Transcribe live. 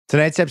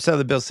Tonight's episode of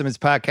the Bill Simmons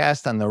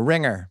Podcast on the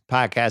Ringer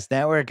Podcast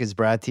Network is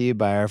brought to you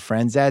by our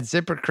friends at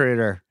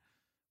ZipRecruiter.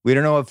 We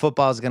don't know what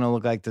football is going to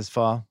look like this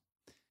fall.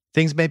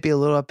 Things might be a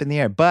little up in the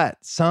air, but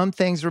some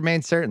things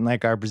remain certain,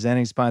 like our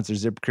presenting sponsor,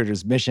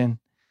 ZipRecruiter's mission.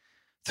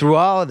 Through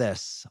all of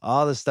this,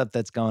 all the stuff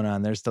that's going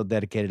on, they're still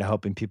dedicated to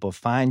helping people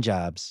find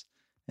jobs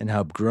and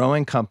help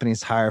growing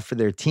companies hire for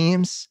their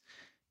teams.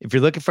 If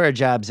you're looking for a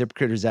job,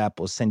 ZipRecruiter's app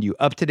will send you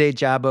up-to-date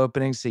job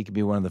openings so you can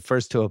be one of the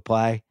first to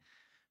apply.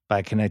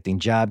 By connecting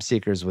job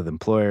seekers with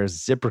employers,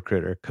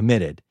 ZipRecruiter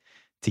committed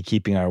to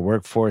keeping our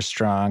workforce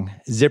strong.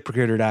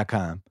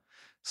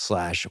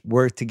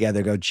 ZipRecruiter.com/work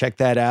together. Go check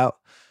that out.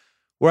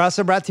 We're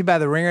also brought to you by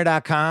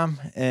TheRinger.com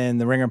and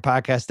the Ringer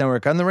Podcast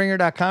Network. On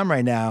TheRinger.com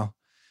right now,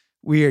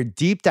 we are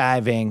deep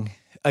diving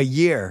a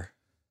year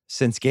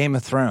since Game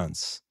of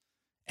Thrones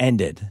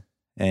ended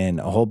and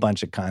a whole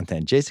bunch of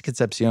content. Jason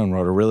Concepcion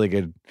wrote a really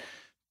good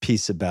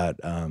piece about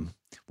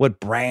what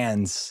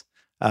brands...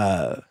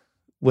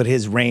 what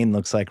his reign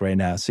looks like right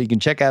now. So you can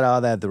check out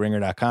all that at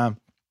TheRinger.com.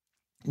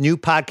 New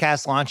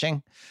podcast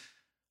launching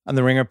on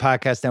the Ringer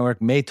Podcast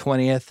Network, May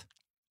 20th.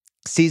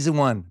 Season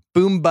 1,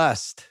 Boom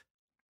Bust,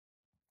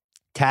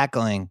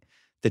 tackling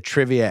the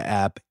trivia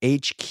app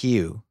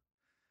HQ,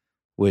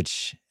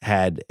 which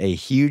had a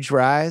huge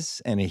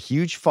rise and a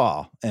huge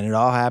fall, and it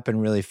all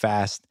happened really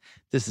fast.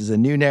 This is a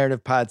new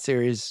narrative pod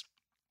series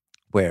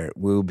where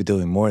we will be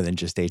doing more than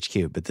just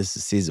HQ, but this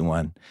is season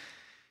 1.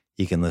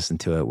 You can listen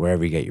to it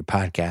wherever you get your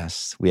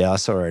podcasts. We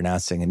also are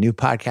announcing a new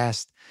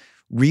podcast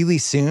really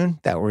soon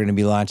that we're going to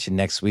be launching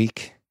next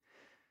week.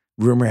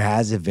 Rumor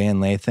has it Van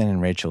Lathan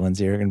and Rachel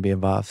Lindsay are going to be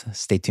involved.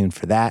 Stay tuned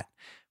for that.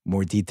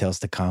 More details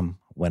to come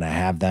when I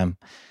have them.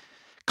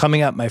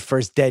 Coming up, my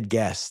first dead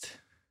guest,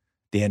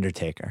 The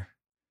Undertaker.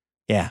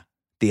 Yeah,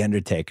 The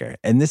Undertaker.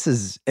 And this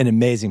is an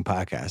amazing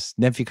podcast.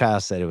 Nephew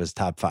Kyle said it was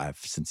top 5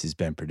 since he's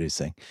been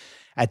producing.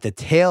 At the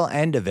tail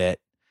end of it,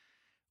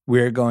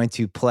 we're going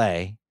to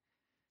play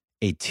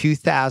a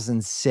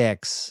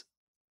 2006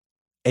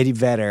 Eddie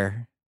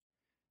Vedder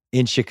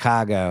in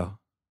Chicago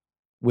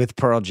with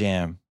Pearl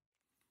Jam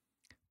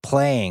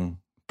playing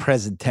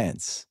present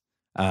tense,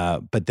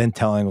 but then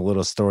telling a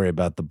little story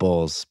about the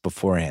Bulls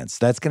beforehand.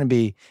 So that's going to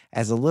be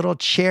as a little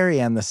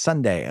cherry on the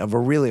sundae of a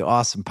really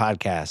awesome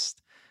podcast.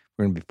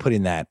 We're going to be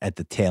putting that at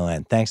the tail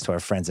end. Thanks to our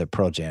friends at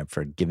Pearl Jam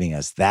for giving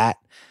us that.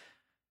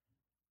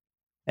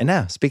 And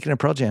now, speaking of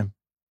Pearl Jam,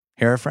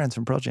 here are our friends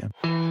from Pearl Jam.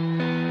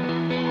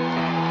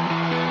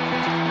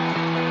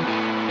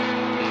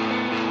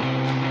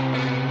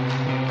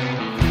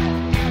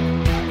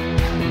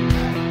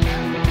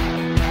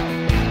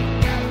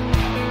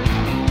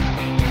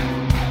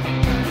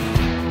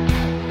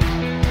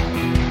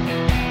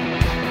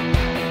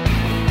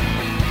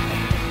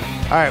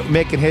 All right, we're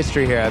making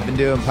history here. I've been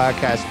doing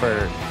podcasts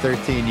for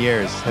 13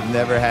 years. Have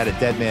never had a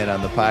dead man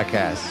on the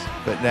podcast.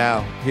 But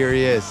now, here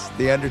he is,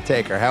 The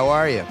Undertaker. How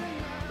are you?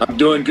 I'm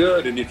doing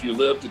good. And if you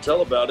live to tell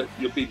about it,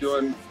 you'll be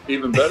doing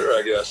even better,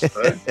 I guess.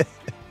 Right?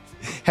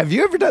 Have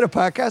you ever done a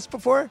podcast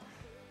before?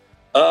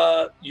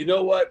 You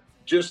know what?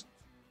 Just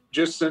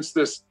since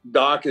this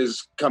doc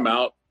has come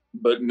out,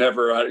 but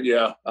never.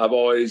 I've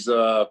always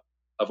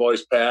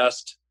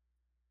passed.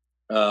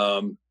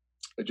 The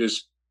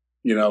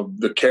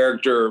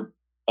character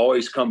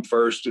always come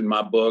first in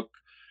my book.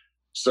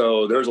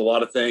 So there's a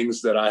lot of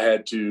things that I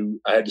had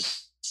to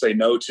say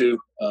no to,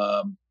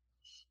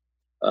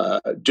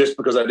 just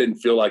because I didn't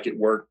feel like it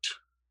worked,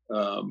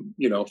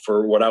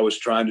 for what I was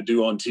trying to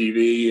do on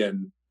TV.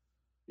 And,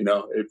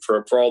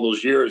 for all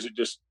those years, it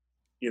just,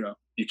 you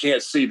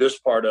can't see this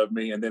part of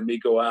me and then me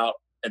go out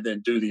and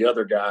then do the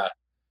other guy.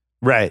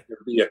 Right.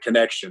 There'd be a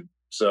connection.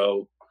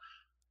 So,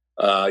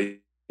 I've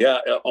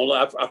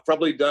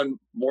probably done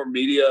more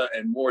media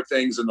and more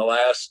things in the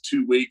last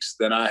 2 weeks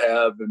than I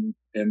have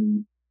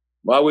in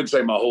I wouldn't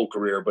say my whole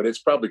career, but it's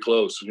probably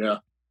close. Yeah.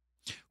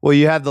 Well,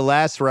 you have The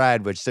Last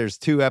Ride, which there's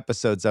 2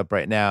 episodes up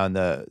right now on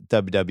the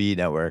WWE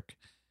network.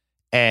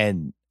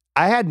 And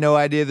I had no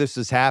idea this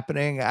was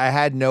happening. I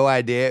had no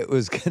idea it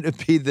was going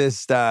to be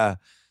this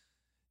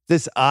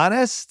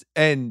honest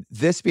and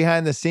this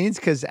behind the scenes.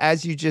 Because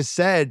as you just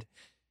said,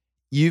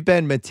 you've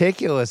been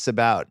meticulous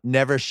about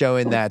never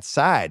showing that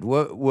side.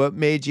 What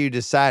made you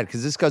decide?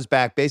 Because this goes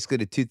back basically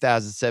to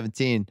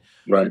 2017.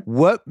 Right.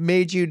 What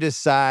made you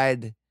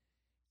decide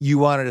you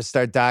wanted to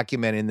start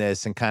documenting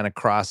this and kind of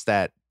cross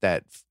that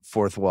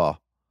fourth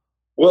wall?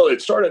 Well, it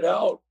started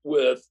out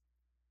with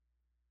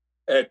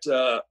at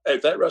that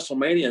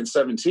WrestleMania in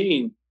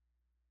 17.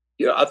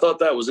 I thought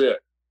that was it,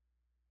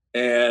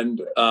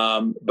 and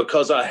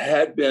because I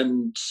had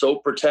been so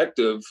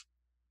protective.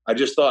 I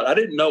just thought, I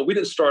didn't know, we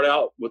didn't start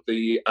out with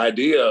the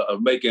idea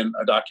of making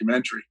a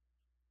documentary.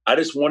 I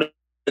just wanted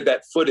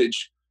that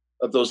footage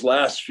of those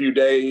last few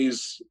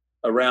days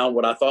around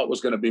what I thought was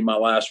going to be my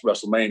last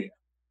WrestleMania.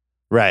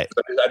 Right.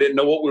 I didn't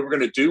know what we were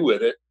going to do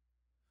with it,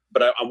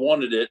 but I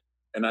wanted it.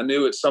 And I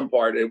knew at some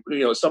point it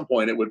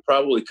would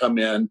probably come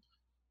in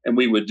and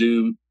we would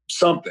do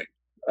something.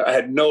 I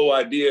had no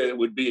idea it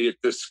would be at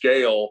this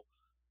scale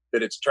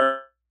that it's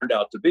turned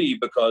out to be,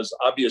 because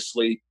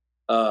obviously,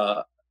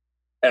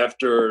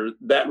 after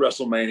that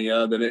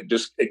WrestleMania, then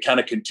it kind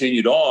of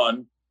continued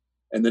on.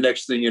 And the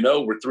next thing you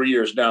know, we're 3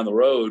 years down the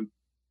road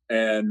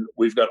and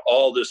we've got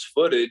all this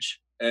footage.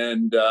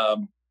 And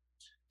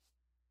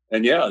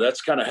yeah,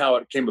 that's kind of how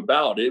it came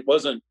about. It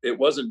wasn't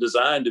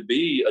designed to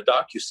be a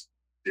docuseries.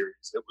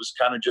 It was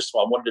kind of just, I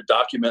wanted to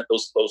document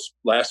those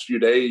last few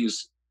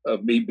days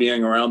of me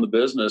being around the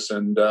business.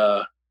 And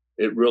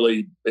it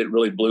really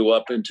blew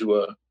up into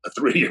a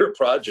 3-year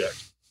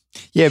project.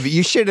 Yeah, but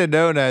you should have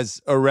known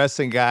as a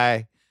wrestling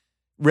guy,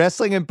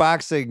 wrestling and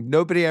boxing,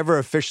 nobody ever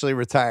officially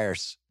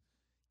retires.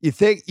 You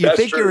think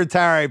you're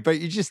retiring, but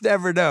you just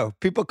never know.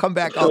 People come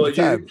back all the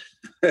time.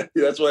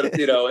 That's what, in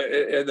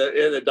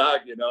the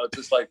doc, it's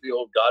just like the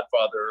old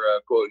Godfather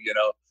quote,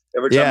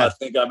 every time I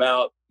think I'm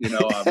out,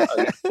 I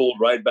get pulled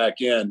right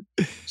back in.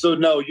 So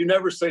no, you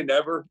never say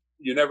never.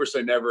 You never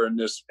say never in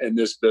this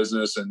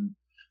business. And,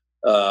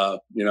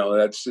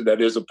 that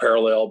is a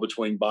parallel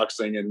between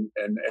boxing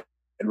and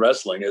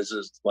wrestling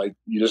is like,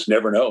 you just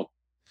never know.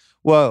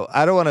 Well,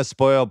 I don't want to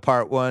spoil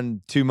part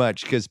one too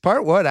much because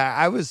part one,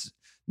 I was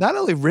not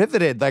only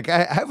riveted, like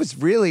I was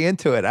really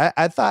into it.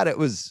 I thought it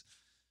was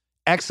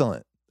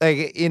excellent.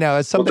 Like,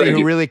 as somebody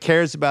who really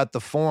cares about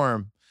the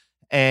form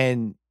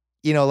and,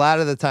 a lot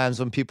of the times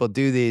when people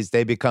do these,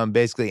 they become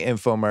basically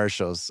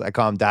infomercials. I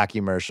call them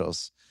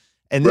documercials.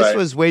 And this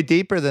was way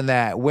deeper than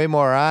that, way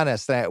more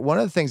honest. That one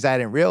of the things I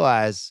didn't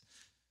realize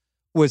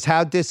was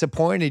how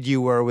disappointed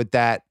you were with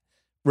that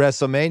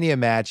WrestleMania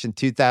match in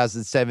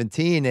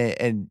 2017.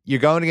 And you're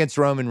going against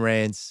Roman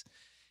Reigns.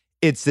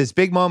 It's this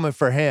big moment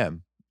for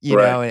him. You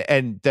know,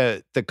 and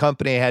the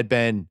company had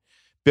been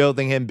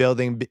building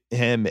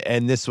him,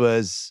 and this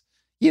was,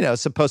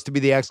 supposed to be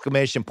the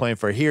exclamation point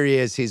for here he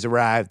is, he's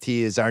arrived,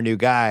 he is our new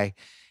guy.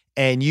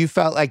 And you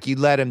felt like you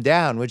let him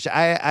down, which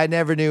I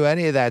never knew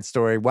any of that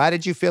story. Why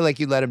did you feel like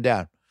you let him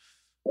down?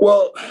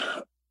 Well,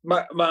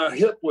 my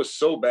hip was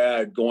so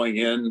bad going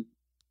into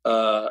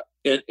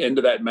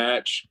that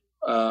match.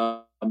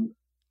 I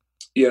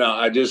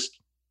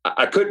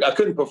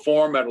couldn't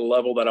perform at a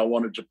level that I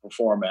wanted to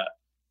perform at.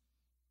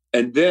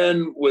 And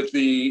then with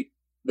the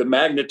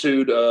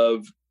magnitude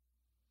of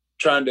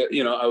trying to,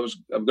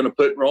 I'm going to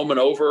put Roman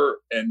over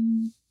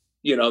and,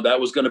 that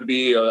was going to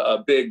be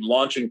a big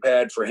launching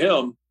pad for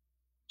him.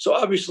 So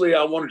obviously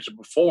I wanted to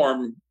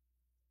perform,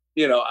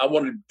 I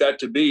wanted that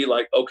to be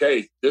like,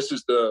 okay, this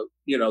is the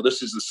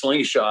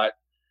slingshot.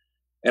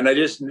 And I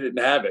just didn't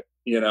have it,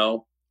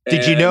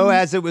 Did you know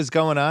as it was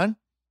going on?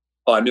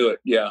 Oh, I knew it.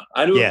 Yeah.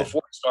 I knew it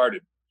before it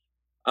started.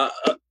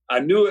 I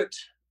knew it.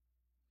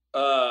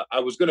 I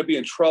was going to be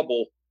in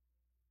trouble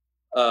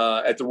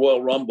at the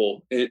Royal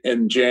Rumble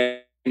in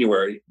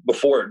January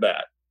before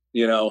that.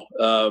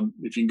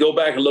 If you go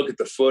back and look at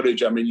the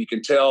footage, I mean, you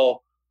can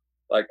tell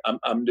like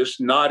I'm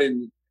just not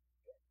in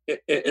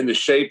the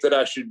shape that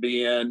I should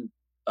be in.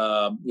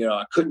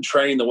 I couldn't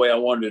train the way I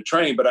wanted to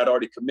train, but I'd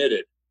already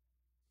committed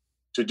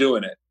to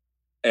doing it.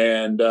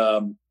 And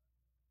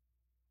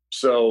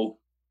so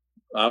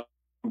I'm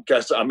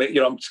kind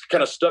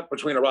of stuck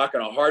between a rock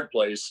and a hard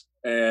place.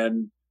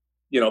 And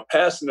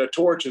passing the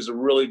torch is a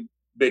really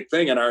big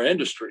thing in our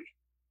industry.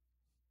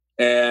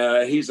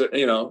 And he's a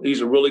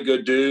really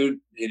good dude.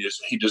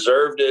 He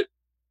deserved it.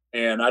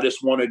 And I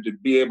just wanted to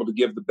be able to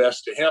give the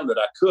best to him that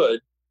I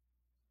could,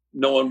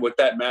 knowing what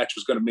that match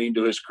was going to mean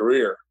to his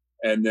career.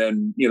 And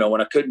then,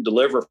 when I couldn't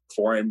deliver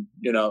for him,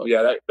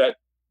 that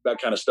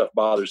kind of stuff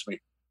bothers me.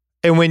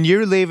 And when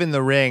you're leaving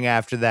the ring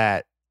after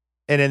that,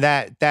 and in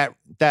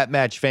that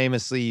match,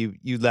 famously,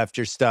 you left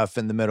your stuff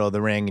in the middle of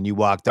the ring and you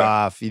walked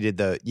off. You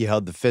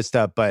held the fist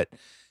up, but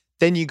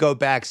then you go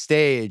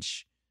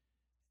backstage,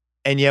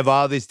 and you have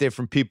all these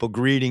different people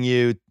greeting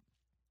you,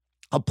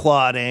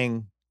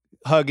 applauding,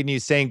 hugging you,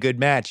 saying "good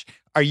match."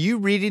 Are you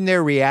reading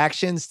their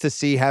reactions to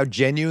see how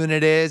genuine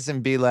it is,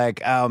 and be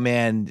like, "Oh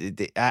man,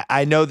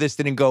 I know this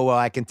didn't go well.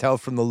 I can tell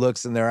from the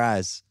looks in their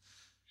eyes."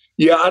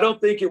 Yeah, I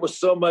don't think it was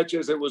so much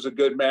as it was a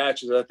good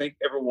match. As I think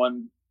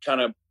everyone kind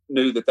of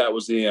knew that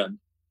was the end.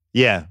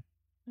 Yeah.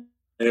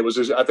 And it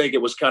was I think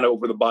it was kind of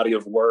over the body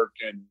of work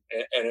and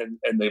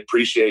the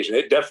appreciation.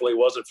 It definitely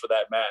wasn't for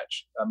that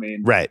match. I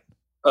mean, right.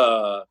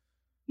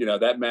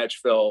 That match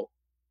fell,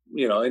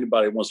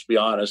 anybody wants to be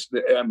honest.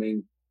 I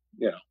mean,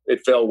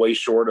 it fell way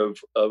short of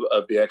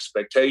the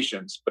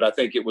expectations, but I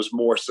think it was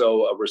more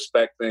so a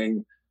respect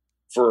thing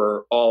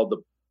for all the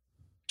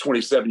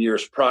 27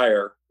 years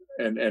prior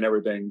and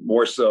everything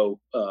more so,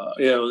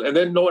 and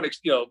then no one,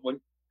 when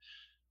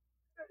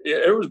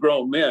it was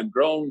grown men,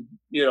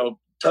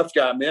 tough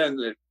guy men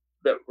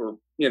that were,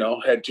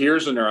 had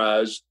tears in their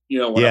eyes,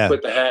 when I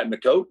put the hat and the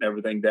coat and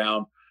everything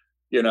down,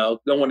 no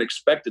one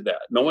expected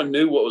that. No one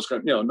knew what was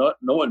going, no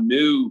one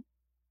knew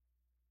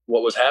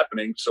what was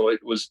happening. So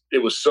it was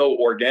so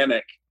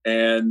organic.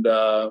 And,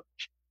 I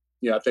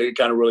think it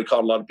kind of really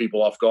caught a lot of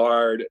people off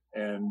guard.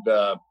 And,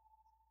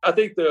 I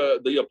think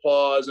the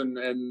applause and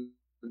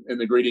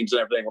the greetings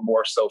and everything were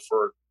more so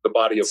for the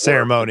body of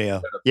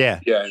ceremonial. Work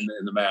in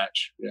the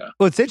match. Yeah.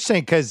 Well, it's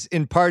interesting because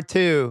in part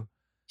two,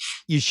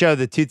 you show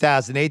the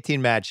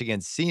 2018 match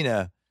against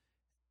Cena,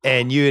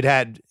 and you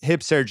had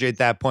hip surgery at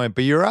that point,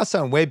 but you're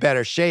also in way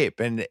better shape,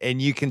 and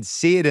you can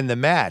see it in the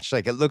match.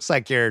 Like, it looks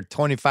like you're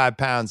 25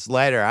 pounds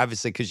lighter,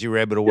 obviously, because you were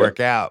able to work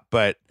out,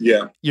 but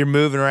you're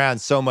moving around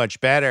so much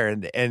better.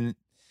 And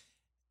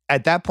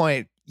at that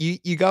point,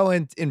 you go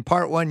in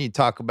part one, you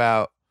talk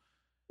about,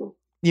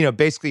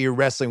 basically you're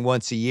wrestling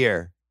once a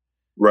year.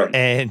 Right.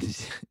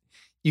 And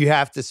you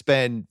have to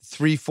spend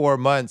 3-4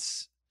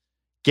 months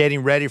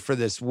getting ready for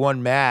this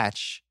one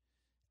match.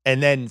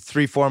 And then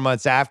 3-4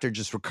 months after,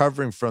 just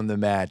recovering from the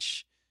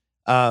match.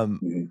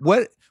 When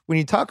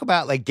you talk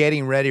about like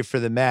getting ready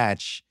for the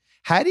match,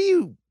 how do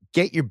you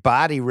get your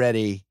body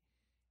ready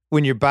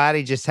when your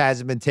body just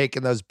hasn't been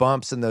taking those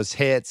bumps and those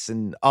hits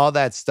and all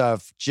that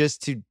stuff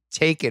just to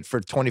take it for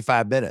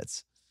 25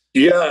 minutes?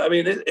 Yeah, I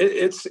mean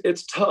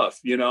it's tough,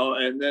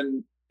 and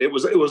then it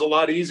was a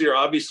lot easier.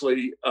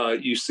 Obviously,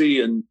 you see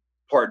in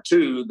part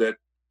two that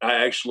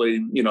I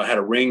actually had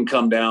a ring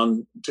come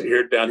down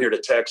here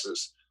to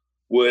Texas,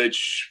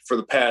 which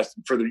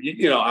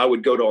I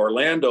would go to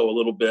Orlando a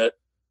little bit,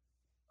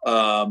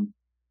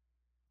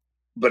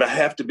 but I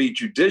have to be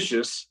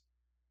judicious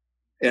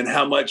in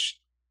how much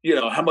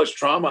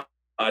trauma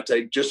I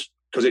take, just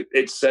because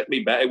it set me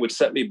back. It would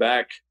set me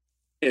back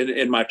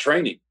in my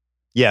training.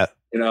 Yeah.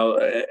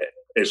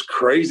 As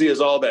crazy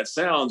as all that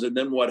sounds. And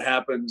then what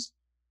happens,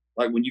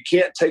 like when you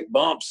can't take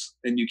bumps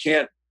and you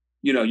can't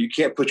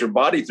put your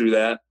body through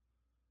that,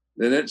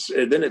 then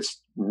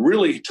it's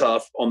really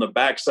tough on the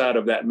backside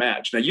of that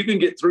match. Now you can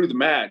get through the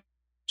match,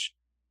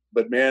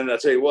 but man, I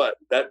tell you what,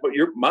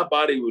 my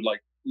body would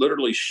like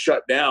literally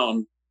shut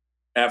down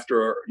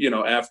after a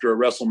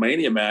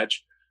WrestleMania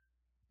match,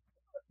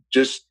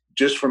 just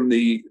from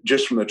the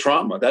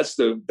trauma. That's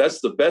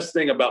the best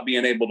thing about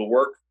being able to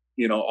work,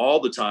 all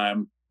the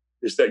time,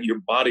 is that your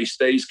body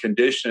stays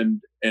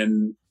conditioned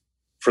and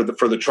for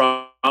the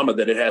trauma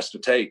that it has to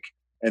take.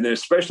 And then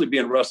especially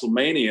being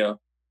WrestleMania,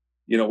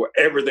 where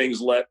everything's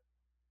let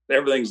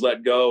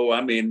go.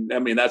 I mean,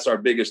 that's our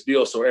biggest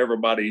deal. So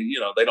everybody,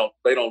 they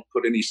don't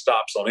put any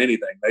stops on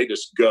anything. They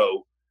just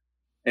go.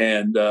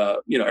 And,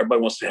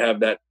 everybody wants to have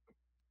that,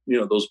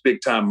 those big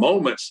time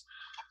moments.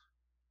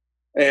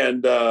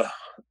 And,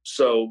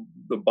 so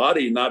the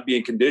body not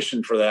being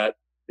conditioned for that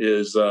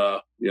is,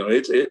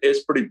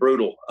 it's pretty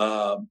brutal.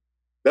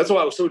 That's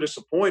why I was so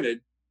disappointed,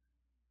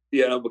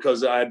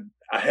 because I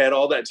had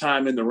all that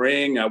time in the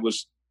ring. I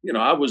was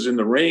in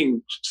the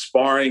ring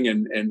sparring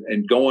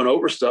and going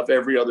over stuff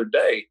every other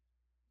day.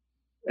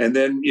 And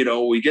then,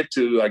 I get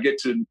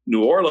to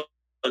New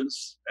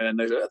Orleans and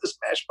they said, this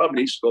match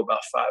probably needs to go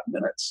about 5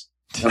 minutes.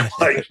 And I'm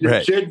like,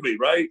 you're kidding me,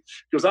 right?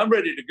 Because I'm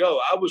ready to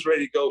go. I was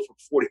ready to go for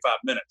 45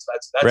 minutes.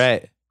 That's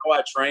right. How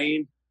I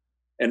trained.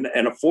 And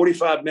a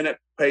 45-minute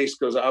pace,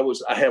 because I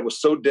was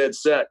so dead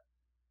set.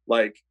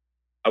 Like,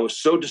 I was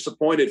so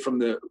disappointed from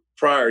the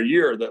prior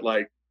year that,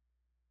 like,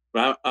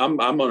 I'm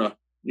gonna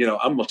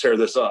tear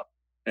this up,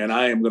 and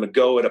I am gonna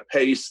go at a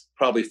pace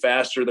probably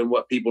faster than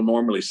what people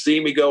normally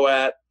see me go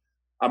at.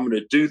 I'm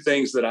gonna do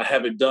things that I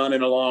haven't done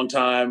in a long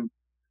time,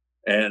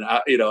 and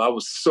I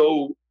was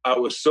so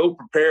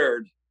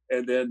prepared,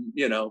 and then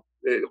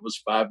it was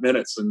 5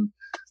 minutes, and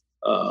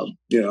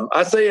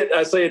I say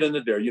it in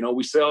the dare.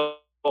 We sell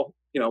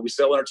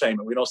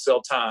entertainment. We don't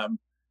sell time.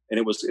 And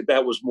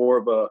that was more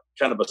of a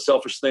kind of a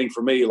selfish thing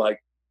for me. Like,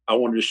 I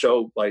wanted to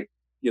show, like,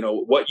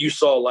 what you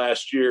saw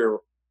last year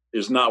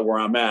is not where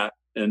I'm at.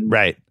 And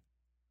right.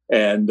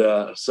 And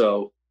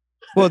so,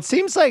 well, it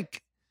seems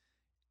like,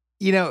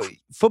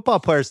 football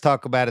players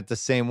talk about it the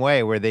same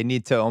way, where they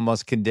need to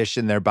almost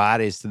condition their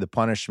bodies to the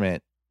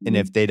punishment. And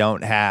if they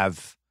don't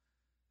have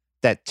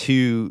that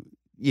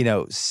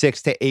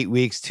 6 to 8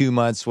 weeks, 2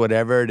 months,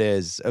 whatever it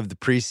is, of the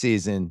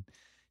preseason,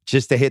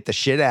 just to hit the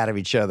shit out of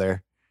each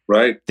other.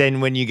 Right.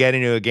 Then when you get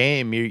into a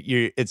game,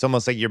 it's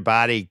almost like your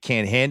body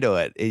can't handle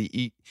it.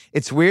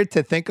 It's weird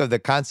to think of the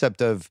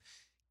concept of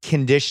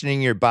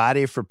conditioning your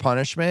body for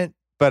punishment,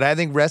 but I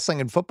think wrestling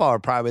and football are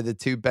probably the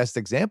two best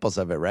examples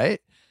of it,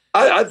 right?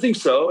 I think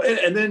so.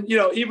 And then,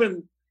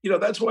 even,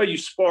 that's why you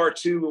spar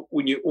too,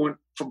 when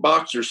for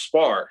boxers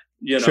spar,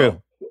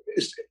 True.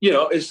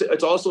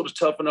 It's also to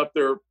toughen up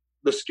the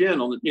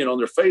skin on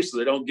their face so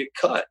they don't get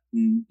cut.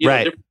 And,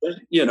 right.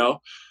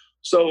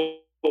 So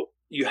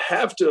you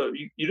have to,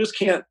 you just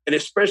can't, and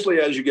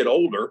especially as you get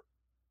older,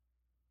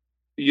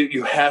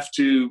 you have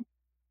to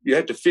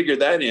figure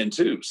that in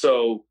too.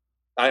 So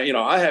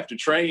I have to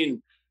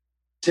train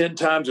 10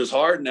 times as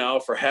hard now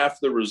for half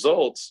the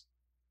results.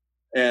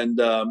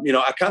 And,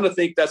 I kind of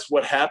think that's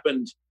what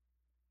happened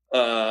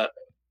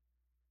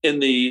in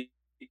the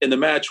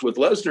match with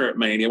Lesnar at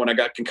Mania, when I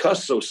got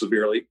concussed so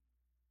severely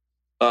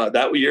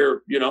that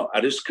year.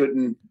 I just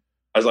couldn't.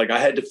 I was like, I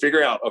had to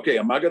figure out, okay,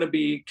 am I going to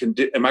be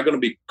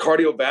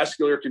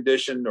cardiovascular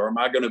conditioned, or am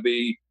I going to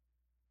be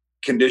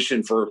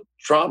conditioned for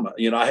trauma?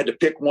 I had to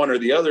pick one or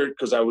the other,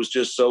 because I was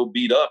just so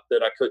beat up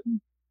that I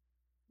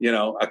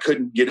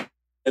couldn't get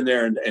in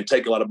there and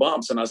take a lot of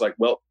bumps. And I was like,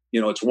 well,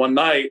 it's one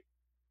night.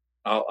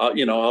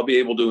 I'll be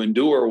able to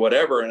endure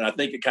whatever. And I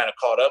think it kind of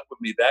caught up with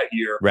me that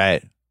year.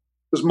 Right.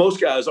 because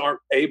most guys aren't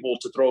able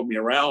to throw me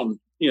around,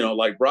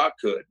 like Brock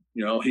could.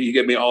 He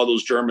gave me all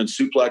those German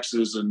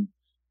suplexes and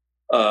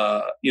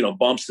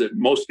bumps that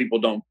most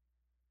people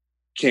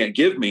can't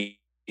give me.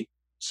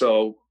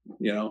 So,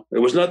 it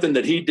was nothing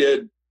that he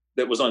did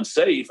that was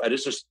unsafe. I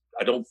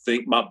don't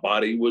think my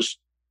body was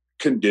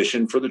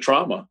conditioned for the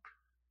trauma.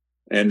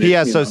 And he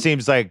also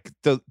seems like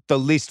the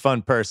least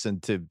fun person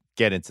to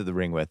get into the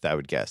ring with, I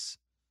would guess.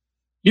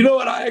 You know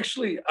what? I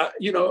actually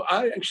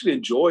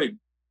enjoyed,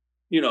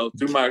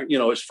 through my,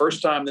 his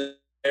first time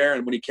there,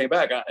 and when he came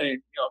back,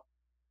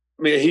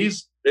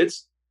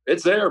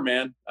 it's there,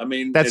 man. I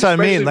mean, that's what I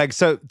mean. Like,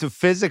 so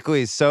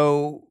physically,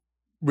 so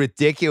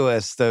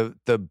ridiculous.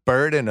 The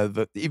burden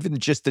of even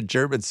just the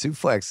German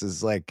suplex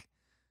is like,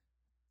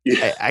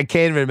 yeah. I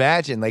can't even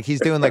imagine. Like, he's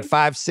doing like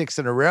 5, 6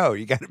 in a row.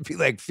 You got to be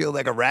like, feel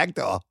like a rag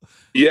doll.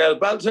 Yeah.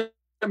 By the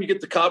time you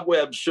get the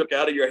cobwebs shook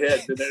out of your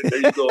head, then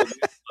there you go. Like,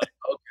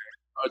 okay,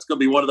 it's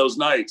going to be one of those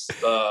nights.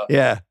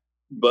 Yeah.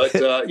 But,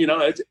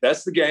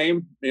 that's the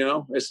game.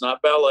 It's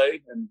not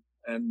ballet.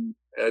 And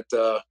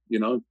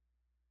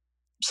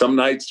some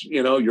nights,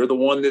 you're the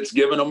one that's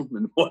giving them,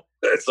 and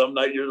some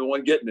night you're the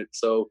one getting it.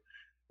 So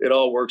it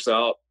all works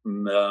out.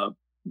 And,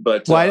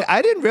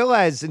 I didn't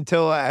realize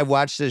until I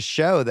watched this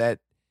show that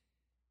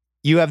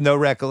you have no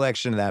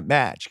recollection of that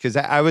match, because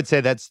I would say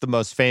that's the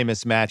most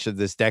famous match of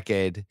this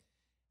decade.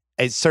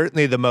 It's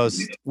certainly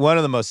one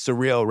of the most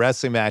surreal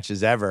wrestling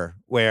matches ever,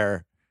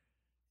 where,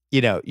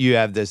 you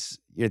have this,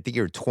 I think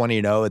you're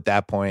 20-0 at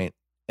that point,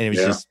 and it was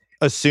just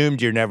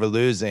assumed you're never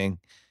losing.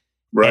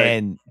 Right.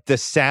 And the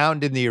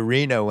sound in the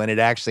arena when it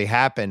actually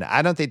happened,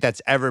 I don't think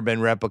that's ever been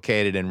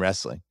replicated in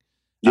wrestling.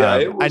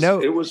 Yeah, I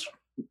know it was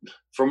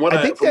from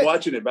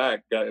watching it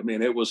back. I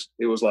mean, it was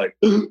like,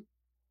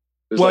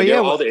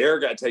 all the air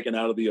got taken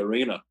out of the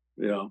arena.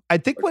 I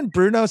think when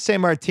Bruno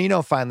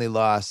Sammartino finally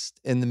lost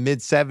in the mid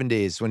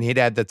 70s, when he'd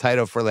had the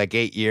title for like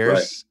 8 years,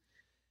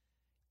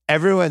 right,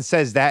 everyone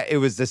says that it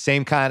was the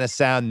same kind of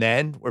sound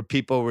then, where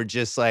people were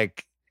just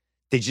like,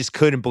 they just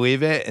couldn't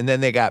believe it, and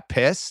then they got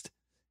pissed.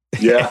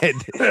 Yeah.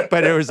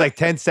 But it was like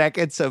 10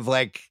 seconds of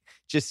like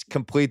just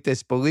complete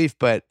disbelief.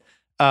 But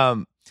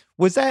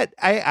was that,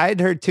 I'd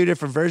heard 2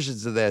 different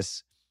versions of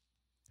this.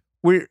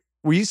 Were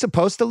you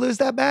supposed to lose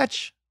that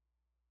match?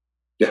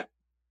 Yeah.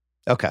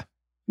 Okay.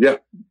 Yeah.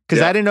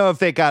 Because I didn't know if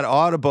they got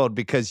audibled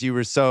because you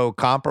were so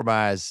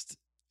compromised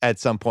at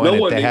some point,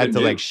 if they had to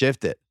like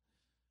shift it.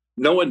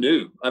 No one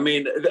knew. I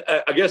mean,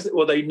 I guess,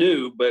 they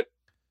knew, but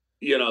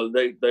they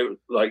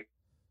like,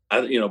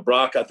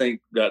 Brock, I think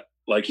got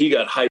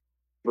hyper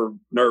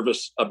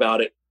nervous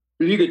about it.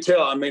 You could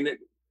tell. I mean,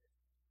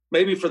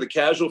 maybe for the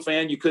casual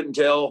fan, you couldn't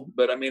tell,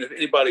 but I mean, if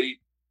anybody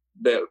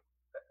that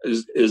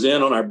is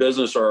in on our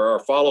business or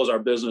follows our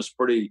business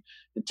pretty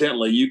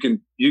intently, you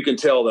can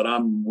tell that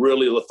I'm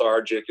really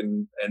lethargic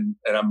and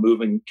I'm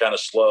moving kind of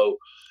slow.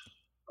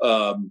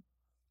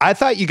 I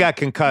thought you got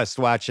concussed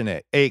watching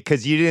it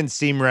because you didn't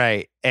seem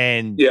right.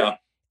 And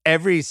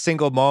every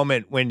single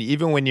moment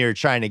even when you're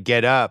trying to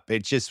get up,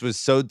 it just was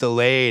so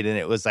delayed. And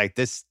it was like,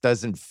 this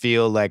doesn't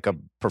feel like a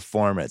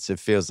performance. It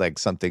feels like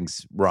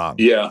something's wrong.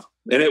 Yeah.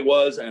 And it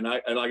was. And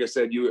like I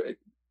said, to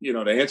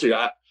answer you,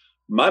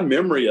 my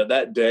memory of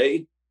that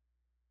day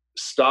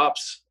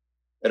stops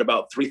at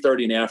about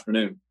 3:30 in the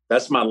afternoon.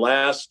 That's my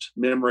last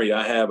memory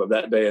I have of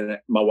that day. And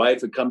my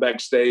wife had come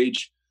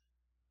backstage,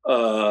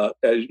 as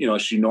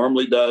she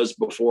normally does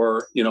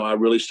before, I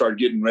really started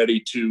getting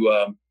ready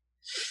to,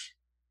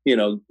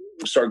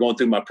 start going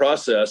through my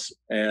process.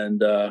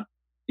 And,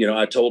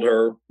 I told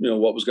her,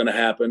 what was going to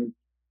happen,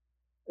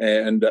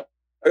 and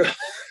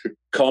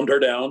calmed her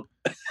down.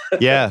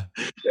 Yeah.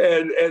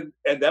 and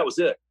that was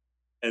it.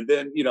 And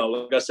then,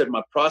 like I said,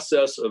 my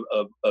process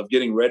of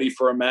getting ready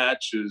for a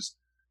match is,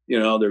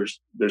 there's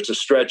the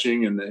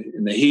stretching and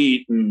the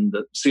heat and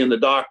seeing the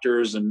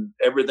doctors and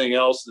everything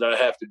else that I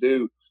have to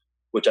do,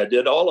 which I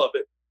did all of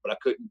it, but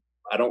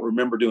I don't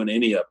remember doing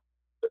any of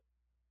it.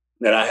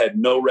 And I had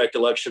no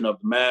recollection of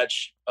the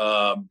match.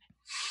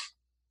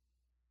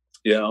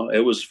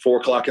 It was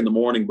 4:00 in the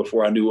morning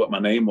before I knew what my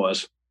name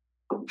was.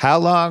 How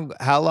long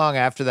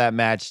after that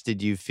match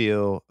did you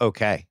feel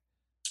okay?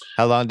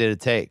 How long did it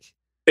take?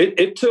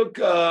 It took,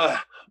 I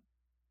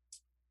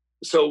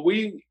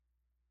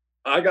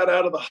got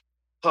out of the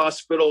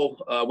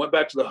hospital, went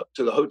back to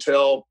the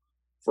hotel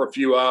for a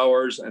few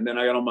hours, and then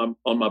I got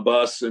on my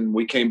bus, and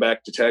we came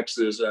back to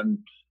Texas, and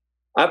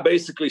I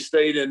basically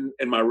stayed in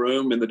my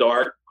room in the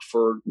dark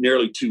for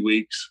nearly 2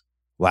 weeks.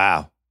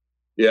 Wow.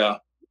 Yeah,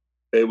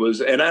 it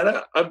was, and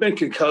I've been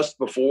concussed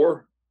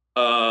before,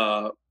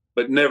 but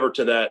never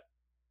to that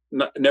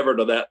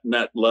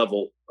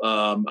level.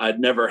 I'd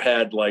never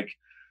had like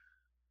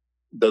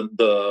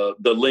the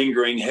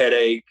lingering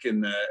headache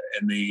and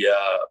the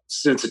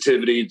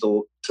sensitivity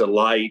to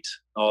light,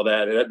 all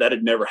that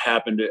had never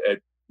happened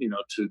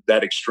to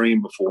that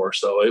extreme before.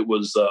 So it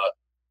was,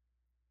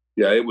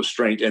 it was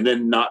strange. And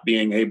then not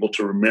being able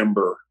to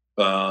remember,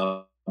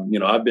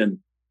 I've been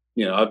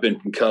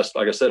concussed,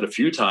 like I said, a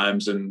few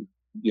times, and,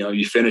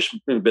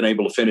 been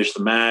able to finish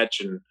the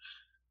match and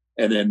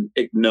and then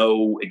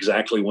know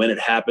exactly when it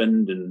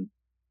happened,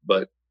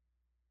 but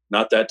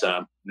not that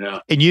time. Yeah.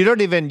 And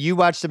you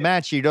watch the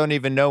match, you don't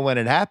even know when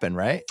it happened,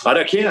 right?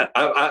 I can't.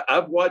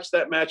 I've watched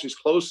that match as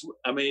closely.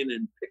 I mean,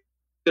 and picked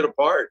it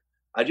apart.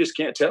 I just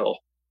can't tell.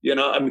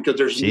 I mean,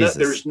 because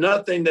there's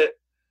nothing that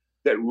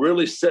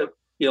really said,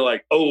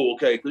 like, oh,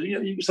 okay.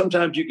 Because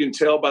sometimes you can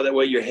tell by the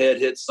way your head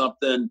hits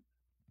something,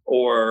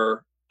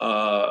 or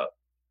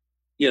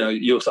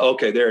you'll say,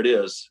 okay, there it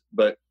is.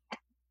 But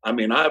I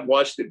mean, I've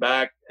watched it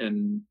back,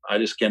 and I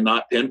just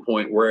cannot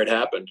pinpoint where it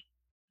happened.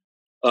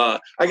 I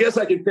guess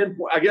I can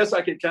pinpoint. I guess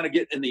I can kind of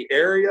get in the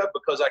area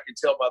because I can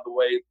tell by the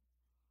way,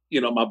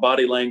 my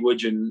body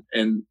language and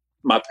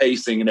my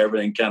pacing and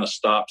everything kind of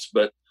stops.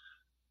 But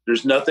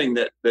there's nothing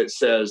that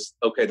says,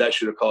 okay, that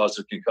should have caused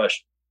a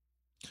concussion.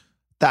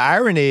 The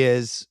irony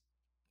is,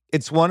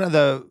 it's one of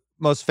the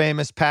most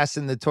famous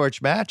passing the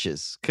torch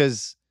matches,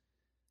 because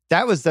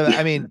that was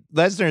I mean,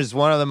 Lesnar is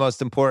one of the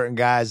most important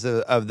guys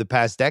of the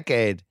past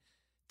decade.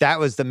 That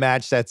was the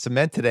match that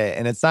cemented it.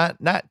 And it's not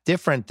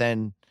different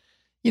than,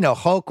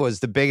 Hulk was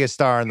the biggest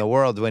star in the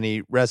world when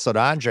he wrestled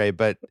Andre,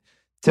 but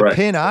to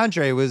pin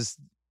Andre was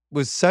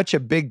such a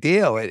big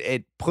deal.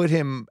 It put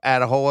him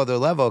at a whole other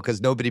level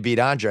because nobody beat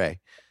Andre.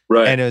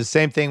 Right. And it was the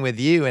same thing with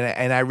you.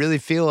 And I really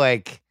feel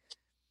like,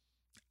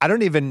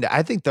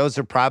 I think those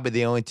are probably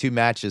the only two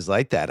matches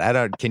like that.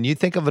 Can you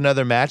think of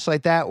another match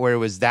like that where it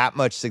was that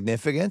much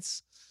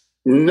significance?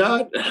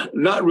 Not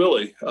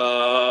really.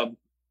 And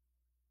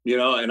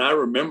I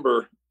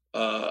remember,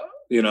 I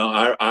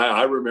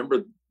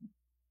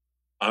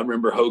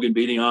remember Hogan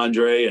beating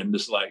Andre, and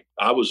just like,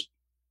 I was,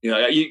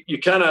 you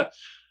kind of,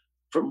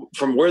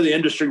 from where the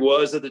industry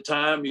was at the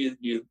time,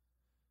 you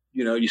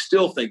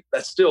still think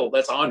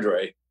that's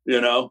Andre,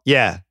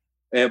 Yeah.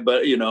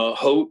 But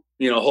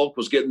Hulk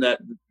was getting that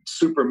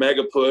super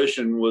mega push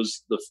and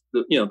was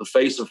the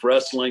face of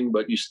wrestling,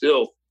 but you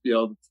still,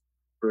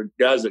 for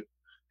guys that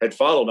had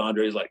followed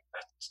Andre, he's like,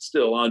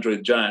 still Andre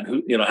the Giant.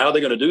 Who, how are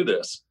they going to do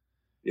this?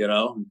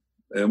 And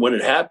when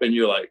it happened,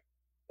 you're like,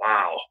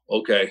 wow,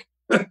 okay,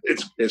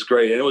 it's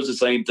great. And it was the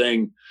same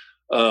thing,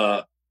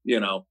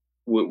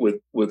 with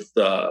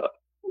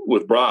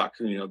Brock.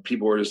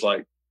 People were just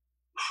like,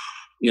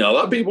 a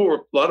lot of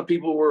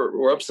people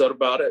were upset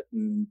about it,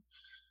 and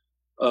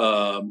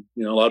a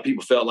lot of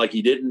people felt like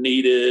he didn't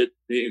need it.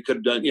 It could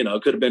have done,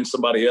 it could have been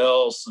somebody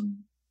else,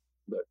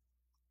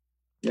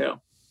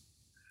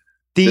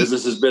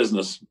 business is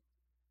business.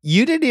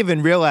 You didn't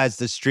even realize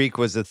the streak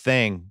was a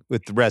thing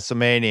with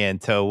WrestleMania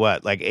until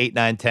what, like 8,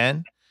 9,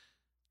 10?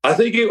 I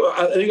think it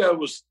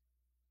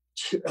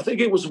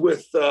was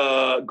with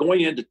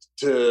going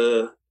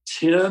into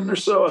 10 or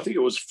so. I think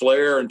it was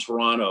Flair in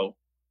Toronto.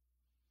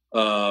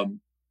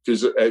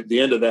 Because at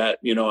the end of that,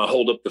 I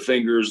hold up the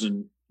fingers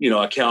and,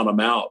 I count them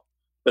out.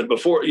 But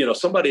before,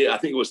 somebody, I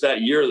think it was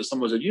that year that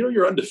someone said,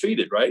 you're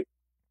undefeated, right?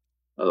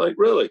 I was like,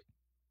 really?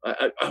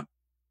 I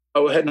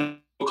had no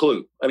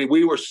clue. I mean,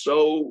 we were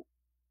so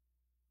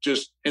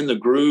just in the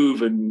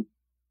groove, and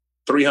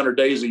 300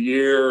 days a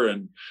year,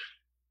 and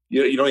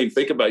you don't even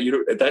think about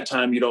at that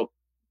time. You don't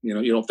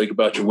think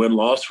about your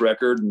win-loss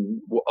record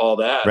and all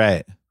that,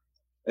 right?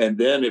 And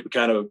then it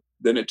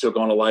took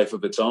on a life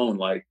of its own.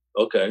 Like,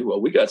 okay,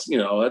 well, we got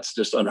that's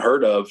just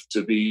unheard of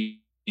to be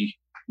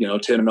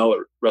 10-0 at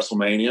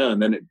WrestleMania,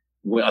 and then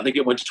I think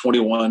it went to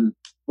 21.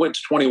 Went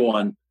to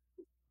 21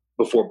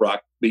 before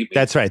Brock beat me.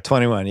 That's right,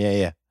 21.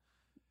 Yeah.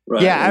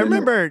 Right. Yeah, I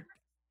remember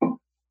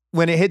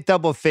when it hit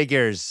double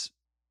figures,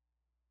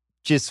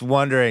 just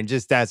wondering,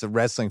 just as a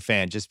wrestling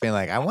fan, just being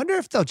like, I wonder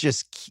if they'll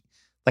just,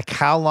 like,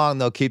 how long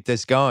they'll keep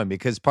this going.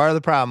 Because part of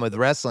the problem with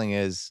wrestling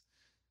is,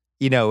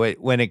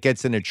 when it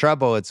gets into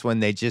trouble, it's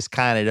when they just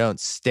kind of don't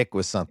stick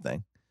with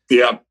something.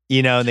 Yeah.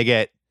 And they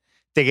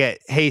get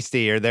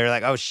hasty, or they're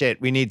like, oh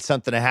shit, we need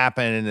something to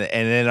happen. And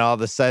then all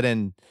of a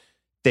sudden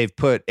they've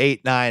put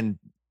 8, 9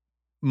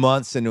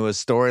 months into a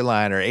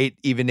storyline, or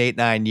 8,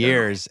 9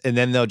 years, and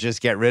then they'll just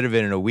get rid of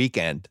it in a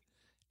weekend.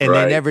 And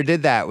They never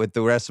did that with the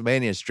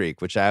WrestleMania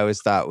streak, which I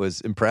always thought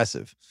was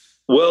impressive.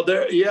 Well,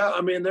 there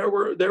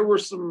were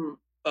some,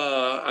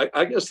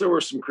 I guess there were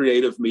some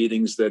creative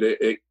meetings that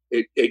it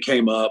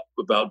came up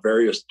about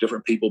various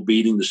different people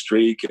beating the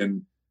streak.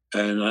 And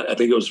I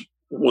think it was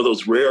one of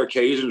those rare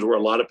occasions where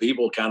a lot of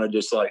people kind of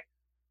just like,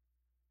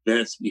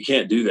 Vince, you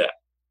can't do that.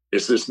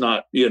 It's just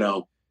not,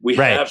 we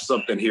have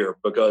something here,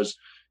 because,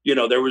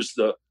 there was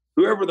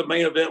whoever the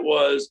main event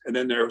was, and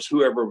then there was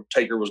whoever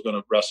Taker was going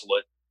to wrestle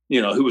it,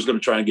 who was going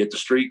to try and get the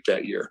streak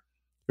that year.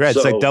 Right. So,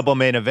 it's like double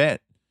main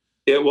event.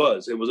 It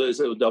was a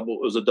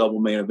double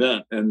main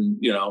event. And,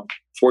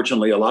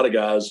 fortunately, a lot of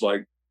guys,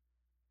 like,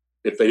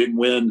 if they didn't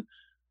win,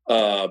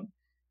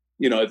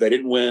 if they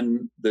didn't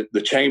win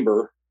the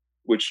chamber,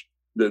 which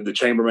the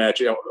chamber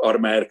match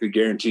automatically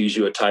guarantees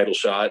you a title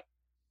shot,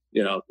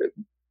 the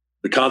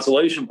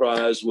consolation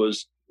prize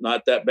was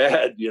not that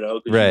bad,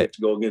 because you get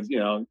to go against,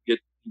 get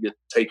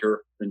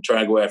Taker and try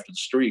and go after the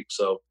streak.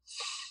 So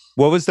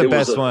what was the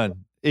best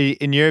one?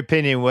 In your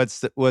opinion, what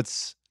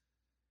was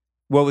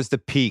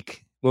the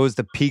peak What was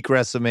the peak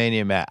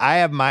WrestleMania match? I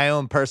have my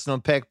own personal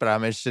pick, but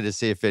I'm interested to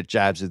see if it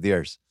jibes with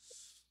yours.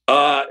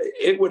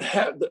 It would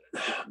have,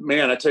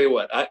 man, I tell you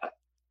what, I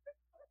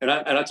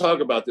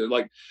talk about this,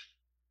 like,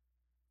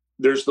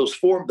 there's the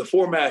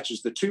four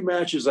matches, the 2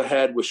 matches I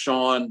had with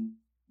Shawn,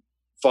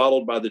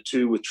 followed by the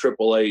 2 with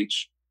Triple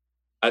H.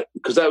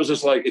 Because that was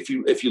just like, if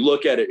you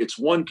look at it, it's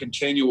one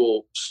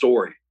continual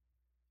story.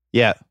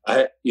 Yeah.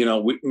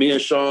 Me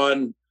and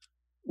Shawn,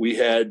 we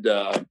had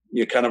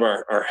kind of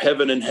our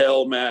heaven and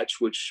hell match,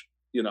 which,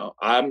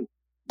 I've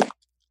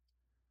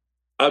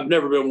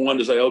never been one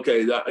to say,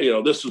 okay,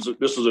 this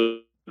was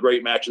a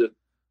great match.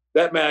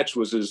 That match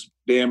was as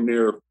damn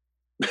near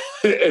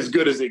as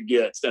good as it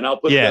gets, and I'll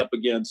put it up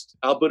against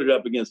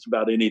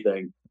about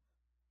anything.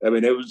 I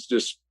mean, it was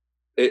just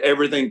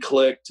everything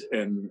clicked,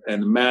 and the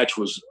match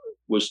was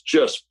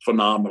just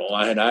phenomenal.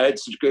 I had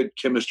such good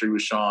chemistry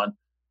with Shawn,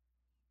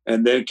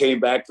 and then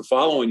came back the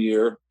following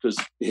year because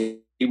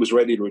he was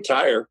ready to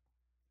retire.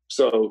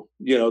 So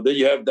then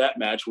you have that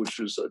match, which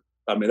was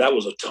that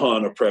was a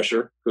ton of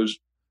pressure because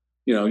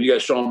you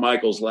got Shawn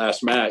Michaels'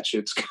 last match.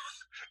 There's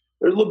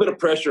a little bit of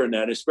pressure in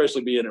that,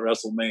 especially being at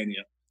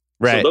WrestleMania.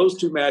 Right. So those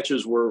 2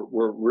 matches were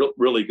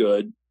really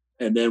good.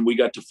 And then we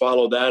got to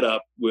follow that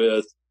up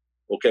with,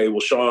 okay, well,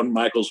 Shawn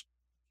Michaels'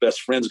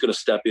 best friend's going to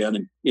step in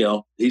and,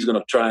 he's going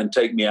to try and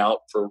take me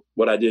out for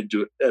what I did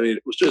to it. I mean,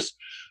 it was just,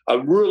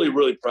 I'm really,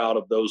 really proud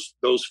of those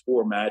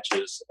 4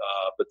 matches.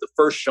 But the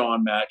first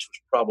Shawn match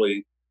was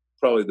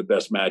probably the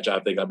best match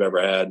I think I've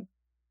ever had.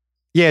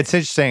 Yeah, it's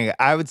interesting.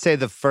 I would say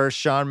the first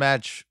Shawn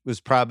match was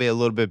probably a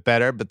little bit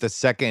better, but the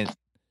second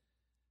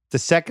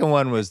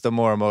one was the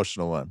more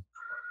emotional one.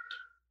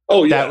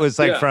 Oh yeah, that was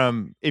like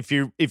from if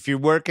you're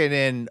working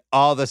in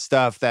all the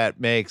stuff that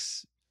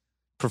makes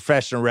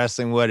professional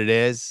wrestling what it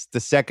is,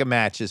 the second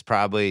match is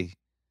probably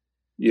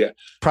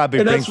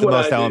brings the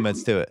most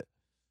elements to it.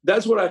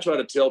 That's what I try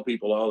to tell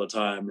people all the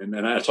time,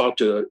 and I talk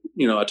to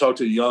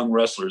young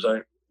wrestlers.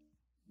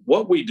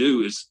 What we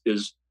do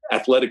is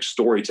athletic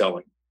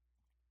storytelling.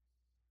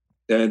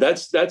 And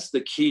that's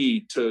the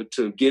key to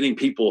getting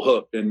people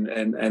hooked.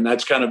 And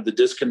that's kind of the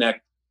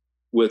disconnect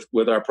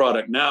with our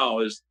product now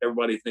is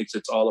everybody thinks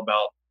it's all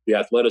about the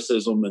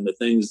athleticism and the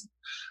things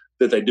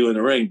that they do in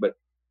the ring, but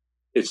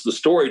it's the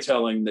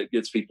storytelling that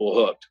gets people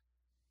hooked.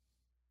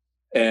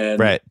 And,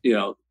 right.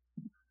 And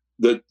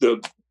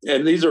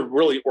these are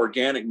really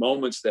organic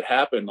moments that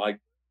happen. Like,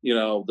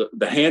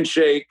 the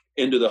handshake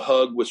into the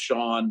hug with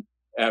Shawn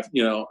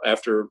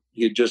after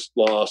he had just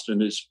lost in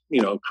his,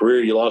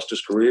 career, he lost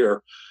his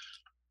career.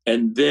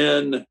 And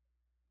then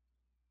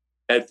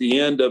at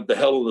the end of the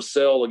Hell in a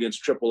Cell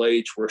against Triple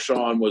H, where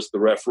Shawn was the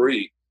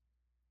referee,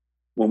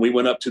 when we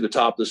went up to the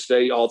top of the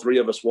stage, all 3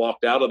 of us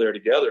walked out of there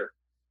together.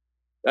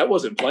 That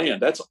wasn't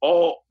planned. That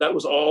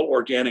was all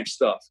organic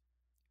stuff.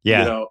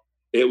 Yeah.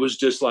 It was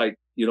just like,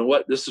 you know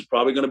what, this is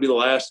probably going to be the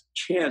last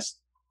chance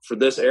for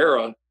this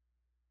era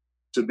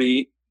to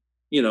be,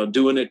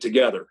 doing it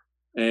together.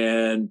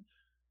 And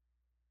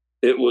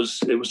it was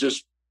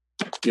just,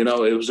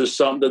 it was just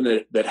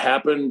something that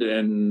happened.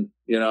 And,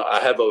 I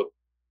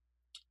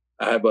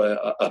have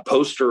a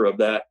poster of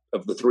that,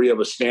 of the 3 of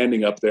us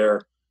standing up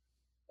there.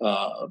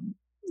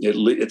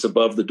 It's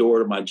above the door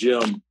to my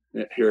gym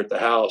here at the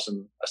house,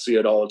 and I see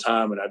it all the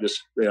time. And I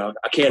just,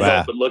 I can't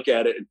help but look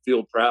at it and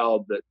feel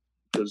proud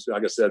because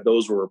like I said,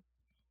 those were,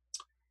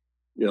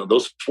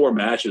 those 4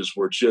 matches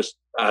were just,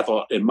 I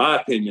thought, in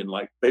my opinion,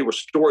 like they were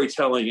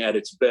storytelling at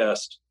its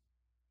best.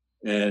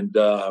 And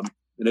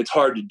it's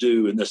hard to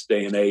do in this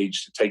day and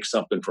age to take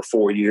something for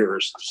 4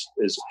 years,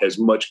 as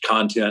much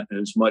content and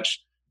as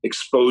much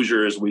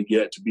exposure as we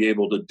get to be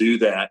able to do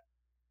that.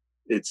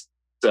 It's,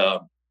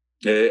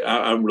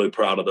 I'm really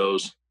proud of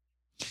those.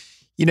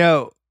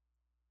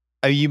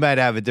 You might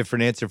have a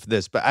different answer for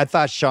this, but I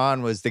thought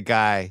Shawn was the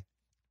guy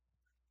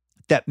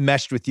that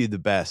meshed with you the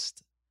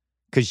best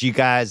because you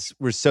guys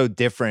were so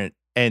different,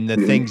 and the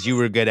things you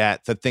were good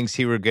at, the things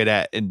he were good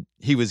at, and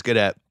he was good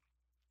at.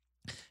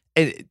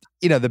 And,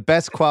 the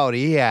best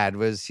quality he had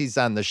was he's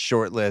on the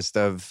short list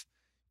of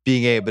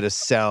being able to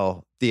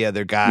sell the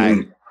other guy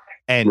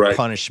and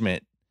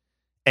punishment.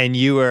 And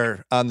you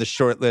were on the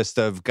short list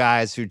of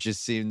guys who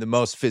just seemed the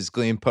most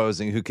physically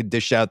imposing, who could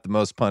dish out the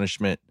most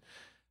punishment.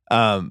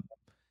 And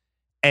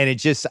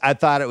I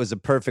thought it was a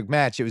perfect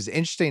match. It was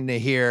interesting to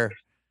hear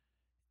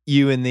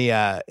you in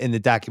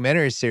the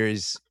documentary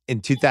series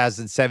in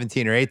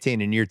 2017 or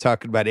 18, and you're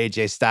talking about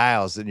AJ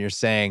Styles, and you're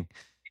saying,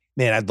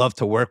 man, I'd love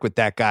to work with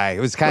that guy. It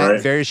was kind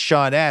of very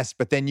Shawn-esque,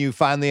 but then you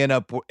finally end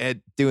up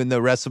doing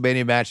the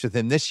WrestleMania match with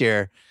him this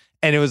year,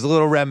 and it was a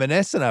little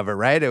reminiscent of it,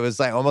 right? It was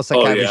like almost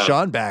like having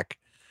Shawn back.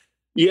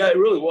 Yeah, it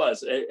really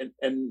was,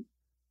 and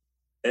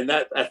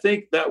that, I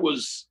think that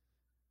was,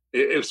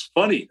 it was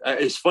funny.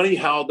 It's funny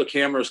how the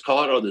cameras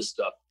caught all this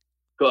stuff.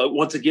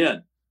 Once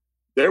again,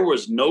 there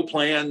was no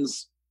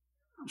plans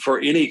for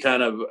any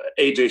kind of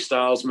AJ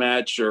Styles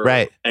match or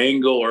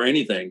angle or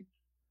anything.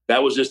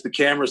 That was just the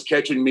cameras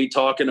catching me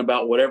talking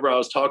about whatever I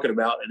was talking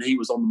about, and he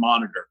was on the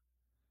monitor.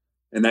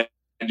 And that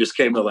just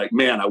came to like,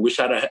 man, I wish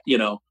I'd have,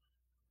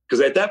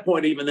 because at that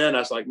point, even then, I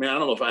was like, man, I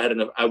don't know if I had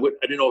enough. I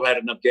didn't know if I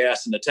had enough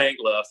gas in the tank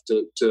left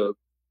to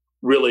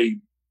really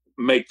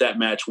make that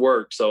match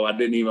work. So I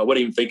wasn't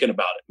even thinking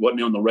about it. It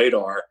wasn't on the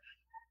radar.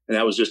 And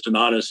that was just an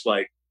honest,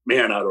 like,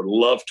 man, I would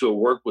love to have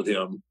worked with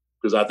him,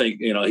 because I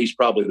think, he's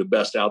probably the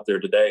best out there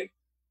today.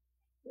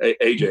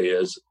 AJ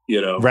is,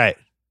 Right.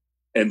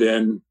 And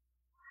then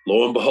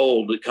lo and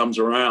behold, it comes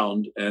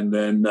around. And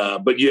then,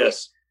 but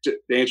yes, to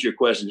answer your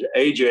question,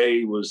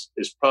 AJ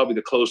is probably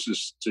the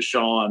closest to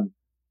Sean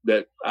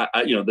that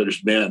that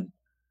there's been.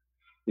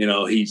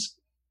 He's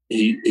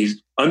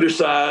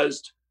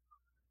undersized,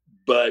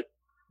 but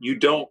he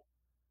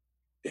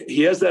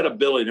has that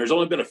ability. There's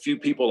only been a few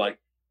people like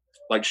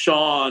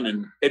Sean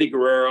and Eddie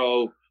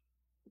Guerrero,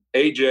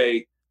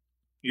 AJ.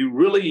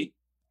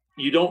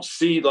 You don't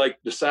see like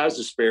the size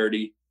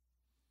disparity,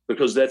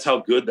 because that's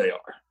how good they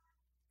are.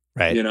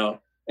 Right.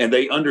 And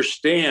they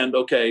understand,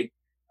 okay,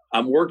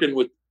 I'm working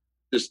with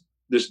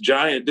this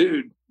giant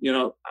dude,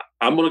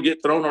 I'm going to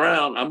get thrown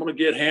around. I'm going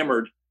to get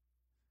hammered,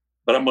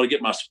 but I'm going to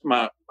get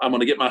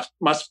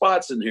my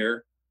spots in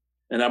here,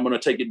 and I'm going to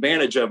take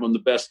advantage of them the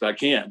best I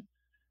can.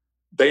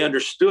 They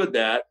understood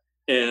that.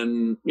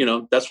 And,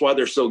 that's why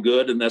they're so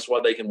good. And that's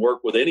why they can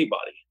work with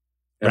anybody.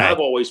 And right. I've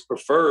always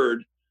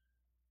preferred,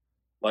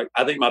 like,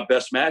 I think my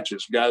best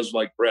matches, guys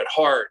like Bret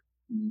Hart,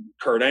 and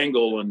Kurt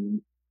Angle,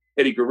 and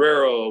Eddie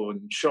Guerrero,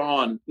 and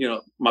Sean,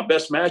 my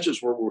best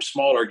matches were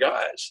smaller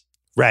guys.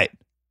 Right.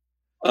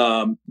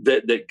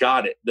 That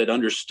got it, that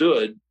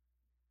understood,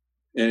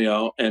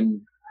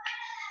 and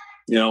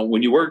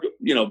when you work,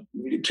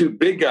 two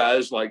big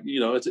guys, like,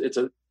 it's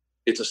a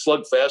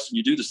slugfest, and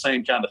you do the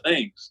same kind of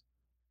things.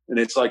 And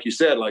it's like you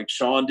said, like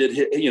Sean did,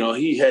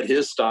 he had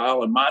his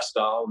style and my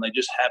style, and they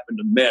just happened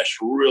to mesh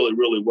really,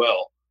 really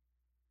well.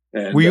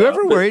 And, were you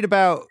ever worried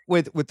about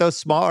with those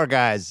smaller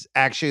guys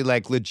actually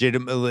like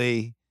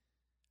legitimately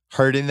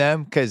hurting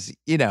them? Because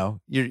you're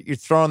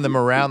throwing them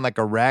around like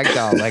a rag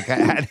doll. Like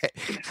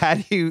how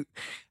do you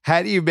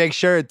make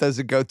sure it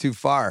doesn't go too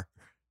far?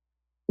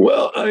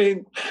 Well, I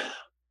mean,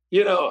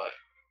 we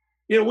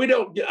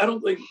don't. I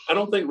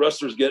don't think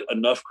wrestlers get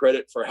enough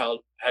credit for how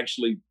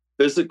actually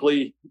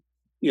physically,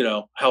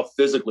 how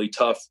physically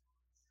tough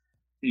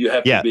you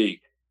have to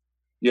be.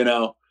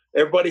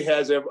 Everybody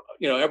has their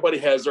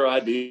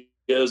ideas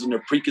and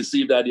their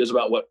preconceived ideas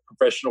about what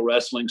professional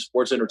wrestling,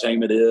 sports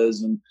entertainment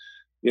is. And,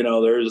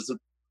 there's,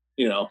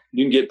 you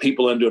can get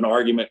people into an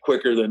argument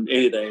quicker than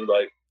anything.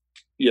 Like,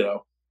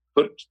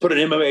 put an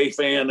MMA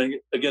fan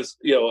against,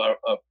 a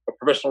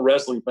professional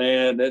wrestling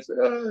fan.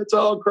 It's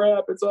all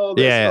crap. It's all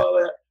this, and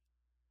all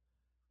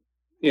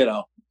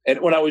that, and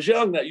when I was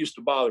young, that used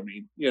to bother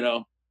me,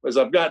 as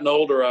I've gotten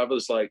older, I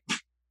was like,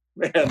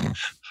 man,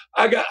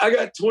 I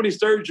got 20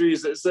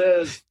 surgeries that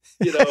says,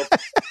 this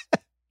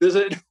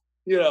isn't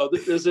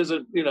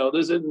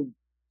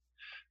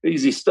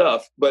easy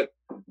stuff. But,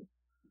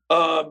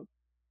 I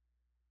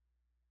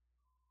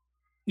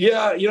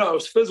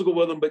was physical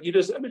with them, but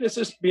it's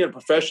just being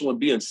professional and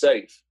being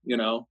safe,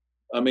 and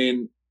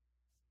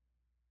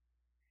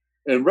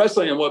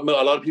wrestling, and what a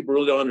lot of people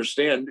really don't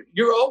understand,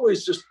 you're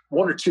always just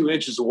 1 or 2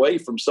 inches away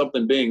from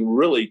something being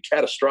really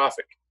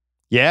catastrophic.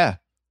 Yeah.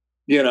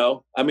 And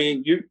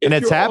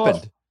it's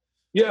happened.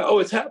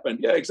 It's happened.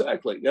 Yeah,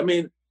 exactly.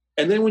 And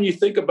then when you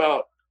think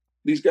about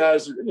these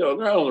guys,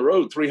 they're out on the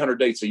road 300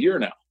 dates a year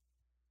now.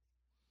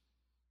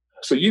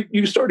 So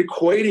you start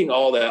equating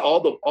all that,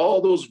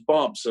 all those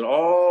bumps and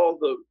all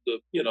the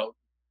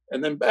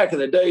and then back in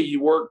the day,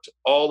 you worked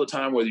all the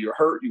time, whether you're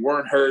hurt, you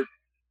weren't hurt.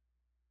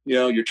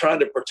 You're trying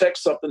to protect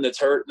something that's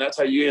hurt, and that's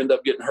how you end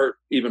up getting hurt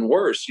even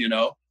worse.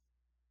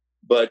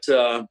 But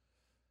I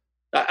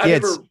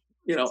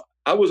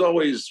was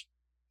always,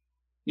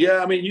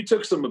 you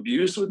took some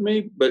abuse with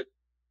me, but,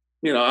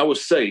 I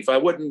was safe. I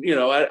wouldn't,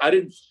 I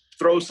didn't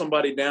throw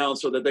somebody down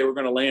so that they were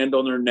going to land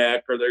on their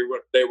neck, or they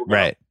were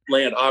going to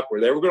land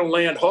awkward. They were going to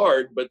land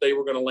hard, but they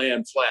were going to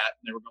land flat,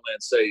 and they were going to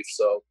land safe.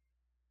 So,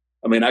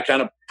 I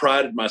kind of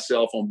prided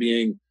myself on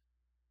being,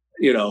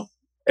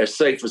 as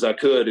safe as I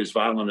could, as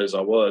violent as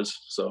I was.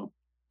 So,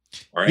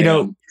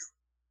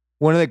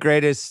 one of the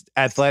greatest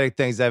athletic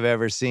things I've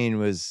ever seen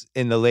was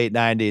in the late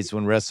 90s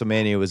when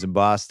WrestleMania was in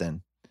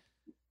Boston.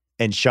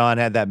 And Sean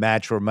had that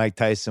match where Mike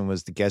Tyson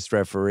was the guest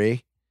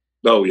referee.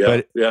 Oh,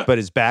 yeah. But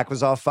his back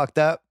was all fucked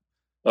up.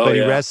 Oh, but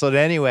he wrestled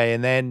anyway.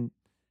 And then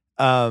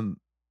and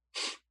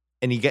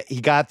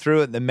he got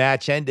through it, and the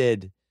match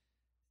ended.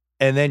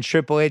 And then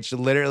Triple H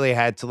literally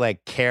had to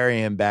like carry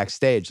him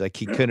backstage. Like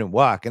he couldn't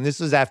walk. And this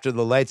was after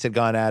the lights had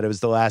gone out. It was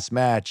the last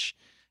match.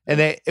 And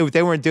they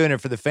weren't doing it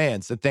for the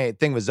fans. The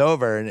thing was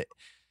over.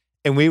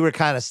 And we were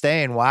kind of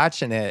staying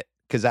watching it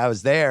because I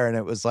was there. And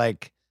it was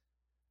like,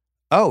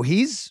 oh,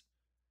 he's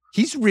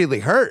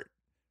really hurt.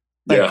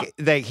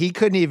 Like he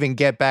couldn't even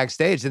get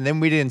backstage. And then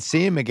we didn't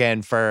see him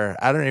again for,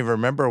 I don't even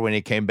remember when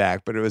he came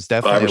back, but it was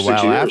definitely a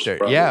while after.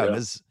 Probably,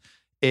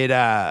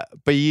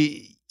 but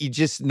you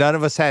just, none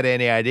of us had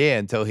any idea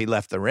until he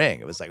left the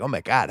ring. It was like, oh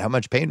my God, how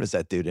much pain was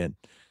that dude in?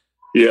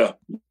 Yeah.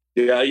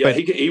 But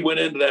he went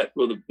into that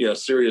with a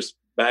serious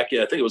back.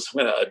 I think it was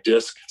kind of a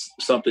disc,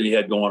 something he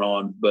had going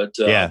on. But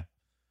yeah.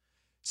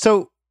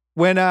 So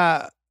when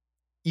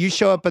you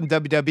show up in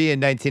WWE in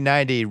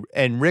 1990,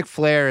 and Ric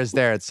Flair is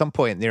there at some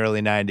point in the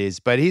early 90s,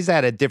 but he's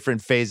at a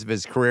different phase of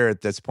his career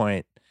at this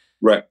point.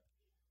 Right.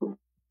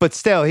 But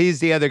still, he's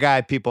the other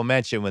guy people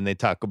mention when they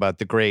talk about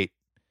the great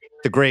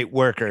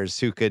workers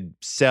who could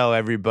sell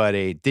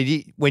everybody.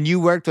 When you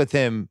worked with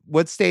him,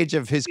 what stage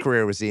of his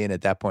career was he in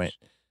at that point?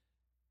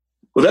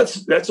 Well,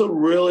 that's a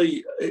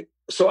really,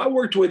 so I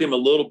worked with him a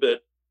little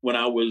bit when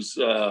I was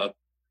in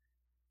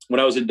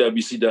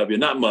WCW,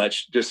 not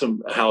much, just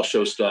some house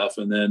show stuff.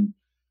 And then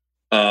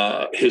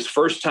his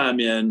first time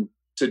in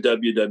to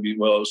WWE,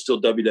 well, it was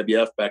still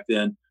WWF back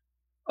then.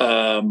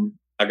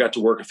 I got to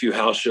work a few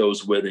house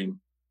shows with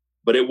him,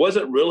 but it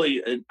wasn't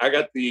really, I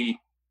got the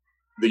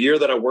year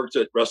that I worked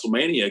at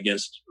WrestleMania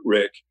against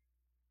Rick,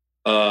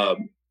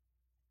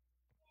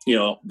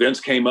 Vince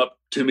came up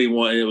to me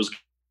when it was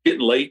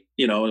getting late,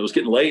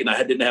 and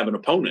I didn't have an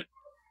opponent.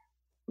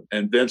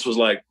 And Vince was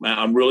like,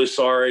 I'm really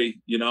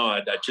sorry.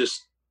 I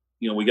just,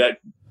 we got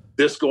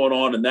this going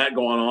on and that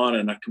going on.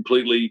 And I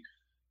completely,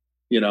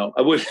 I'm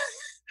going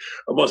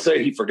to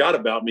say he forgot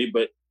about me,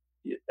 but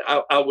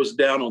I was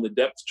down on the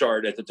depth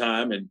chart at the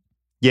time, and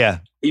yeah,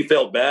 he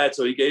felt bad.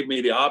 So he gave me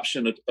the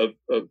option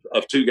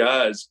of two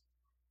guys.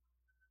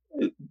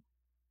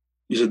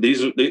 He said,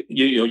 these are,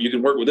 you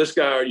can work with this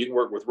guy or you can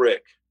work with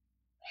Rick.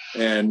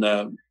 And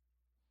I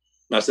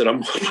said,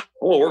 I'm going to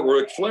work with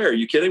Ric Flair. Are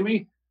you kidding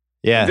me?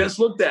 Yeah. And Vince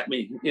looked at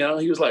me,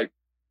 he was like,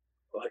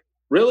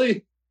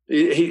 really?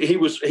 He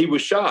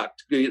was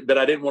shocked that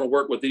I didn't want to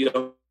work with the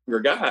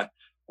younger guy. I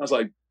was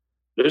like,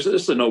 this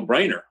is a no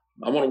brainer.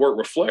 I want to work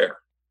with Flair,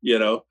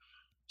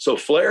 So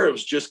Flair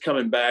was just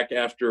coming back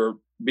after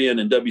being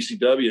in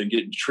WCW and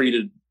getting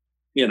treated,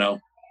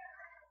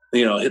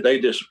 they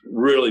just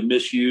really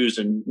misused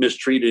and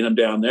mistreated him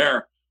down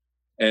there.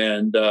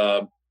 And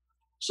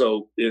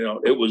so,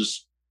 it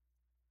was,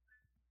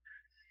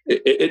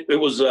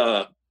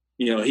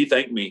 he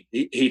thanked me.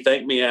 He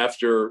thanked me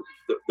after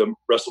the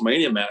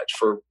WrestleMania match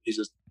he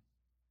says,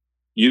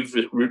 you've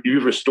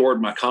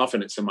restored my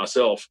confidence in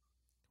myself.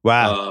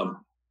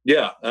 Wow.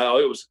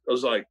 It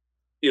was like,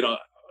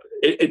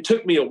 it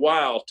took me a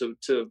while to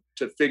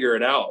figure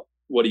it out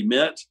what he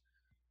meant,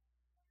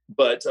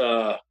 but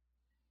I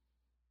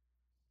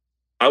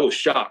was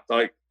shocked,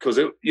 cause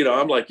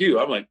I'm like you,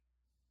 I'm like,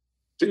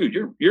 dude,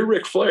 you're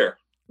Ric Flair.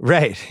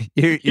 Right.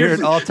 You're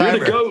an all-timer.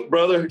 You're the GOAT,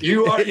 brother.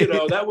 You are,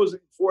 that was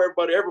before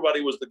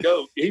everybody was the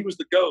GOAT. He was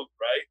the GOAT,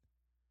 right?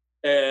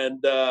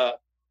 And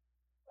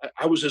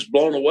I was just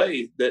blown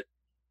away that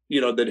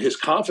his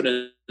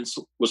confidence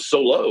was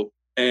so low.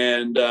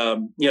 And,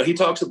 he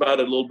talks about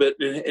it a little bit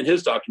in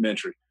his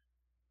documentary.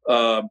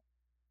 But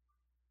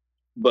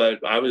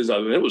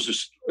it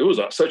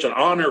was such an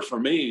honor for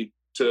me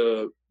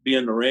to be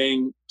in the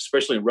ring,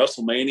 especially in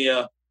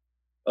WrestleMania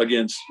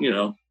against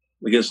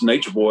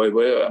Nature Boy.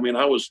 But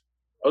I was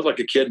like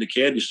a kid in a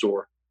candy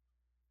store.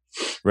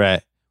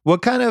 Right.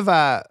 What kind of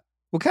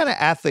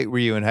athlete were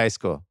you in high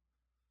school?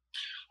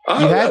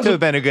 You had to have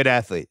been a good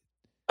athlete.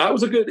 I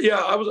was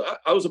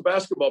a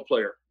basketball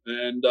player,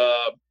 and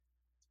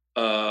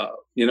I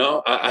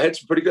had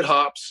some pretty good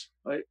hops.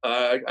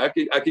 I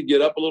could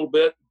get up a little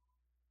bit.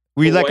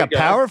 Were you like a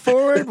power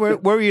forward? Where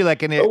were you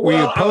were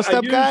you a post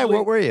up guy?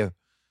 What were you?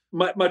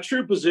 My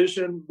true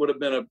position would have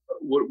been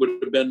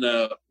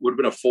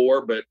a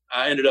 4, but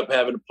I ended up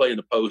having to play in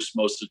the post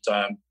most of the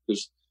time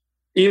because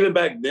even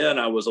back then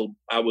I was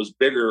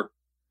bigger.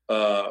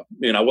 I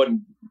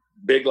wasn't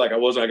big like I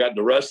was when I got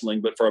into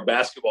wrestling, but for a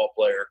basketball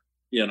player,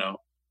 in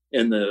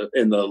the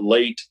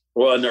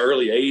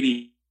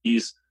early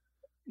 80s,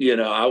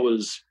 I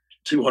was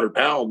 200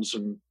 pounds,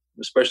 and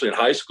especially in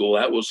high school,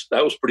 that was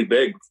pretty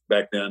big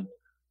back then.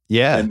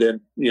 Yeah. And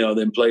then,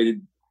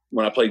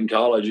 when I played in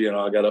college,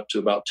 I got up to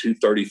about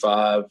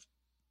 235,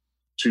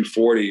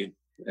 240.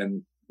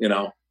 And,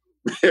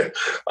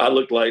 I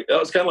looked like, I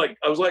was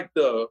like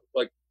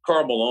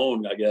Karl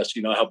Malone, I guess,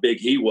 how big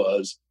he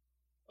was.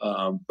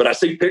 But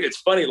it's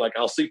funny,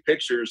 I'll see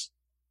pictures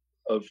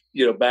of,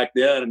 back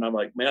then, and I'm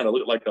like, man, I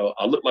look like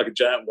a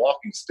giant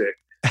walking stick.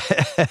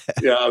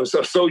 I was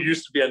so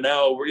used to being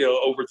now,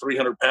 over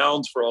 300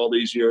 pounds for all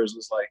these years.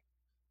 It's like,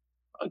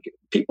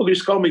 people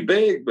used to call me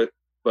big, but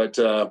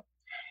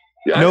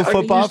no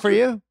football for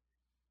you?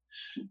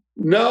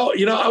 No,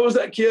 I was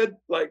that kid.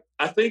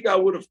 I think I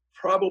would have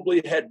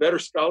probably had better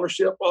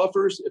scholarship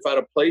offers if I'd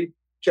have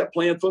kept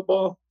playing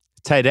football.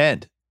 Tight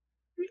end.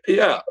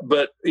 Yeah,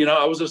 but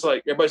I was just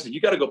like, everybody said,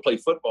 you got to go play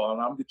football,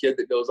 and I'm the kid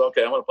that goes,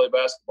 okay, I'm going to play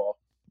basketball.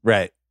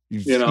 Right.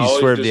 You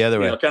swerved the other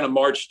way. Kind of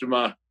marched to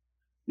my,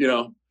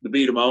 the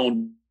beat of my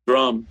own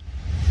drum.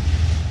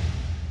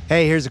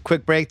 Hey, here's a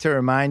quick break to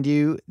remind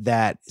you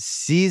that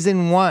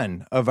season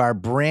 1 of our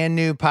brand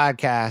new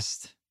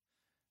podcast,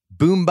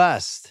 Boom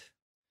Bust,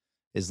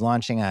 is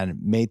launching on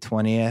May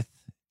 20th.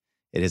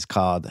 It is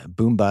called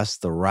Boom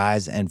Bust, The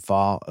Rise and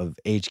Fall of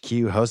HQ,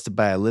 hosted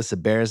by Alyssa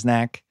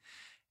Beresnack.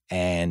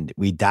 And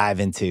we dive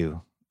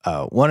into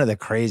one of the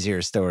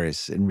crazier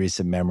stories in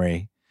recent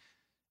memory.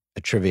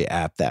 a trivia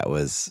app that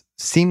was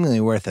seemingly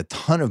worth a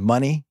ton of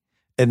money.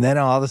 And then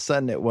all of a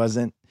sudden it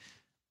wasn't.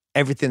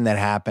 Everything that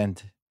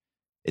happened,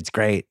 it's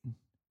great.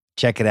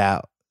 Check it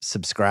out.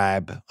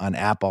 Subscribe on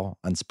Apple,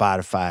 on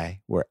Spotify,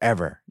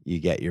 wherever you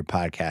get your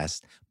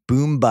podcast.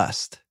 Boom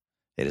Bust,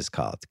 it is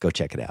called. Go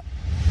check it out.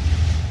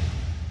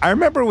 I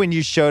remember when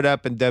you showed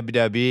up in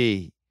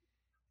WWE,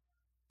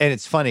 and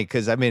it's funny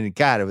because, I mean,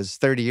 God, it was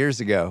 30 years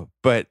ago,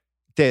 but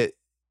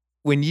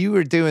when you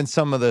were doing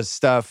some of the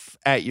stuff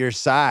at your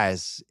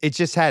size, it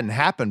just hadn't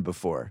happened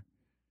before.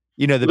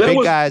 You know, the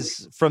big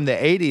guys from the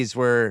 80s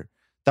were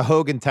the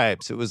Hogan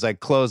types. It was like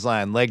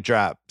clothesline, leg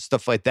drop,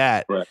 stuff like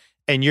that. Right.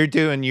 And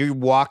you're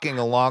walking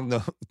along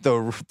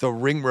the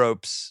ring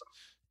ropes,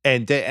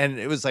 and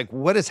it was like,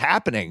 what is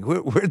happening?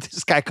 Where did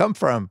this guy come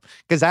from?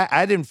 Because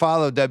I didn't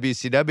follow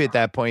WCW at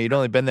that point. You'd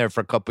only been there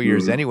for a couple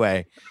years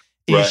anyway.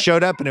 And you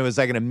showed up, and it was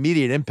like an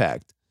immediate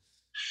impact.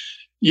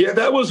 Yeah,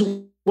 that was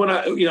when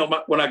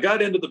when I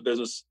got into the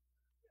business,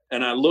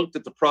 and I looked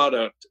at the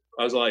product.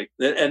 I was like,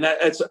 and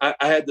I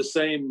had the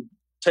same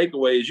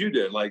takeaway as you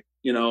did. Like,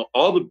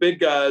 all the big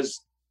guys,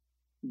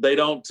 they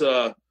don't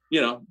do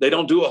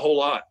a whole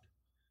lot.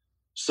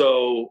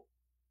 So,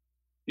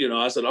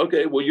 I said,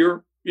 okay,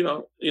 well,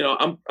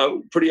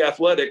 I'm pretty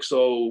athletic.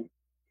 So,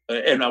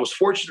 and I was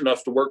fortunate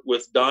enough to work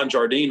with Don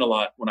Jardine a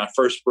lot when I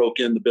first broke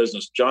in the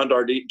business. John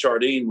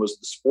Jardine was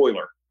the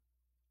spoiler,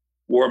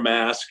 wore a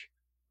mask,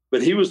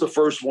 but he was the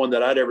first one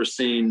that I'd ever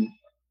seen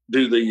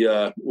do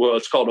the,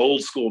 it's called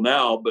old school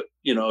now, but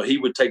he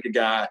would take a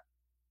guy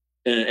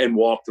and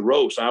walk the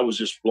ropes. I was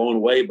just blown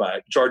away by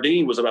it.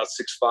 Jardine was about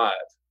 6'5".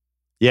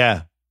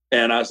 Yeah.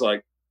 And I was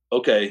like,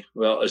 okay,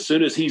 well, as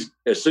soon as he's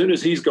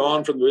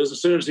gone from the business,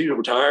 as soon as he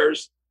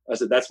retires, I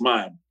said, that's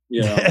mine,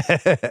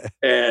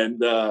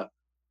 and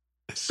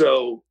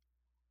so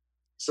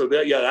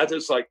that's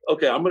just like,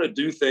 okay, I'm going to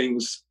do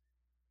things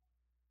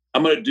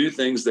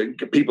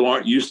that people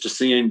aren't used to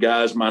seeing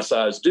guys my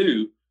size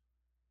do.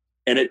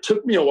 And it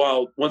took me a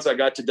while once I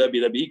got to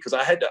WWE, because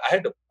I had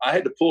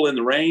to pull in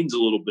the reins a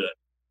little bit,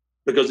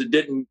 because it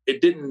didn't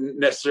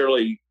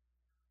necessarily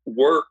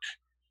work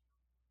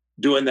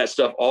doing that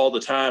stuff all the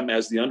time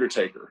as the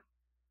Undertaker.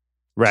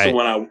 Right.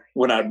 So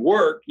when I'd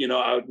work,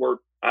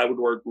 I would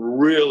work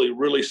really,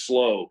 really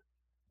slow,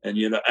 and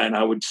and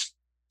I would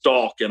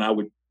stalk, and I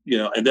would,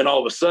 and then all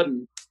of a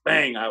sudden,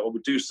 bang, I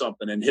would do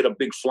something and hit a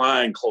big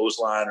flying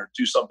clothesline or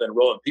do something and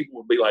roll, and people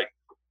would be like,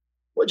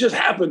 what just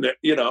happened there?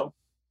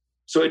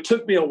 So it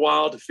took me a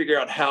while to figure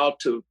out how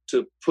to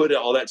put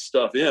all that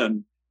stuff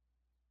in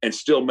and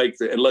still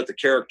and let the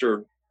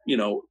character,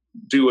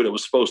 do what it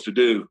was supposed to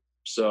do.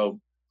 So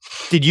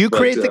did you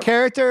create the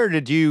character, or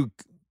did you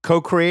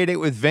co-create it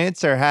with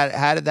Vince, or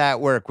how did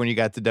that work when you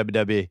got to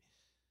WWE?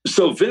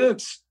 So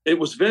it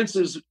was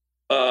Vince's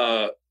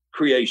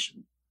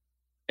creation,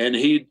 and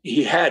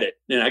he had it.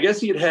 And I guess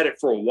he had it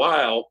for a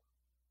while.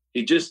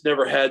 He just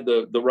never had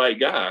the right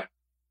guy.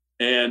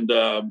 And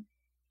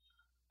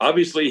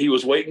obviously he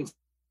was waiting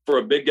for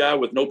a big guy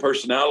with no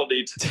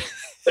personality to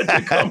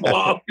come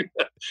along.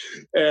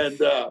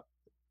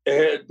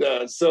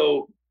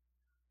 So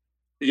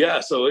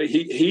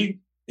he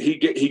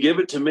gave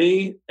it to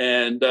me,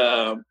 and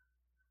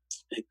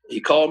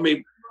he called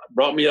me,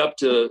 brought me up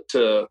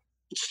to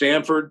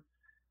Stanford,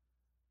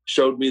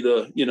 showed me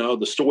the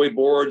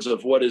storyboards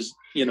of what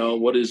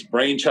his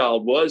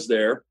brainchild was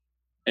there.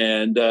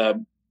 And I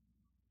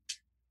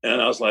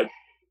was like,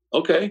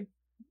 okay,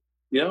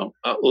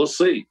 we'll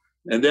see.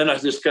 And then I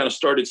just kind of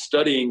started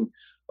studying,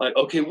 like,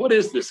 okay, what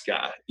is this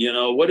guy?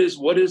 What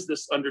is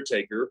this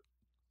Undertaker?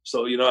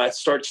 So, I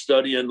start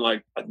studying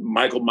like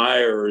Michael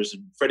Myers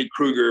and Freddy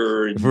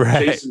Krueger and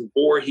Jason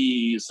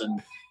Voorhees,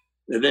 and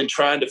then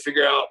trying to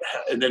figure out.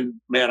 And then,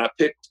 man, I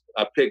picked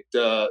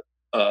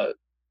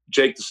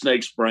Jake the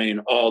Snake's brain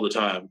all the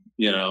time.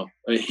 I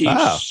mean,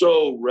 he's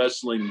so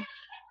wrestling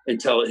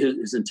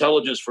intelligent. His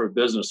intelligence for a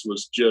business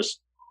was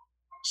just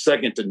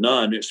second to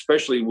none,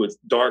 especially with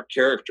dark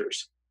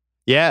characters.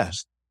 Yeah.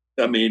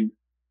 I mean,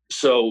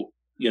 so,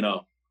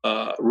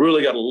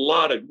 really got a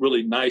lot of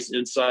really nice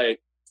insight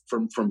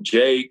from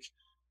Jake.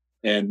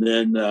 And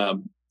then,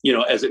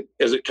 as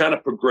it kind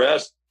of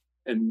progressed,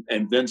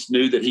 and Vince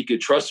knew that he could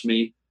trust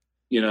me,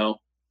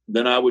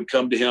 then I would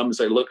come to him and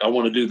say, look, I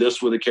want to do this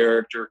with a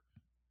character.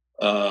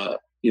 I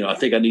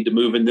think I need to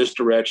move in this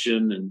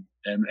direction.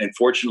 And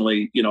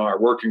fortunately, our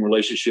working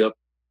relationship,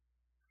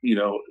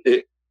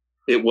 it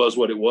was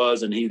what it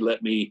was. And he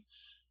let me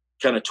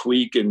kind of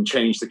tweak and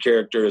change the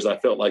character as I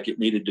felt like it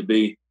needed to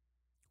be.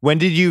 What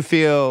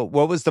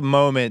was the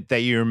moment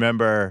that you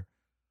remember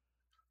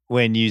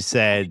when you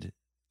said,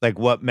 like,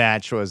 what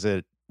match was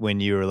it when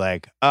you were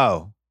like,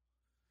 oh,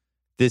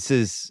 this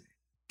is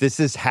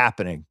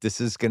happening.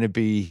 This is going to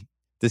be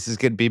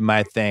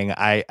my thing.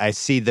 I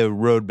see the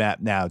roadmap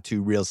now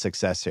to real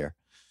success here.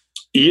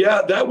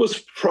 Yeah, that was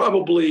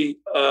probably,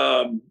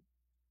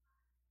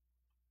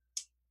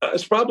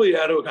 it's probably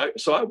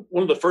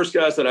one of the first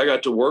guys that I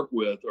got to work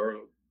with, or,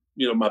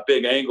 my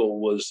big angle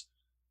was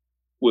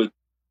with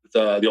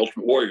the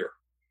Ultimate Warrior.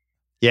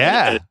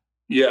 Yeah.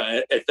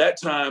 At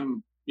that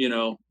time,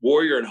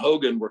 Warrior and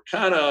Hogan were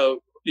kind of,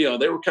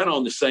 they were kind of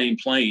on the same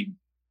plane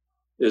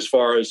as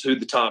far as who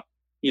the top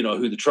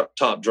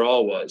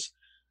draw was.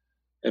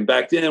 And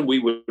back then we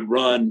would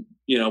run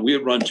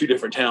 2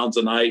 different towns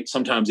a night,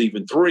 sometimes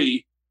even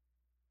 3.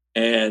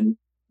 And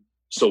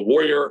so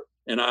Warrior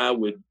and I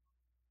would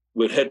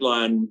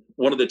headline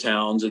one of the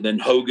towns, and then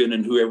Hogan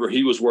and whoever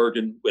he was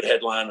working would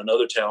headline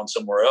another town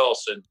somewhere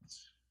else. And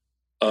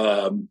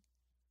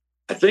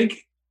I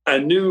think I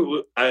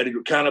knew I had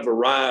kind of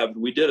arrived.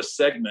 We did a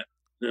segment,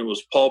 and it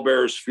was Paul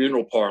Bearer's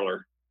funeral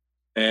parlor.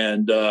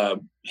 And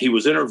he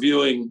was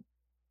interviewing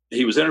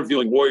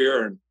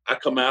Warrior, and I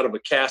come out of a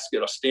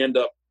casket, a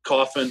stand-up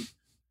coffin,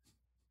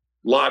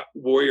 lock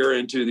Warrior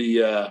into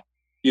the,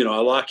 I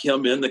lock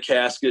him in the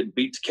casket,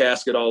 beat the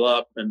casket all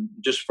up. And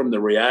just from the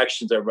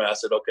reactions, everybody, I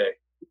said, okay,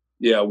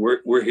 yeah,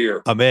 we're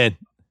here. I'm in.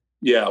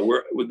 Yeah,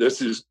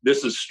 this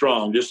is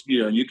strong. Just,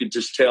 you could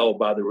just tell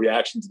by the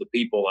reactions of the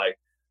people, like,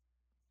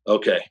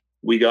 okay,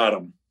 we got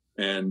him.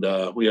 And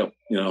we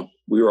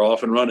were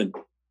off and running.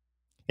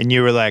 And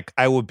you were like,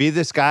 I will be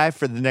this guy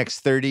for the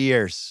next 30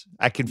 years.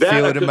 I can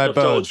feel it in my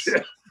bones.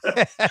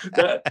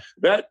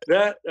 That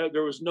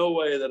there was no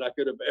way that I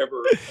could have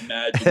ever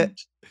imagined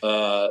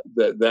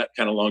that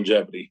kind of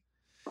longevity.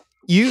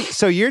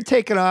 So you're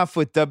taking off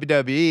with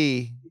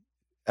WWE.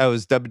 I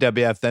was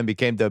WWF, then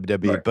became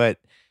WWE, right. But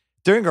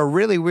during a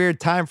really weird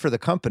time for the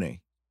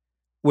company,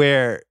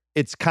 where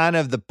it's kind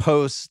of the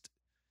post.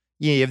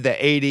 You have the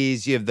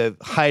 80s, you have the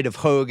height of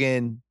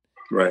Hogan,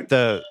 right?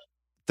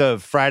 The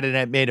Friday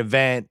Night Main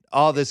Event,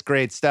 all this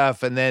great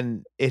stuff, and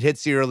then it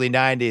hits the early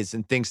 90s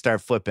and things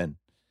start flipping.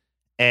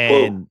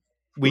 And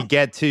we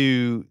get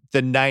to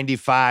the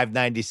 95,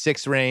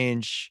 96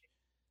 range.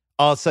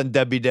 All of a sudden,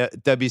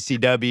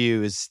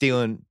 WCW is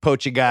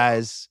poaching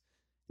guys,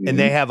 and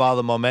they have all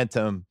the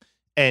momentum.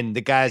 And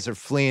the guys are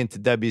fleeing to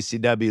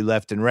WCW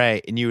left and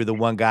right, and you were the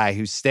one guy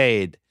who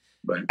stayed.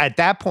 Right. At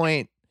that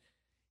point,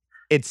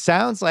 it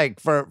sounds like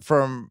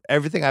from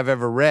everything I've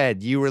ever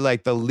read, you were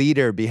like the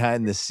leader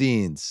behind the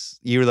scenes.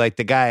 You were like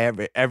the guy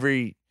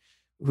every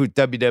who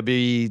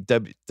WWE,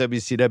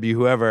 WCW,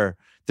 whoever.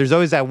 There's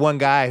always that one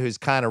guy who's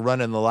kind of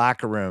running the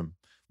locker room.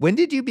 When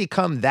did you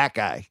become that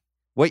guy?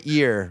 What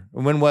year?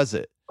 When was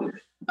it?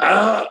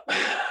 I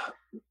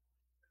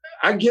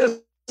guess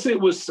it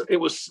was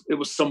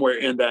somewhere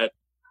in that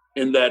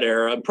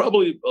era.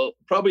 Probably a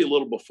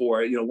little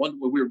before. When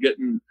we were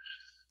getting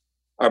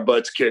our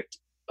butts kicked.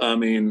 I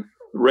mean,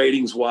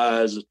 ratings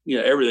wise,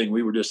 everything,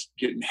 we were just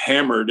getting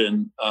hammered.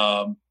 And,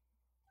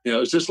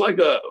 it's just like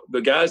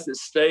the guys that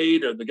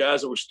stayed or the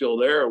guys that were still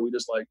there, we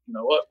just like, you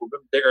know what, we're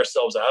going to dig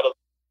ourselves out of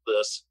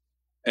this.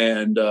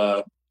 And,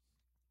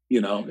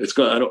 it's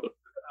going to,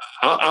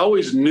 I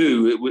always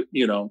knew it would,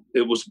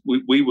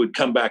 we would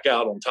come back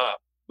out on top,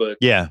 but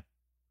yeah,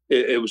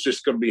 it was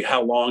just going to be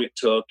how long it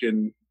took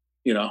and,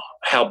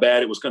 how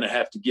bad it was going to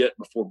have to get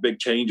before big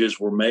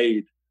changes were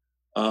made.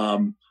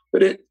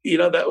 But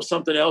that was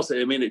something else.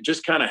 I mean, it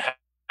just kind of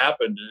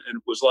happened. And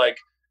it was like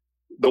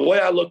the way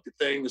I looked at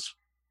things,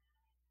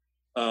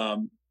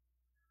 and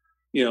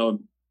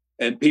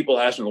people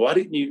asked me, why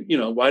didn't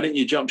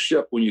you jump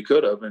ship when you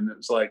could have? And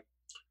it's like,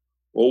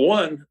 well,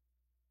 one,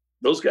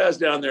 those guys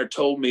down there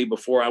told me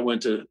before I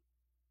went to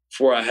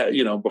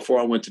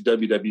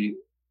WWE,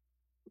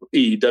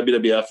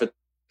 WWF at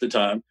the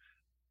time,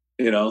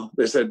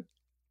 they said,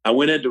 I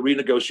went in to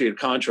renegotiate a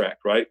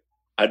contract, right?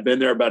 I'd been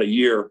there about a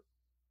year.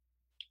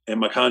 And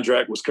my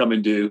contract was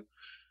coming due.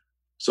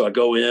 So I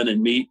go in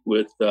and meet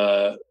with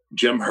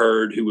Jim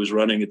Hurd, who was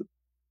running at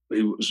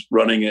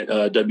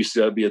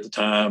WCW at the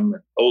time,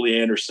 Ole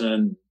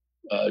Anderson,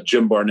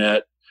 Jim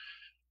Barnett.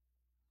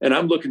 And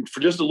I'm looking for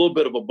just a little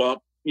bit of a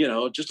bump,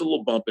 just a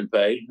little bump in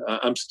pay.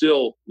 I'm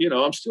still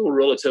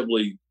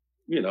relatively,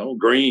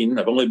 green.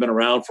 I've only been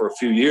around for a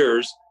few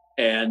years.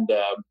 And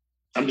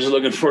I'm just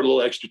looking for a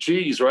little extra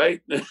cheese,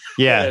 right?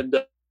 Yeah. And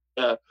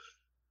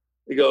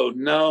they go,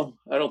 no,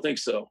 I don't think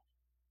so.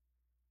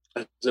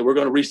 I said, we're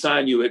going to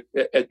re-sign you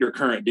at your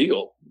current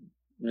deal.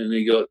 And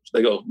they go,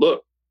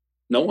 look,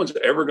 no one's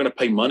ever going to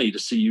pay money to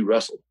see you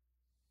wrestle.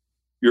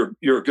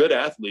 You're a good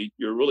athlete.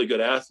 You're a really good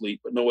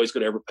athlete, but nobody's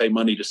going to ever pay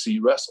money to see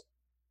you wrestle.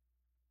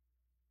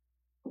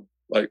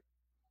 Like,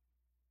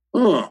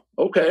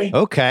 okay.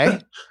 Okay.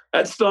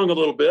 That stung a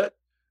little bit.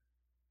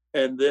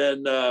 And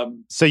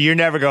then, so you're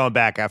never going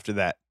back after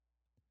that.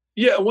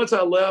 Yeah. Once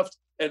I left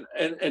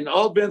and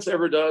all Vince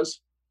ever does,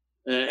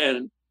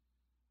 and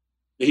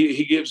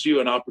he gives you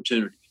an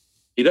opportunity.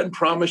 He doesn't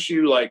promise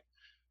you like,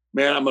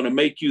 man, I'm going to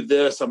make you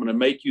this. I'm going to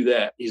make you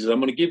that. He says,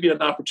 I'm going to give you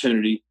an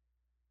opportunity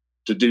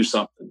to do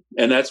something.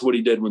 And that's what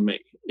he did with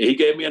me. He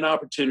gave me an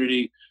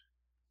opportunity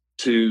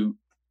to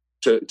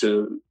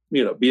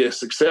be a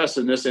success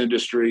in this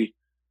industry.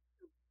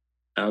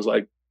 I was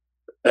like,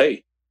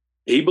 hey,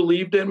 he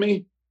believed in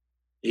me.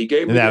 He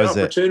gave me the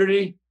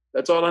opportunity.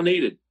 That's all I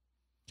needed.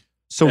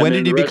 So when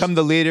did you become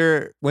the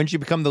leader? When did you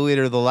become the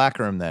leader of the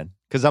locker room then?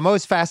 Because I'm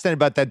always fascinated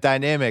about that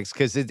dynamics,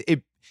 because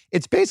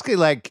it's basically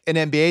like an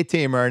NBA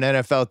team or an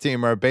NFL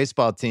team or a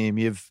baseball team.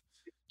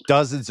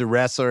 dozens of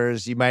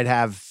wrestlers. You might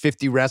have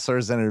 50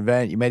 wrestlers in an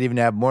event. You might even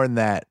have more than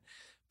that.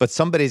 But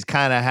somebody's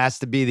kind of has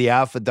to be the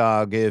alpha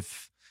dog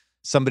if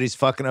somebody's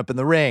fucking up in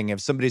the ring,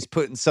 if somebody's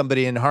putting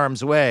somebody in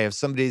harm's way, if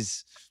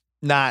somebody's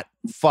not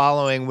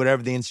following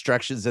whatever the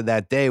instructions of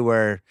that day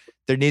were.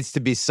 There needs to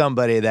be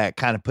somebody that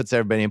kind of puts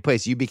everybody in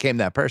place. You became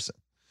that person.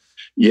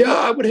 Yeah,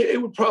 I'd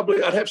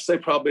have to say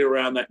probably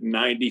around that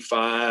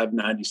 95,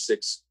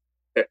 96,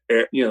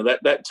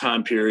 that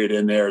time period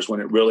in there is when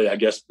it really, I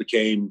guess,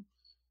 became,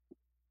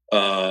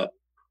 it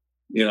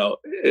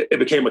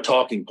became a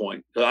talking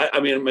point. I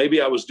mean,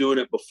 maybe I was doing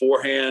it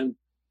beforehand,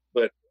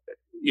 but,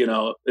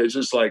 it's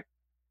just like,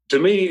 to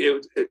me,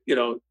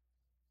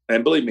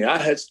 and believe me, I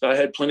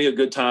had plenty of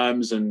good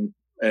times and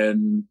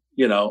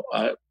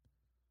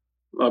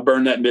I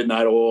burned that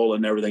midnight oil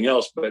and everything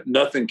else, but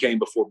nothing came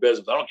before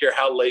business. I don't care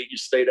how late you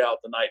stayed out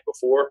the night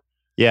before,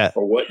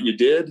 or what you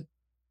did.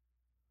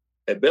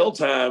 At bell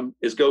time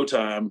is go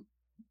time,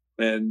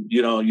 and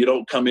you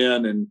don't come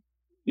in and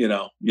you're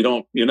not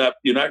going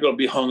to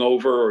be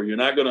hungover, or you're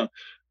not going to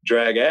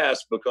drag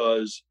ass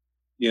because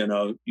you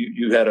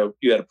had a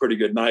pretty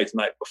good night the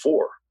night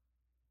before,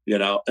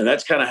 and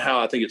that's kind of how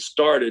I think it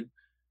started.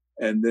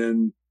 And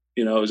then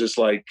it was just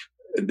like,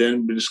 and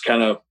then just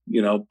kind of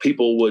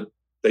people would.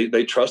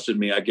 They trusted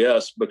me, I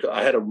guess, because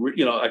I had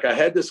I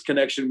had this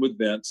connection with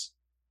Vince.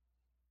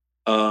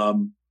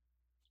 And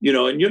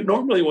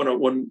normally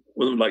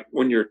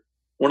when you're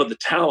one of the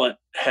talent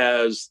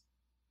has,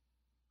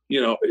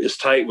 is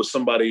tight with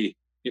somebody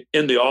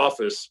in the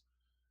office,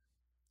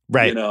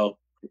 right?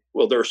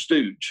 Well, they're a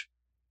stooge,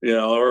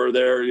 or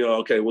they're,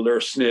 okay, well, they're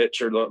a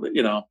snitch, or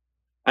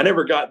I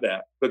never got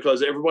that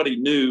because everybody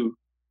knew.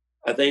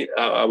 I think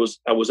I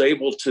was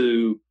able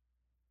to.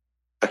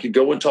 I could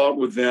go and talk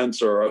with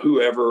Vince or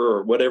whoever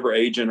or whatever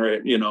agent, or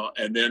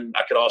and then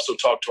I could also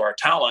talk to our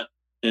talent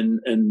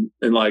and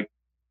like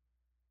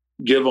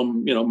give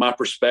them my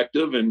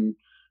perspective and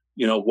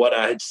what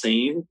I had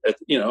seen,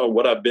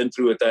 what I've been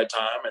through at that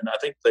time, and I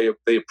think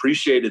they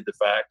appreciated the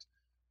fact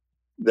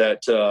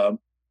that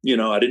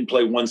I didn't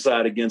play one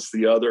side against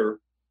the other,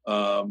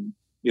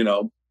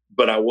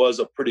 but I was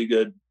a pretty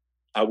good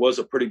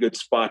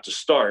spot to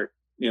start,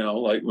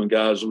 like when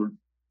guys were.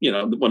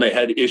 When they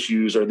had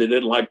issues or they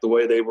didn't like the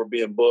way they were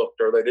being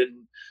booked, or they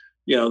didn't,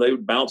 they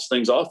would bounce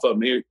things off of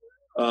me,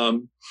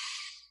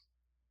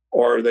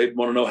 or they'd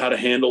want to know how to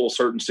handle a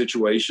certain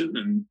situation.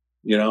 And,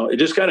 it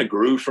just kind of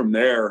grew from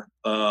there.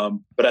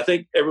 But I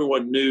think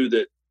everyone knew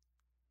that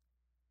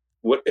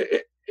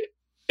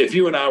if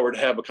you and I were to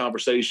have a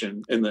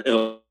conversation in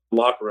the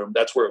locker room,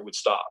 that's where it would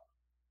stop,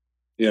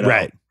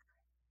 Right.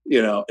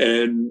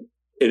 And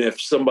if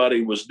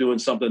somebody was doing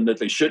something that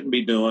they shouldn't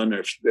be doing,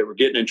 or if they were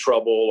getting in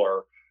trouble,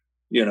 or,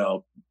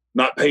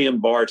 not paying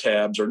bar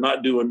tabs or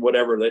not doing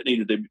whatever they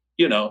needed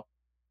to,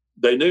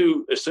 they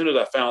knew as soon as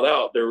I found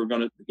out they were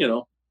going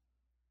to,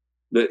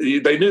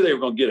 they knew they were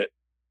going to get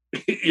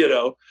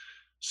it,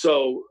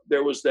 So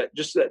there was that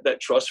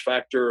trust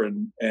factor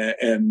and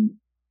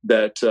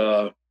that,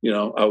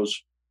 I was,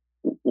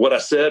 what I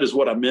said is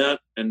what I meant.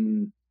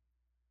 And,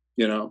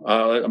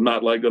 I'm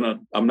not going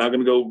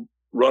to go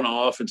run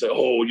off and say,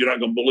 oh, you're not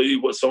going to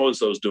believe what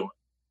so-and-so's doing.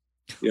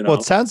 Well,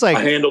 it sounds like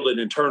I handled it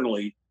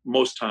internally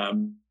most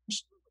times.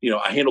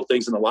 I handled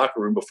things in the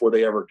locker room before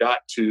they ever got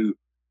to,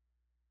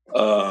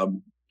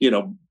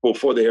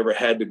 before they ever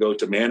had to go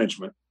to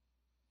management.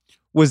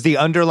 Was the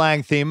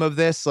underlying theme of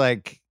this,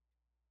 like,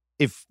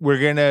 if we're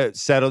going to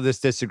settle this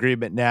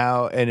disagreement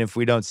now, and if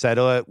we don't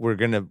settle it, we're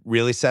going to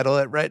really settle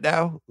it right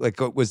now? Like,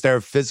 was there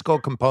a physical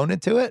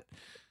component to it?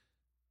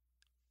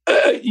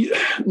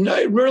 No,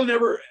 it really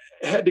never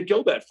had to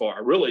go that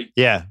far, really.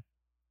 Yeah.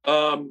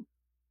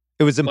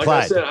 It was implied.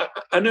 Like I said,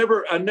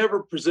 I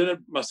never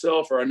presented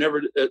myself, or I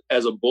never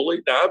as a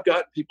bully. Now I've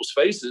got people's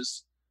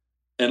faces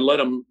and let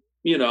them,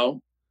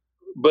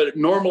 but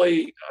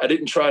normally I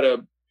didn't try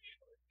to,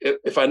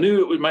 if I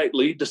knew it might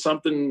lead to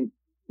something,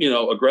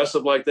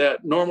 aggressive like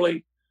that,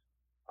 normally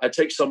I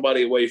take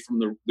somebody away from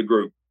the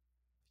group.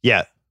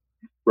 Yeah.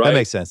 Right. That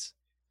makes sense.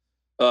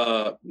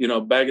 Back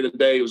in the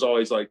day, it was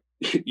always like,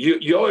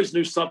 you always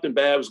knew something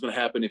bad was going to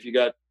happen if you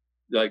got,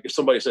 like, if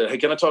somebody said, hey,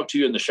 can I talk to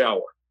you in the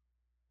shower?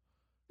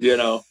 You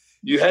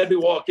had to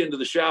walk into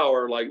the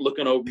shower, like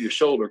looking over your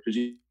shoulder, because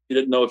you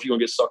didn't know if you're going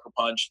to get sucker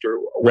punched or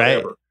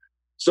whatever. Right.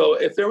 So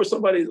if there was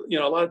somebody,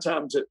 a lot of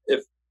times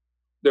if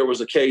there was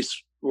a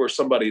case where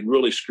somebody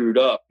really screwed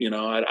up,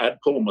 I'd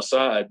pull them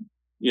aside,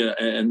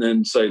 and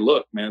then say,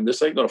 look, man,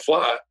 this ain't going to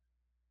fly.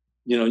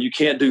 You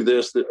can't do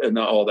this and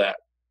all that.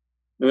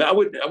 I mean, I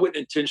wouldn't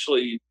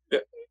intentionally,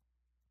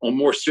 on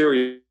more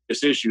serious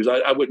issues,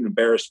 I wouldn't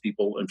embarrass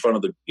people in front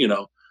of the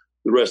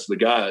rest of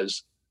the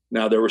guys.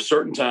 Now, there were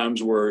certain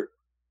times where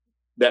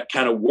that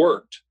kind of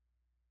worked.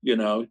 You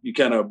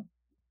kind of,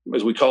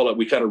 as we call it,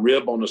 we kind of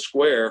rib on the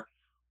square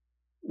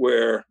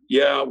where,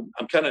 yeah,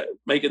 I'm kind of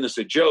making this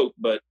a joke,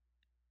 but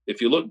if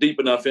you look deep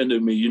enough into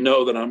me,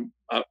 that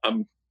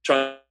I'm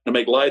trying to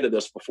make light of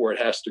this before it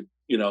has to,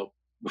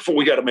 before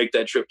we got to make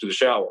that trip to the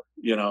shower,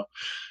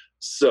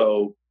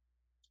 So,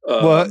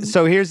 well,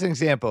 so here's an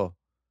example.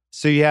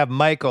 So you have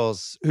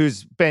Michaels,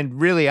 who's been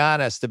really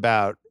honest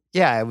about,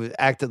 yeah, I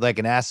acted like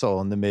an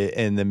asshole in the mid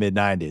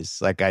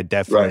 '90s. Like I Right.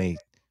 definitely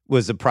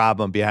was a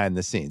problem behind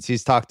the scenes.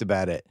 He's talked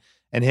about it,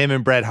 and him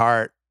and Bret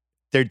Hart,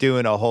 they're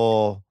doing a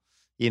whole,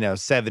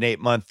 7-8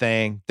 month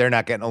thing. They're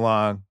not getting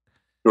along,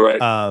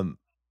 Right.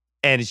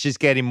 and it's just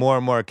getting more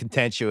and more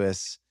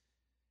contentious.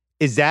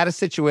 Is that a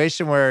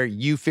situation where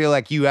you feel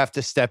like you have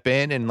to step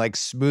in and like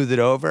smooth it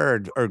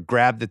over, or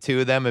grab the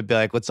two of them and be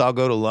like, let's all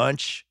go to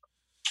lunch?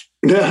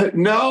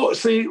 No,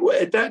 see,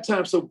 at that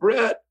time, so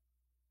Bret,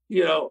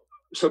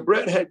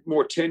 Bret had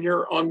more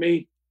tenure on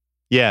me.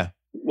 Yeah.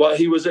 While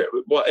he was there,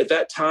 well, at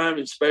that time,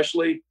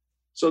 especially.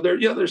 So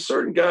there's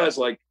certain guys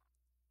like,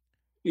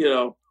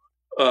 now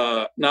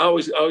I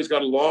always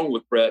got along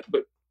with Bret,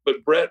 but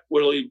Bret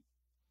really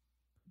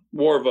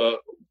more of a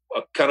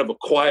kind of a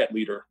quiet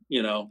leader,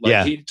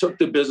 Yeah. he took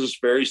the business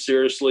very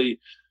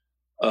seriously.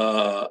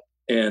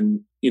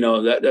 And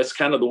that's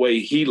kind of the way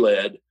he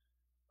led.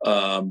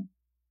 There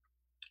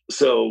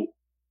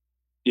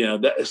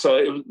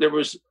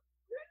was,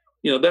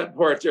 that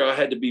part there, I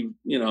had to be,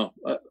 You have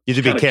to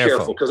be kind of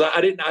careful because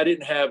I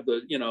didn't have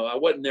the, I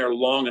wasn't there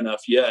long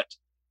enough yet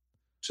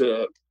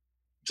to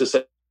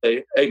say,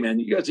 hey man,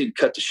 you guys need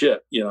to cut the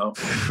shit,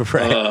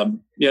 Right. I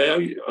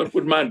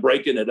wouldn't mind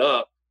breaking it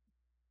up,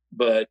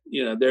 but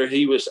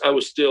I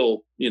was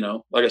still,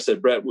 like I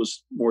said, Bret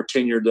was more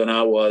tenured than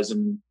I was.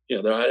 And,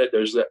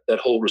 there's that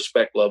whole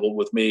respect level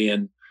with me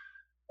and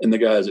the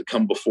guys that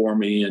come before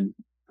me.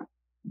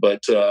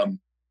 But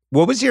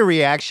what was your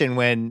reaction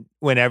when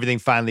everything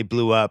finally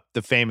blew up?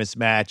 The famous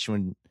match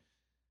when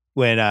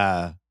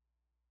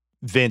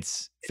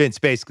Vince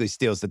basically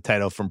steals the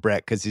title from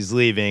Bret because he's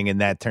leaving, and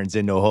that turns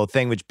into a whole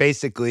thing, which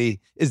basically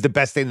is the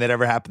best thing that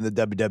ever happened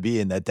to WWE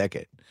in that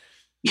decade.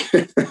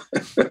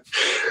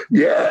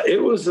 Yeah,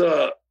 it was.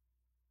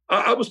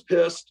 I was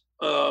pissed.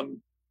 I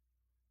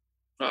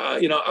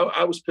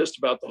was pissed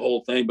about the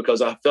whole thing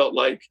because I felt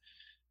like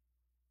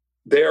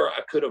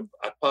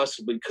I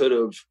possibly could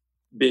have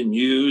been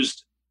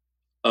used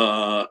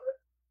to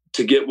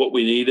get what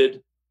we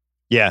needed.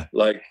 Yeah.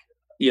 Like,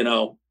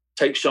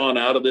 take Shawn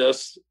out of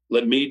this,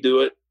 let me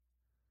do it,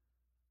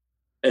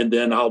 and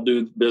then I'll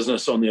do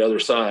business on the other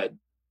side.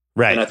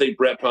 Right. And I think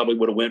Bret probably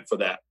would have went for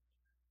that.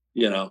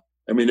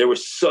 I mean, there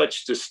was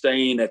such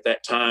disdain at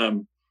that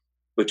time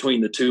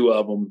between the two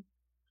of them.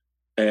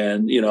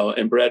 And,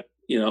 and Bret,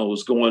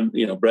 was going,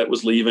 Bret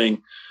was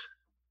leaving.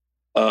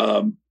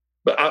 But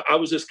I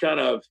was just kind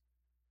of,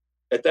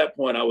 at that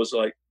point, I was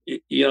like,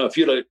 if you'd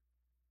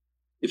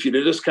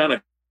have just kind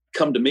of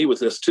come to me with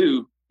this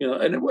too,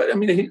 and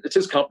it's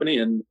his company,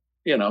 and,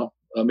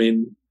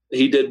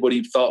 he did what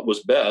he thought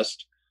was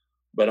best.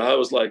 But I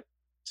was like,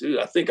 dude,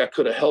 I think I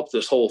could have helped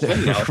this whole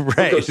thing out.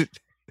 Right. Because,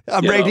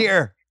 I'm right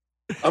here.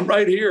 I'm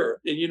right here.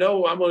 And,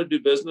 I'm going to do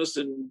business,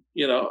 and,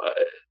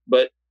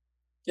 but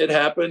it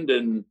happened.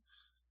 And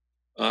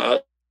I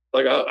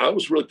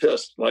was really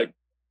pissed. Like,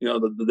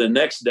 the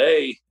next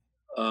day,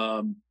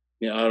 I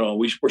don't know,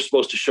 we were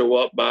supposed to show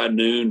up by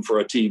noon for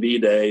a TV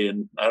day.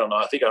 And I don't know,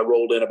 I think I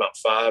rolled in about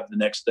 5 the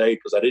next day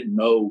because I didn't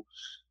know.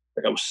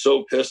 Like, I was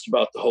so pissed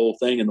about the whole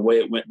thing and the way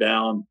it went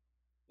down.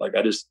 Like,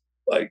 I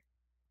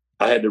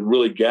had to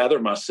really gather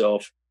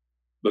myself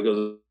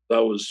because I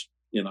was,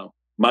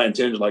 my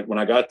intention, like when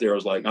I got there, I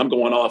was like, I'm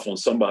going off on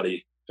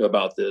somebody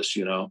about this,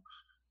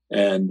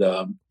 and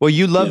well,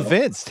 you love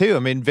Vince too. I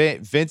mean,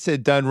 Vince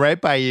had done right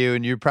by you,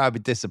 and you're probably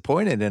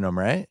disappointed in him,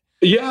 right?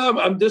 Yeah,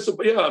 I'm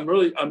disappointed. Yeah, I'm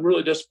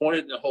really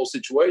disappointed in the whole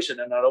situation,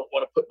 and I don't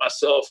want to put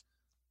myself,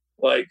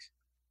 like,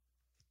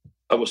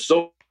 I was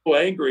so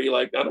angry.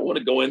 Like, I don't want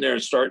to go in there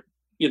and start,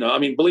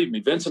 believe me,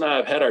 Vince and I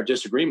have had our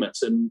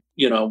disagreements, and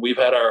we've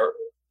had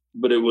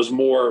but it was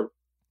more,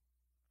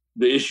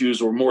 the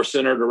issues were more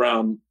centered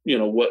around,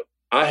 what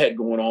I had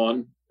going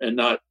on and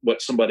not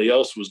what somebody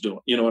else was doing.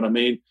 You know what I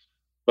mean?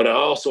 But I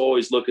also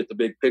always look at the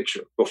big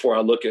picture before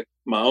I look at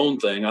my own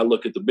thing. I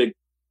look at the big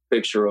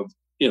picture of,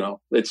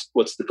 it's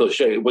what's the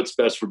cliche, what's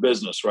best for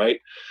business.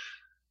 Right.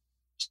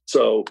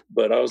 So,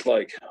 but I was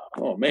like,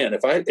 oh man,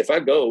 if I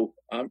go,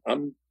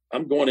 I'm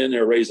going in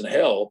there raising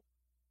hell,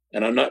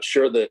 and I'm not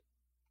sure that,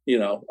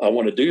 I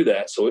want to do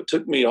that. So it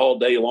took me all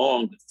day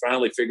long to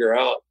finally figure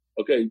out,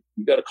 okay,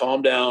 you got to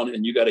calm down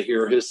and you got to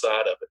hear his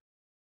side of it.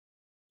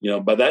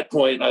 By that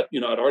point, I'd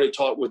already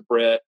talked with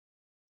Bret,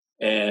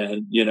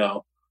 and,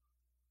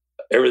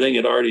 everything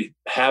had already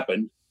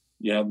happened,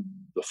 the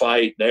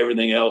fight,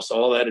 everything else,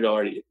 all that had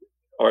already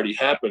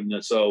happened.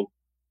 And so,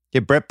 yeah,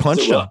 Bret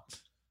punched him.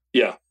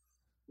 Yeah.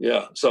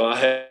 Yeah. So I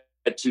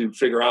had to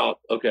figure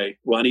out, okay,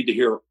 well, I need to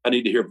hear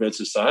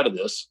Vince's side of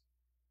this,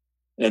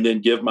 and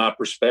then give my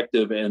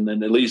perspective, and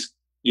then at least,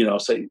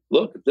 say,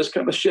 look, if this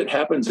kind of shit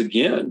happens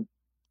again,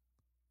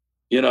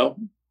 you got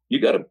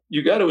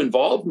to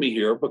involve me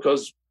here,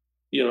 because,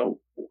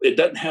 it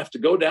doesn't have to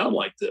go down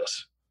like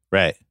this.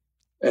 Right.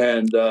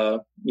 And,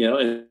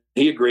 and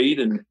he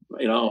agreed, and,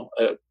 it all,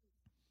 I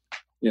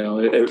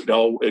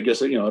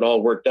guess, it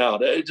all worked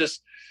out. It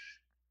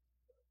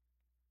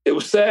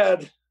was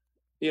sad,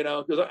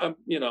 because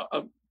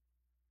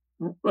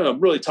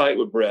really tight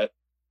with Brett.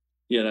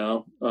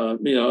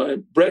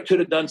 Brett could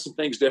have done some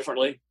things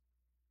differently.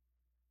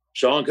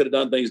 Sean could have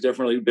done things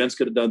differently. Vince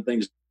could have done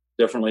things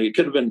differently. It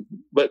could have been,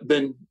 but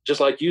then just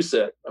like you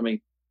said, I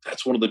mean,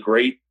 that's one of the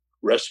great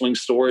wrestling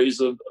stories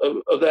of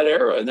that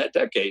era and that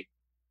decade.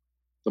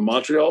 The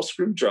Montreal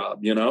Screwjob,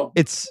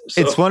 It's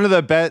one of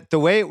the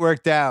way it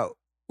worked out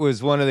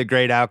was one of the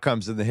great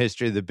outcomes in the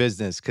history of the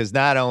business. Cause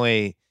not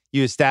only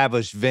you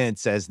established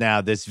Vince as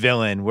now this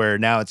villain where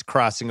now it's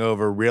crossing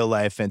over real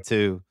life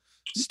into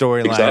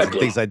storylines and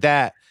things like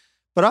that.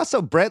 But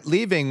also Brett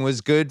leaving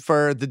was good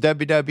for the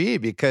WWE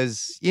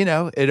because, they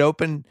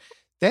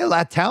had a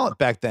lot of talent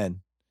back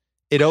then.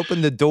 It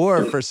opened the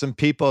door for some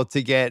people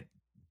to get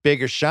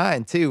bigger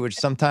shine too, which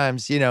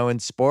sometimes, in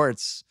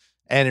sports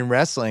and in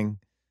wrestling,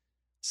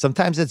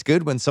 sometimes it's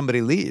good when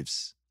somebody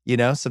leaves,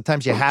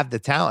 sometimes you have the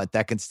talent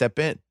that can step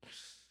in.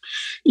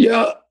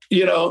 Yeah.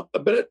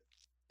 But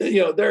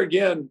there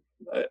again,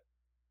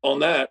 on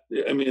that,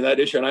 I mean, that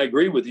issue, and I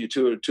agree with you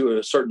to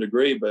a certain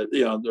degree, but,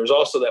 there's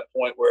also that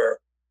point where,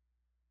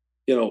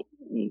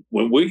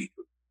 when we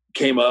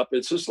came up,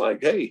 it's just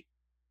like, hey,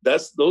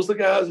 those are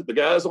the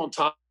guys on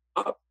top.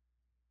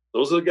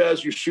 Those are the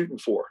guys you're shooting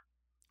for.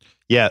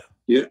 Yeah.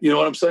 You know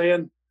what I'm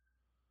saying?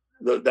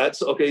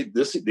 That's okay.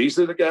 These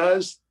are the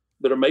guys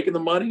that are making the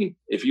money.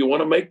 If you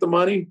want to make the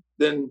money,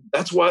 then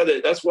that's why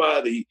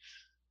the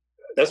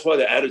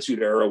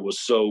Attitude Era was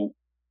so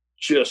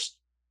just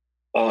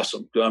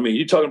awesome. I mean,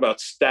 you're talking about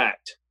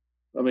stacked.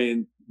 I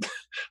mean,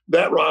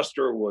 that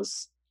roster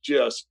was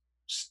just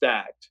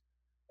stacked.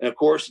 And of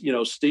course,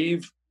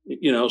 Steve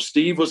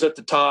was at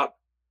the top.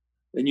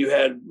 And you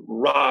had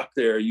Rock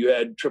there, you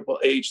had Triple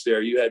H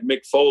there, you had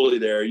Mick Foley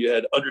there, you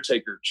had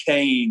Undertaker,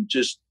 Kane,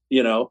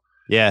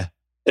 Yeah.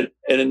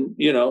 And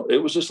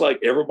it was just like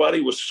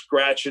everybody was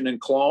scratching and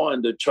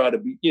clawing to try to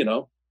be,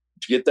 to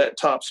get that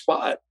top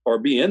spot or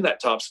be in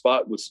that top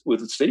spot with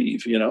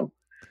Steve,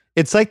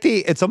 It's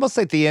almost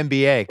like the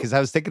NBA, because I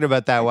was thinking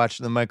about that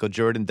watching the Michael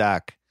Jordan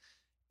doc.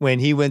 When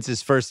he wins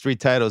his first 3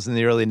 titles in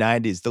the early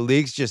 90s, the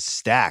league's just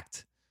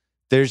stacked.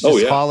 There's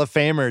just Hall of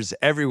Famers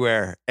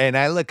everywhere. And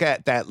I look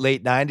at that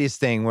late 90s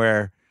thing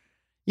where,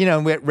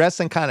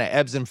 wrestling kind of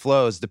ebbs and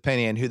flows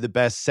depending on who the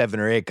best 7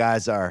 or 8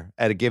 guys are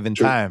at a given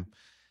time.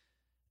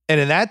 And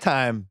in that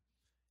time,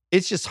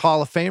 it's just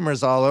Hall of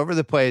Famers all over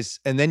the place.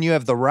 And then you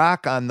have The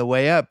Rock on the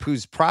way up,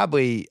 who's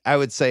probably, I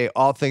would say,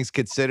 all things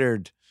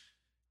considered,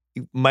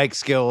 mic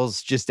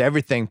skills, just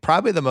everything,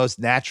 probably the most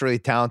naturally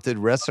talented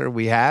wrestler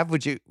we have.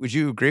 Would you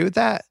agree with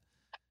that?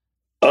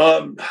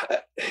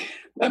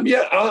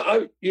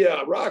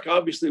 Rock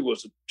obviously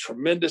was a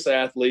tremendous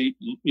athlete,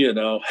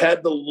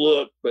 had the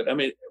look, but I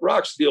mean,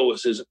 Rock's deal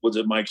was his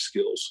mic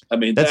skills. I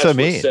mean, that's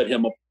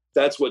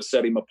what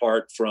set him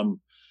apart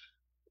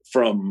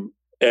from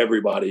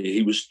everybody.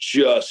 He was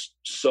just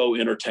so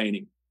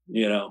entertaining,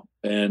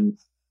 and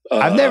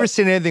I've never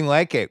seen anything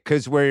like it.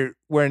 Cause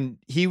when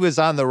he was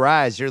on the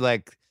rise, you're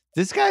like,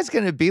 this guy's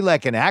going to be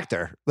like an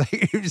actor. Like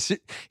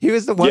he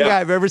was the one guy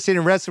I've ever seen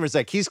in wrestling. It's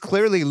like, he's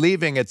clearly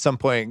leaving at some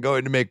point and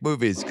going to make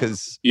movies.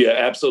 Yeah,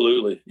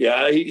 absolutely.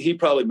 Yeah. He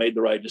probably made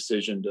the right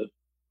decision to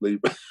leave.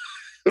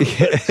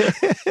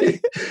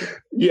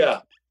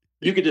 Yeah.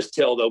 You could just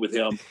tell though with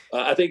him,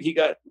 I think he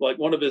got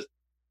one of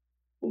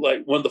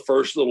the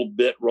first little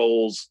bit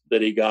roles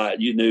that he got,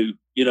 it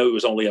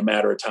was only a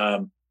matter of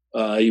time.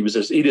 He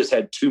just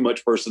had too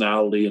much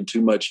personality and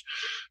too much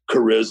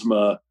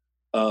charisma.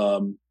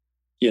 And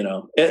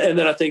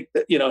then I think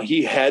that,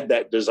 he had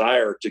that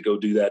desire to go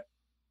do that.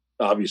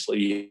 Obviously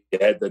he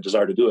had the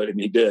desire to do it, and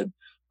he did.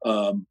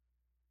 And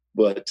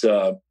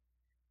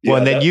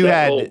then you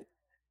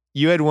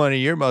had one of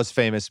your most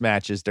famous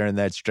matches during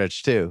that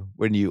stretch too,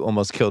 when you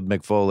almost killed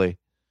Mick Foley.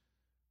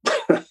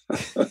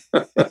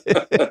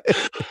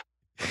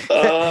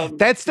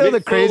 That's still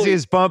the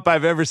craziest bump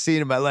I've ever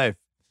seen in my life.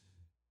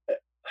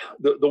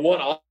 The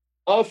one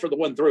off or the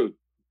one through?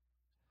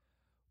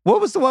 What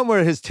was the one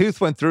where his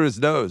tooth went through his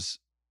nose?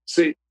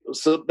 See,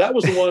 so that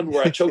was the one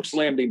where I choke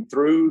slammed him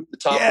through the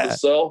top of the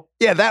cell.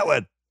 Yeah, that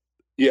one.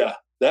 Yeah,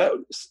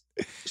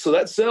 so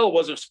that cell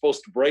wasn't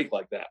supposed to break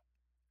like that.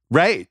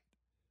 Right.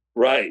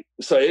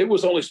 So it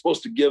was only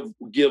supposed to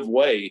give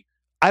way.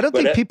 I don't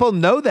think people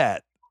know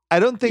that. I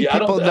don't think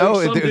people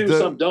know. Some do,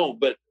 some don't.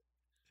 But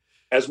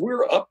as we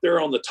were up there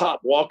on the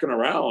top walking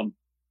around,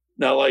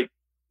 now I'd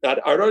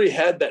already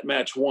had that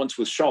match once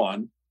with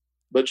Sean.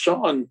 But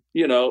Sean,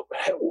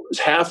 is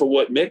half of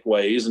what Mick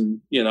weighs, and,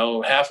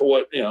 half of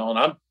what, and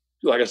I'm,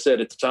 like I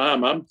said, at the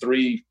time, I'm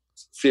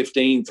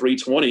 315,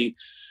 320,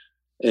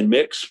 and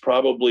Mick's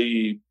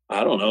probably,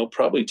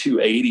 probably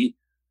 280.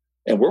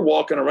 And we're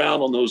walking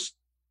around on those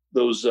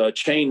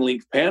chain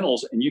link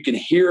panels, and you can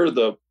hear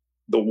the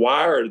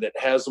wire that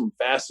has them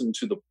fastened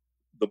to the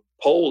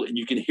pole, and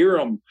you can hear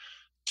them,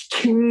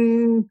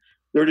 ting,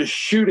 they're just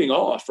shooting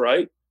off,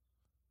 right?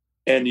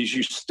 And as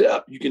you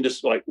step, you can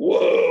just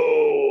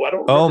whoa, I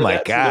don't remember. Oh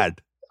my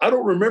God. I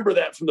don't remember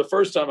that from the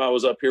first time I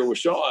was up here with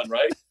Sean,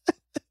 right?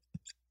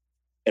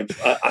 And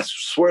I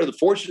swear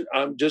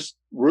I'm just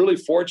really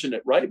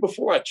fortunate. Right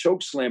before I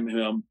choke slammed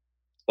him,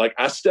 like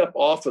I step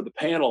off of the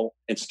panel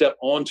and step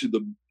onto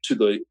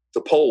the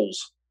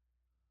poles.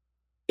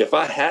 If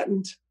I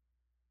hadn't,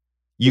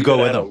 you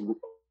go with them.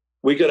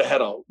 We could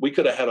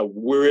have had a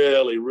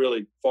really,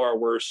 really far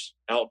worse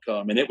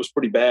outcome, and it was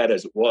pretty bad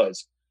as it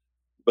was.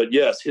 But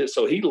yes,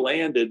 so he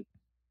landed.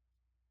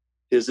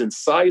 His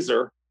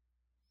incisor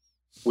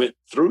went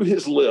through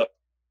his lip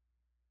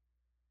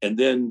and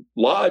then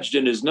lodged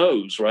in his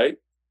nose. Right.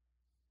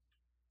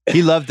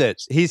 He loved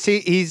it. He's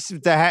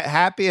the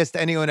happiest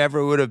anyone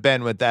ever would have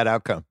been with that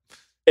outcome.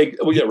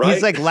 Well, yeah, right.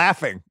 He's like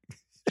laughing.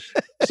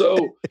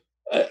 So,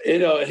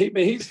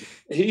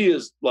 he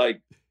is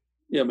like,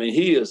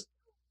 he's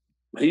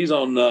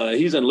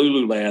in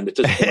Lululand at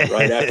this point,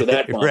 right after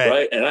that month,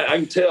 right? And I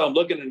can tell, I'm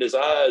looking in his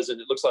eyes, and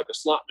it looks like a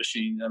slot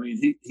machine. I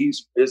mean,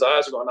 his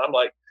eyes are going. I'm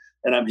like,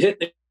 and I'm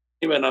hitting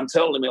him, and I'm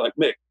telling him like,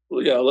 Mick,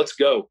 let's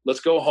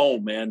go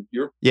home, man.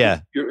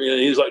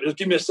 He's like, just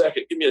give me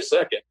a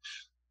second.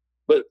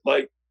 But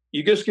like,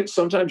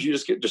 sometimes you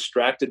just get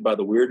distracted by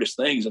the weirdest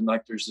things, and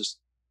like, there's this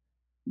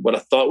what I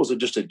thought was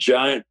just a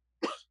giant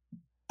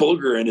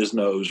booger in his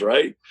nose,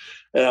 right?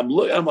 And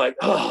I'm like,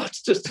 oh,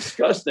 it's just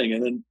disgusting.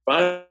 And then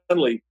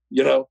finally,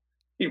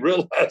 he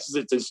realizes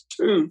it's his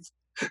tooth.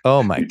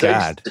 Oh my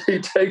God. He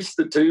takes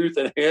the tooth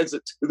and hands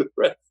it to the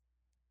ref.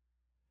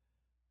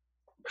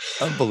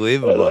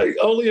 Unbelievable. Like,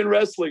 only in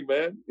wrestling,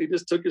 man. He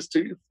just took his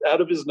tooth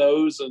out of his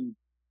nose, and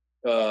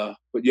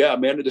but yeah,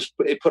 man,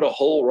 it put a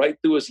hole right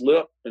through his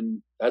lip,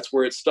 and that's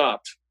where it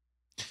stopped.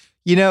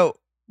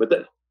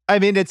 I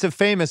mean, it's a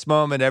famous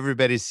moment.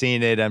 Everybody's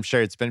seen it. I'm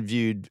sure it's been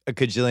viewed a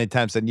cajillion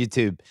times on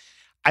YouTube.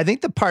 I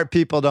think the part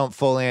people don't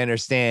fully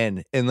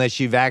understand, unless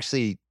you've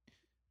actually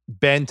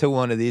been to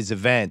one of these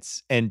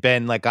events and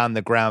been like on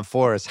the ground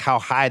floor, is how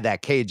high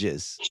that cage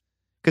is.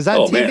 Because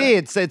on TV,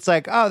 it's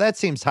like, oh, that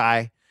seems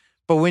high.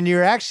 But when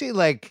you're actually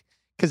like,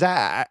 because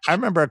I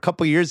remember a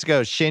couple years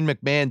ago, Shane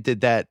McMahon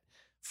did that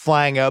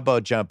flying elbow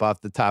jump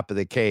off the top of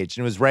the cage,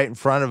 and it was right in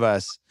front of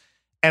us.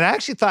 And I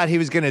actually thought he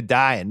was going to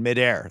die in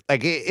midair.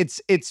 Like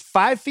it's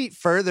 5 feet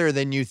further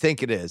than you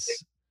think it is.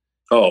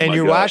 Oh, and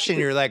you're watching,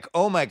 you're like,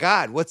 oh my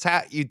God, what's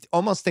happening? You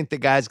almost think the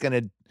guy's going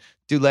to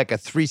do like a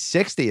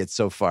 360. It's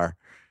so far.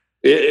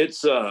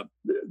 There's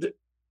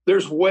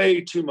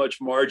way too much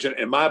margin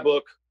in my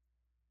book.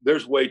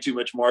 There's way too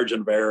much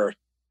margin of error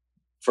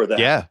for that.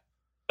 Yeah.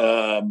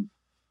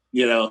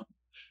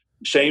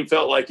 Shane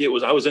felt like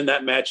I was in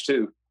that match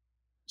too.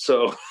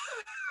 So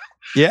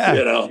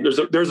yeah,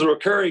 there's a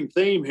recurring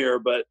theme here,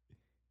 but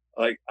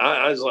like,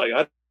 I was like,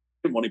 I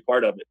didn't want any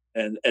part of it.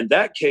 And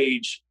that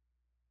cage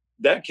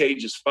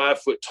is 5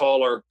 foot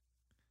taller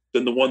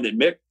than the one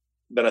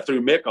that I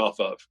threw Mick off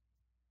of.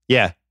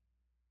 Yeah.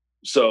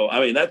 So, I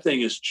mean, that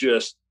thing is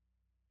just,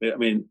 I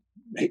mean,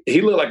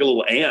 he looked like a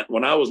little ant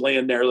when I was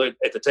laying there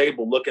at the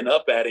table looking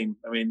up at him.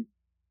 I mean,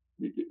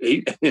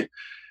 he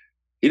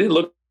didn't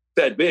look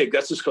that big.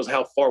 That's just because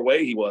how far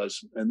away he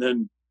was. And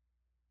then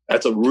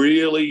that's a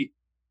really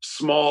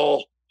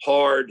small,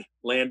 hard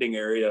landing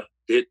area.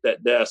 Hit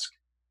that desk,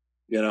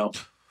 Well,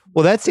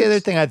 that's the other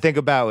thing I think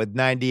about with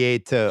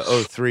 98 to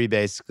 03,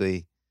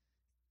 basically.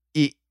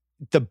 The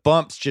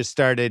bumps just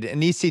started,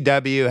 and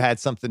ECW had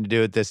something to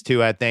do with this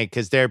too, I think,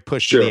 because they're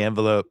pushing the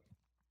envelope.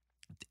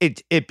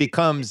 It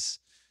becomes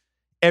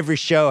every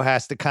show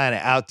has to kind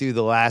of outdo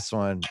the last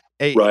one.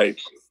 Right.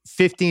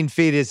 15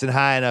 feet isn't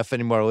high enough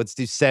anymore. Let's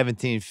do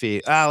 17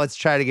 feet. Let's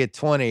try to get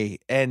 20.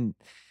 And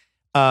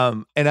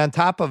on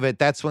top of it,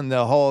 that's when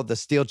the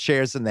steel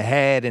chairs in the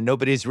head, and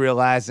nobody's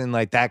realizing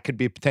like that could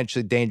be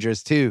potentially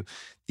dangerous too.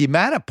 The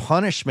amount of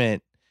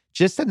punishment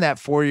just in that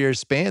 4-year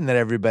span that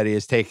everybody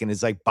has taken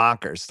is like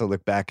bonkers to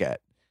look back at.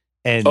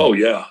 And oh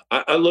yeah,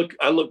 I look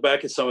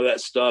back at some of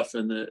that stuff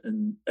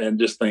and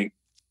just think,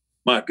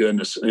 my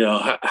goodness,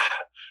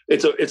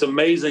 it's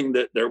amazing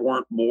that there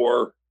weren't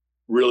more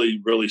really,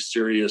 really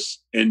serious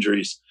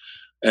injuries,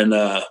 and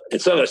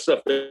some of that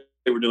stuff that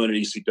they were doing at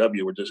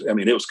ECW were just, I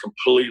mean, it was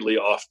completely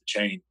off the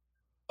chain.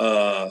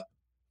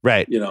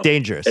 Right.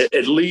 Dangerous.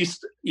 At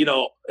least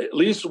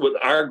with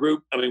our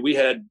group, I mean, we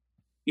had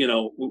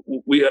a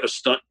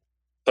stunt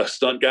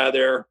guy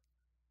there,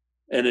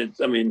 and it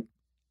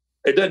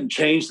doesn't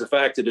change the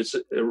fact that it's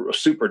a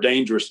super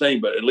dangerous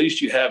thing, but at least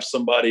you have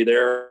somebody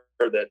there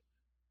that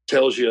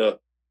tells you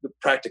the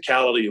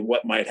practicality of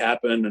what might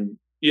happen. And,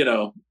 you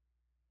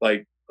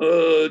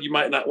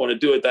might not want to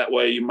do it that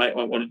way. You might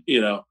want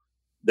to,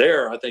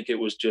 there, I think it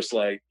was just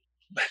like,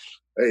 hey,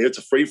 it's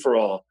a free for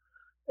all.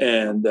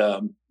 And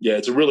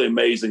it's really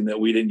amazing that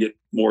we didn't get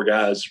more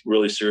guys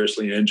really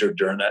seriously injured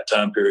during that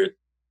time period.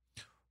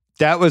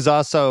 That was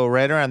also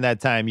right around that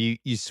time you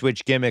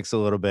switched gimmicks a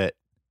little bit.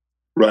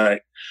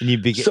 Right. And you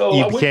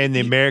became the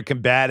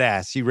American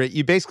Badass.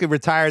 You basically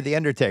retired the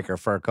Undertaker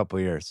for a couple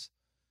of years.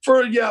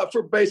 For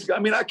basic, I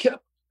mean, I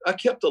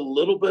kept a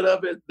little bit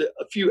of it,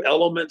 a few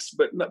elements,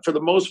 but not, for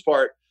the most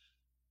part,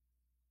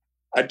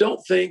 I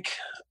don't think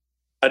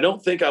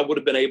I would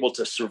have been able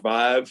to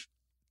survive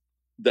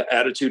the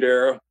Attitude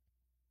Era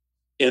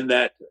in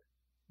that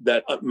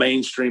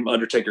mainstream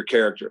Undertaker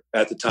character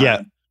at the time.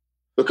 Yeah.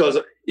 because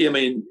I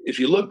mean, if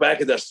you look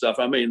back at that stuff,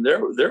 I mean, there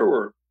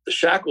were the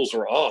shackles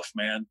were off,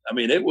 man. I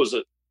mean, it was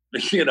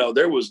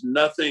there was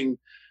nothing.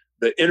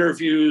 The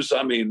interviews,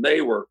 I mean,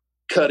 they were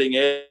cutting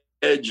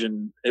edge,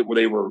 and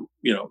they were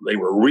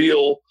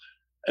real,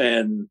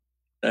 and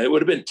it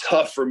would have been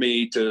tough for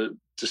me to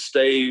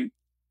stay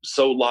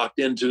so locked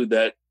into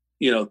that.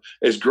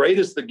 As great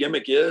as the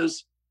gimmick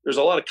is, there's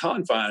a lot of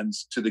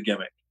confines to the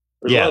gimmick.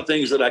 There's a lot of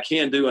things that I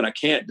can do and I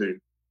can't do.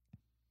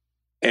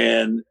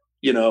 And,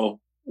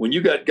 when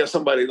you got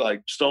somebody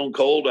like Stone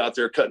Cold out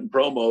there cutting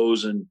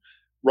promos and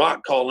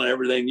Rock calling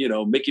everything,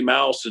 Mickey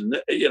Mouse, and,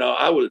 they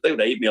would have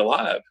ate me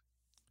alive.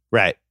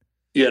 Right.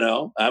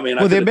 I mean,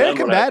 well, the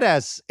American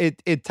Badass,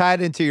 it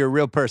tied into your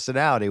real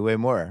personality way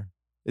more.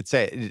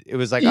 It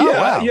was like, oh,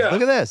 wow,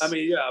 look at this. I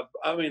mean,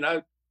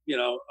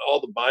 all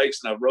the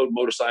bikes, and I've rode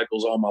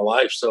motorcycles all my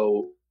life.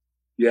 So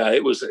yeah,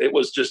 it was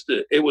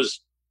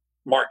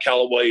Mark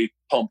Calloway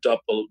pumped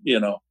up,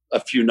 a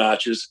few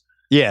notches.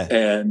 Yeah.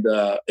 And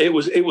it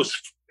was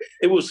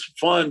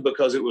fun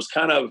because it was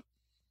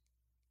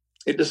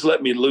it just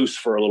let me loose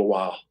for a little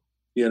while.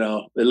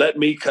 It let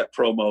me cut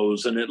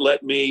promos, and it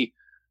let me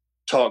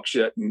talk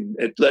shit, and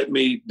it let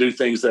me do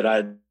things that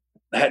I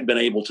hadn't been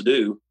able to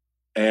do.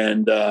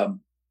 And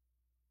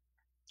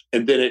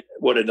then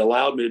what it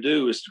allowed me to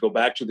do is to go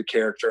back to the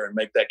character and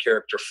make that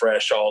character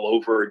fresh all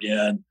over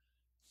again.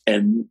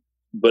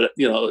 But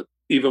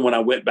even when I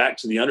went back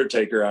to the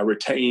Undertaker, I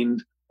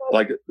retained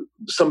like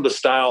some of the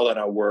style that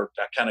I worked.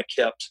 I kind of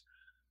kept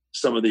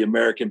some of the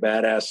American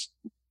Badass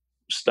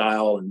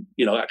style, and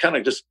I kind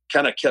of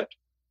kept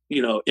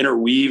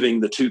interweaving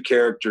the two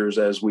characters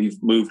as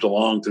we've moved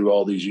along through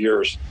all these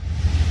years.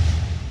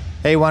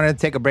 Hey, wanted to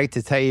take a break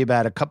to tell you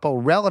about a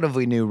couple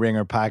relatively new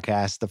Ringer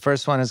podcasts. The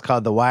first one is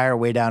called The Wire,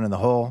 Way Down in the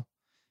Hole.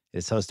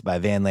 It's hosted by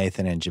Van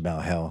Lathan and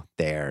Jamel Hill.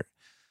 They're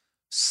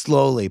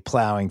slowly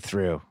plowing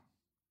through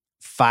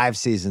 5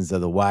 seasons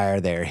of The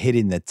Wire. They're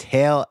hitting the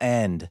tail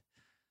end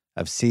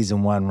of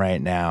season 1 right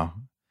now.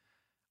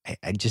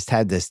 I just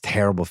had this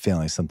terrible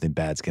feeling something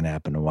bad's going to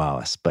happen to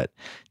Wallace. But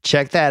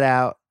check that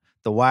out.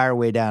 The Wire,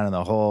 Way Down in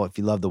the Hole. If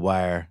you love The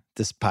Wire,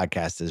 this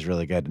podcast is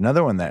really good.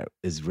 Another one that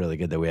is really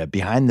good that we have,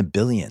 Behind the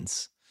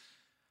Billions,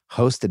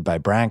 hosted by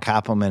Brian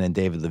Koppelman and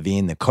David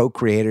Levine, the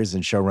co-creators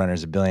and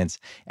showrunners of Billions.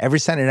 Every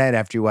Sunday night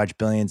after you watch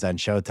Billions on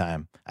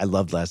Showtime, I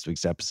loved last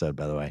week's episode,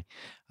 by the way,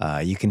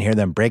 you can hear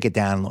them break it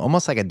down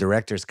almost like a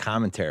director's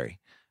commentary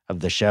of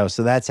the show.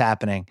 So that's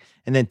happening.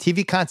 And then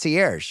TV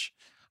Concierge,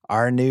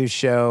 our new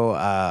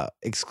show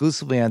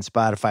exclusively on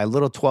Spotify,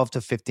 little 12 to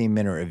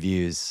 15-minute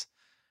reviews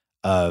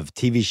of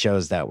TV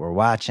shows that we're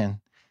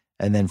watching.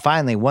 And then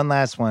finally, one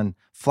last one,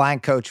 Flying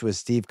Coach with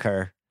Steve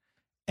Kerr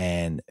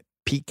and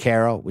Pete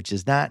Carroll, which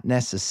is not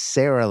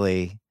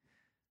necessarily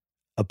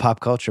a pop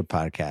culture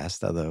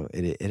podcast, although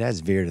it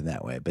has veered in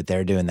that way. But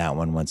they're doing that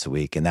one once a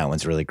week, and that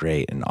one's really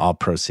great. And all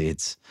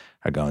proceeds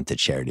are going to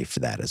charity for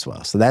that as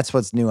well. So that's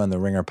what's new on the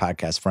Ringer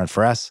podcast front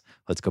for us.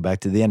 Let's go back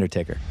to The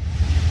Undertaker.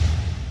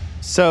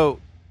 So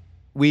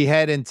we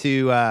head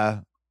into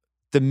the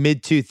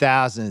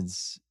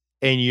mid-2000s,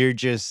 and you're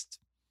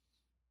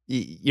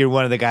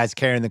one of the guys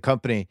carrying the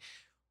company.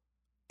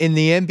 In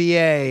the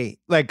NBA,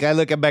 like I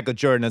look at Michael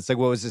Jordan, it's like,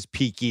 what was his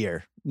peak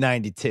year?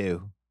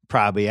 92,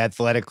 probably.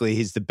 Athletically,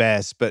 he's the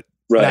best, but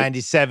right.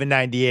 97,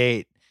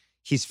 98,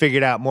 he's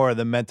figured out more of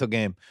the mental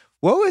game.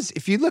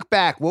 If you look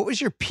back, what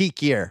was your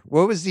peak year?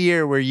 What was the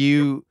year where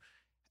you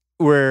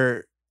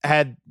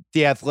had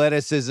the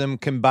athleticism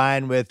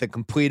combined with a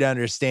complete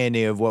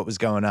understanding of what was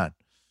going on?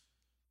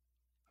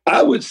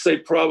 I would say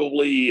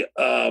probably,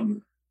 I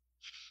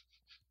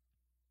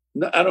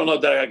don't know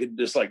that I could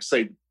just like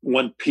say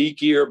one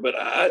peak year, but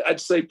I'd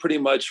say pretty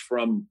much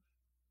from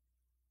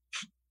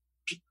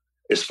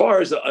as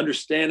far as the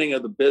understanding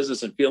of the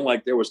business and feeling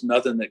like there was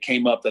nothing that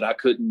came up that I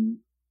couldn't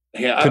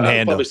handle.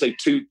 I'd probably say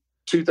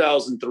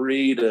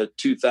 2003 to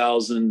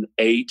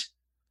 2008.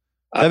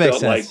 That makes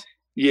sense.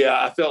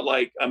 I felt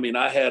like, I mean,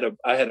 I had a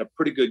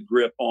pretty good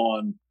grip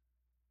on,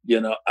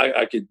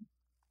 I could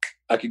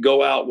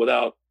go out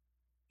without,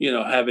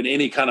 having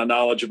any kind of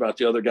knowledge about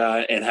the other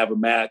guy and have a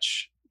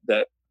match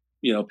that,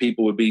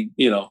 people would be,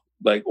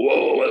 like,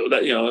 whoa,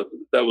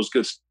 that was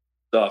good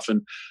stuff.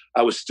 And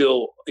I was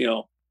still,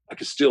 I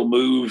could still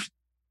move,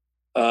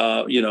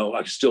 I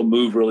could still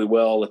move really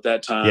well at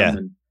that time. Yeah.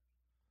 And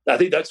I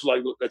think that's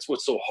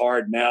what's so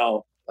hard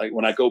now. Like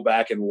when I go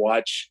back and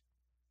watch,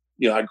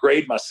 I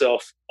grade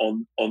myself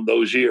on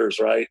those years,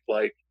 right?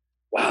 Like,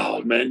 wow,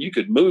 man, you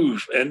could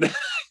move. And, right.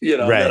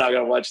 Then I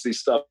got to watch these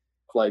stuff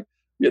like,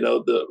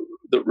 the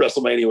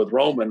WrestleMania with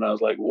Roman. And I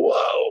was like,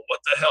 whoa, what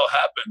the hell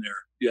happened there?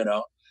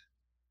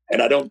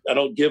 And I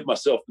don't give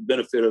myself the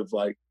benefit of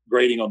like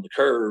grading on the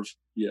curve.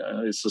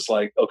 It's just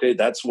like, okay,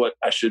 that's what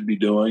I should be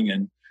doing.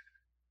 And,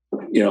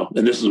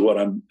 and this is what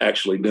I'm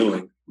actually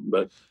doing.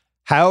 But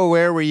how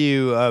aware were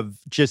you of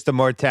just the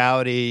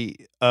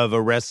mortality of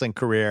a wrestling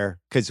career?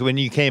 Because when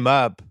you came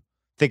up,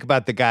 think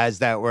about the guys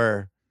that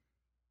were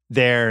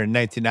there in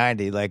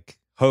 1990, like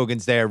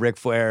Hogan's there, Ric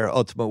Flair,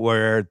 Ultimate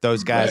Warrior,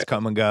 those guys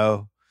come and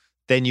go.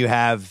 Then you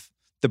have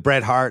the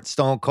Bret Hart,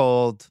 Stone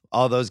Cold,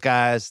 all those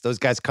guys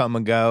come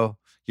and go.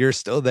 You're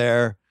still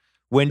there.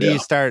 When do you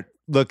start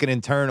looking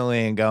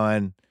internally and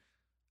going,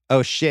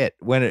 oh shit,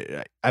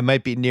 I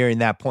might be nearing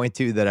that point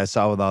too that I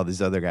saw with all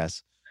these other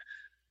guys?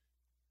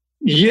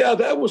 Yeah,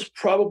 that was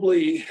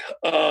probably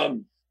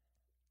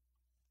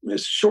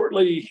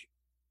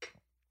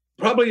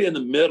probably in the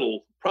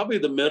middle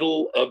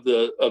of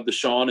the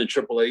Shawn and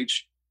Triple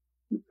H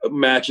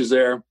matches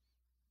there.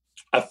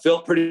 I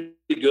felt pretty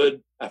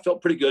good. I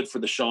felt pretty good for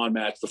the Shawn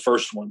match, the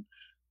first one.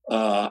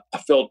 I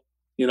felt,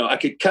 I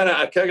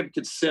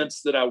could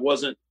sense that I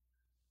wasn't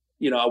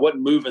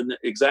moving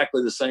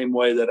exactly the same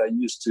way that I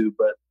used to,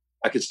 but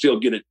I could still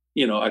get it,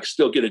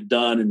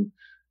 done.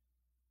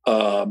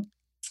 And,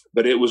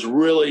 but it was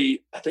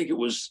really, I think it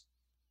was,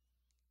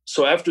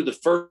 so after the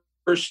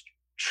first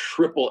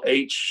Triple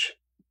H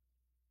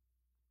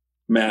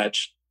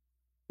match,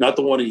 not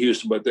the one in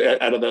Houston, but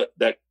out of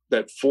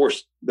that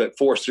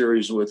four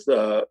series with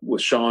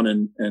Shawn,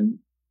 and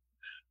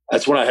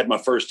that's when I had my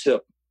first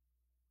hip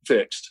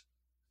fixed.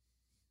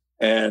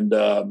 And,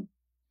 I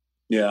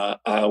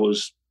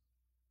was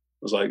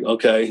like,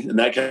 okay. And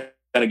that kind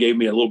of gave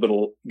me a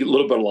little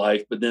bit of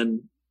life. But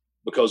then,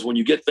 because when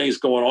you get things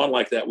going on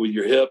like that with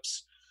your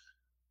hips,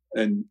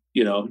 and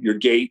your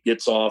gait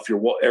gets off,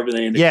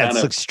 everything.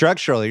 It's like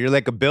structural. You're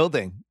like a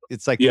building.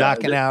 It's like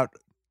knocking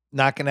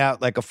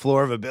out like a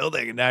floor of a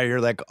building, and now you're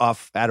like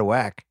off out of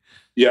whack.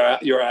 Yeah,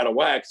 you're out of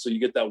whack. So you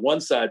get that one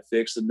side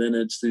fixed, and then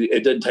it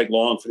didn't take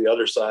long for the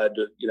other side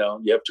to,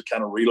 you have to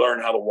kind of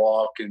relearn how to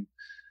walk. And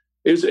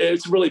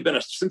it's really been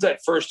since that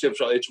first hip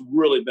shot, it's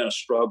really been a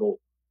struggle,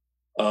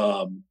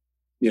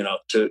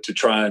 to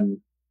try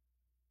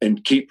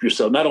and keep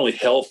yourself not only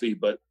healthy,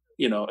 but,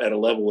 at a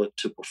level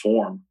to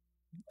perform.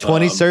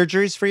 20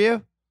 surgeries for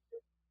you?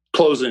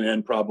 Closing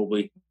in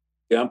probably.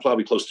 Yeah, I'm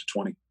probably close to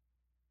 20.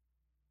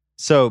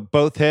 So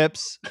both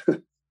hips,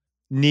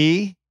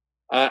 knee?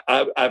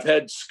 I've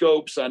had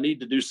scopes. I need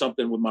to do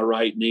something with my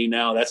right knee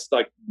now. That's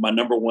like my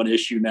number one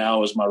issue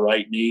now is my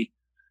right knee.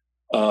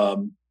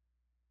 So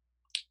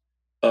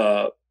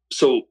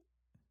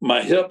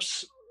my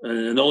hips,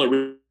 and the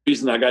only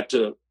reason I got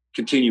to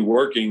continue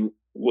working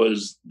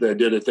was they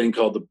did a thing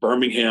called the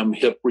Birmingham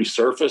hip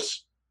resurface.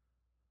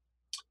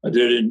 I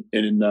did it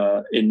in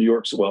New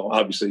York. So, well,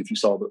 obviously, if you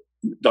saw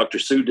Dr.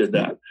 Sue did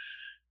that.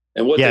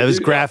 And it was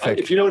graphic.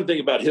 If you know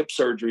anything about hip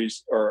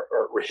surgeries or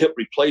hip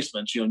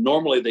replacements,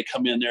 normally they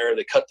come in there,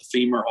 they cut the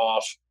femur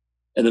off,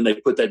 and then they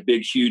put that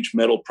big, huge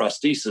metal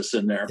prosthesis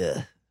in there.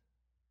 Yeah.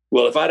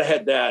 Well, if I'd have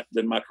had that,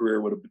 then my career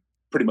would have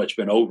pretty much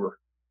been over.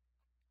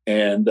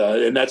 And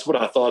that's what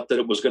I thought that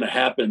it was going to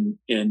happen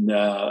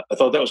I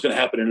thought that was going to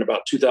happen in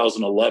about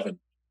 2011.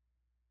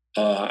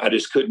 I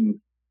just couldn't.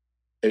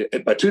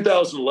 By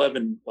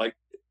 2011, like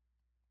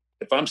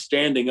if I'm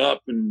standing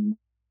up and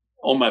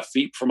on my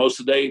feet for most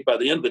of the day, by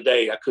the end of the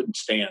day, I couldn't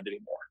stand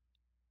anymore.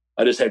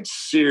 I just had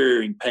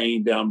searing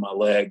pain down my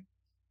leg.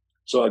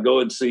 So I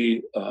go and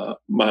see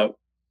my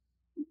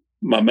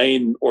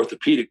main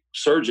orthopedic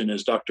surgeon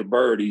is Dr.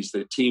 Bird. He's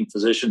the team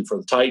physician for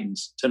the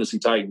Titans, Tennessee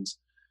Titans.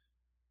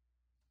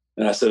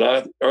 And I said,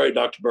 all right,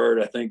 Dr.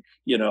 Bird, I think,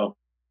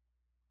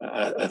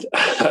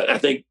 I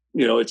think,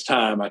 it's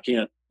time. I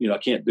can't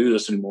do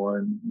this anymore.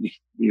 And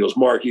he goes,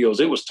 Mark, it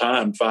was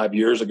time 5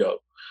 years ago.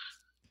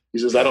 He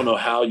says, I don't know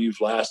how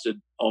you've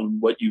lasted on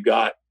what you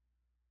got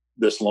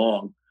this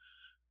long.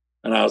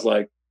 And I was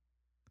like,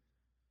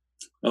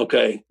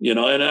 okay,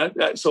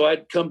 so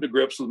I'd come to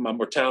grips with my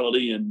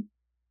mortality and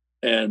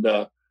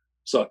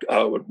so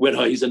I went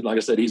home. Like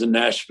I said, he's in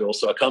Nashville.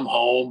 So I come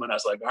home and I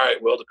was like, all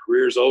right, well, the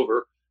career's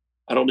over.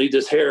 I don't need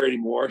this hair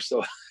anymore.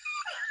 So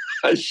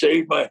I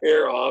shaved my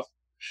hair off.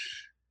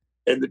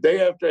 And the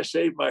day after I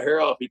shaved my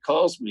hair off, he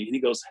calls me and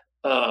he goes,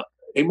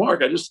 hey,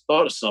 Mark, I just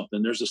thought of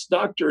something. There's this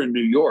doctor in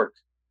New York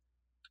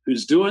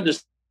who's doing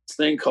this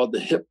thing called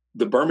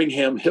the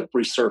Birmingham hip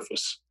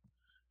resurface.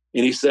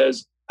 And he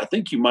says, I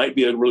think you might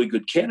be a really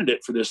good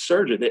candidate for this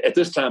surgery. At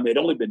this time, they'd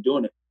only been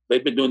doing it.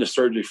 They've been doing the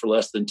surgery for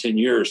less than 10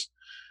 years.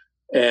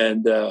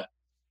 And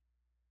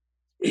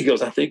he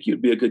goes, I think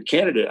you'd be a good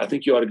candidate. I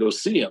think you ought to go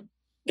see him.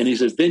 And he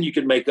says, then you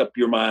can make up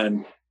your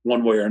mind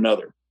one way or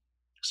another.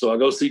 So I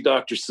go see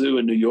Dr. Sue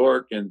in New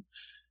York, and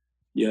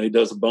he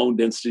does a bone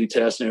density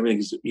test and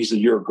everything. He said,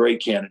 you're a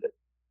great candidate.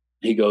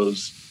 He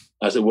goes,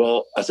 I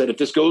said, if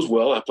this goes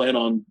well, I plan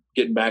on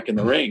getting back in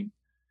the ring.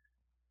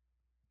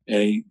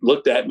 And he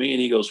looked at me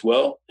and he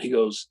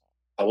goes,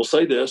 I will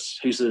say this.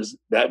 He says,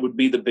 that would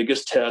be the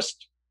biggest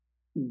test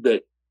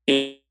that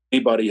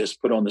anybody has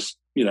put on this,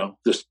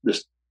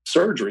 this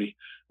surgery,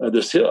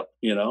 this hip,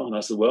 And I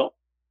said, well,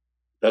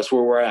 that's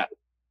where we're at.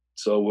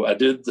 So I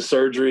did the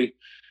surgery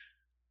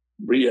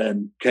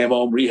and came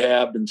home,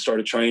 rehabbed, and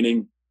started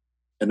training.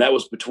 And that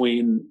was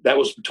between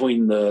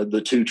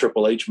the two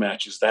Triple H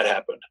matches that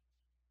happened.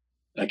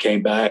 I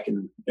came back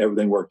and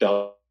everything worked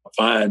out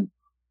fine.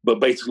 But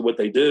basically what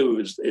they do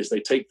is they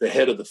take the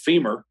head of the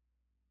femur,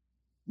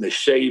 they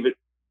shave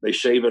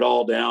it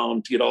all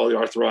down to get all the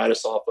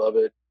arthritis off of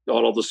it,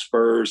 got all the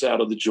spurs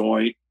out of the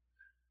joint.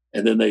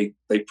 And then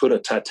they put a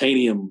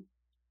titanium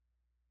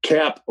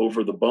cap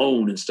over the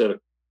bone instead of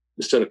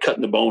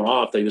cutting the bone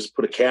off. They just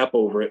put a cap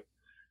over it,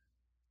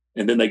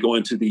 and then they go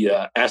into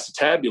the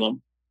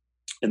acetabulum,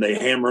 and they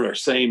hammer their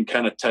same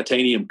kind of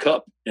titanium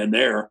cup in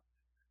there,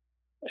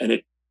 and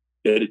it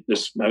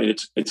just, I mean,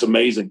 it's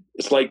amazing.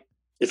 It's like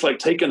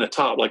taking a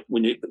top, like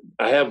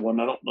I have one.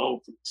 I don't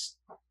know if it's,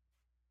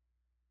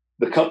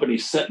 the company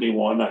sent me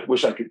one. I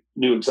wish I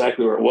knew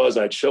exactly where it was.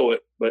 I'd show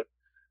it, but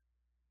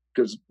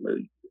because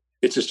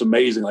it's just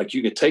amazing. Like,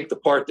 you can take the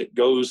part that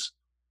goes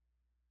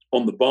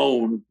on the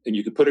bone and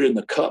you can put it in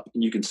the cup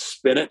and you can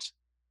spin it.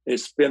 And it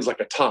spins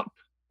like a top.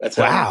 That's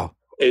wow.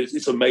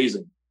 It's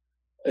amazing.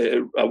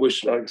 I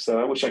wish, like I said,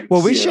 I wish I could.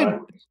 Well,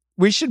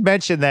 we should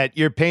mention that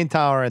your pain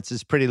tolerance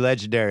is pretty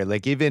legendary.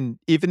 Like, even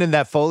in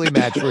that Foley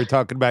match we were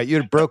talking about, you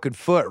had a broken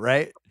foot,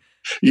 right?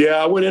 Yeah,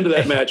 I went into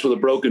that match with a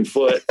broken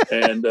foot,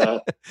 and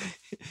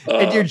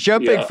and you're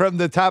jumping from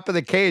the top of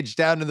the cage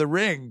down to the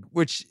ring,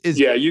 which is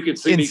you can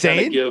see insane.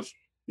 Me kind of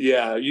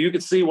you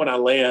can see when I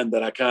land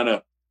that I kind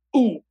of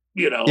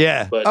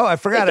But I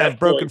forgot I have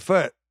broken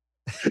foot.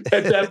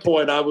 At that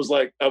point, I was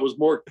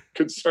more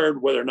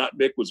concerned whether or not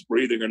Mick was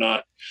breathing or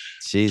not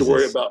to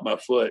worry about my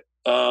foot.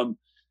 I've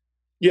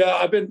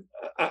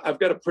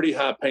got a pretty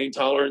high pain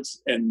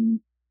tolerance, and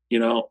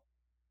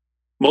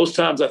most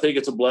times I think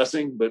it's a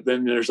blessing, but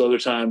then there's other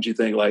times you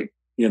think, like,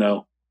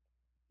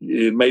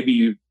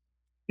 maybe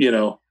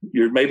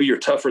you're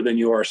tougher than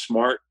you are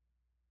smart.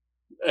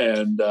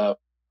 And,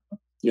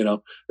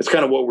 it's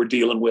kind of what we're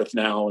dealing with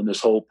now in this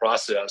whole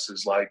process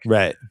is like,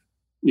 right.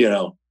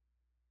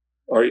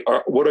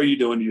 What are you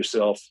doing to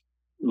yourself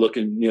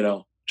looking,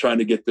 trying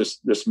to get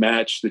this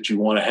match that you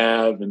want to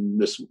have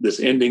and this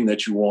ending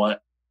that you want?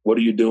 What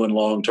are you doing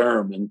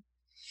long-term? And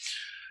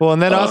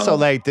then also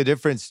like the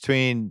difference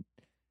between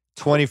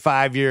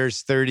 25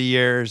 years, 30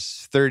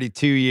 years,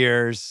 32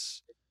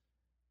 years.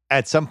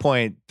 At some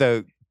point,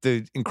 the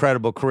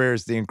incredible career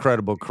is the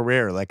incredible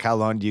career. Like, how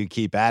long do you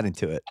keep adding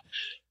to it?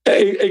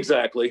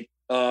 Exactly.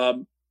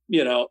 And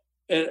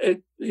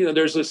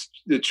there's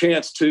the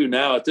chance too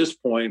now at this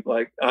point.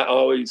 Like, I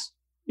always,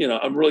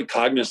 I'm really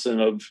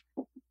cognizant of,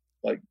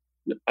 like,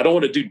 I don't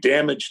want to do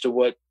damage to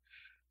what,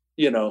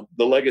 the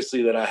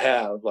legacy that I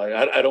have. Like,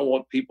 I don't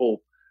want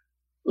people.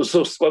 I was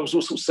so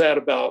sad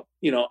about,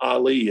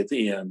 Ali at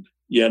the end,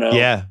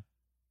 Yeah,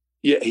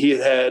 he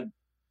had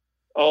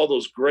all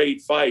those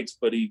great fights,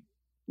 but he,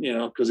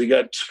 because he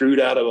got screwed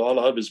out of all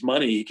of his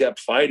money, he kept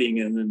fighting.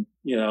 And then,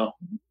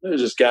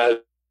 there's just guys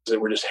that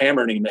were just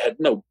hammering him. That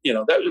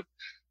had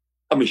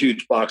I'm a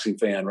huge boxing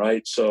fan,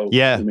 right? So,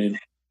 yeah, I mean,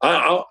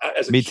 I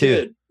as a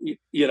kid, I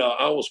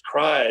almost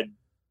cried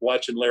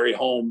watching Larry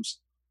Holmes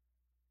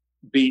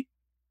beat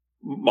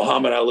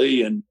Muhammad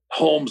Ali, and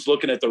Holmes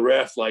looking at the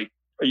ref like,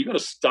 are you going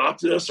to stop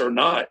this or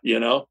not?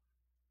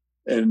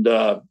 And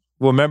well,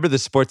 remember the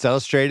Sports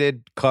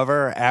Illustrated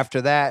cover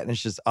after that, and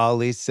it's just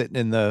Ali sitting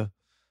in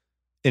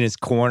his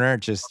corner,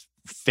 just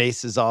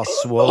faces all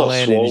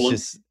swollen.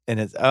 And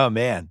it's oh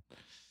man,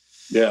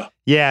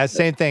 yeah,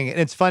 same thing. And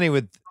it's funny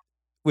with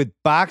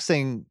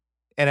boxing,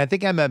 and I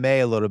think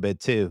MMA a little bit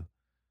too.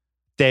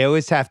 They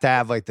always have to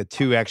have like the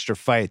 2 extra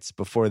fights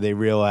before they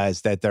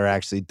realize that they're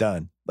actually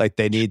done. Like,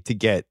 they need to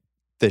get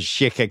the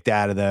shit kicked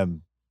out of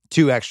them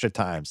 2 extra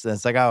times. And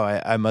it's like,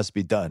 oh, I must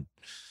be done.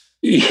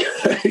 Only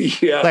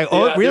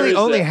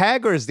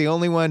Hagler is the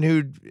only one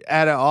who,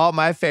 out of all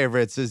my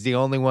favorites, is the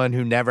only one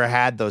who never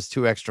had those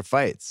 2 extra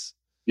fights.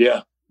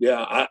 I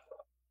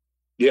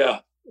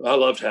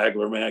loved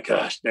Hagler, man.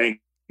 Gosh dang,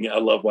 I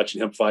love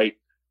watching him fight.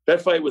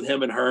 That fight with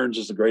him and Hearns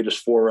is the greatest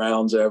 4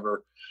 rounds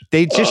ever.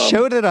 They just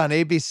showed it on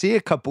ABC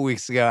a couple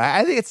weeks ago.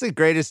 I think it's the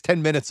greatest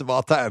 10 minutes of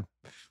all time.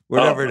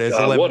 Whatever it is,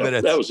 God, 11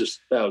 minutes. That was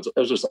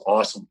just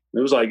awesome. It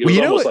was like,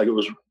 almost like it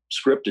was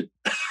scripted.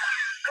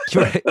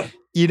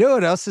 You know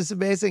what else is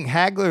amazing?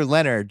 Hagler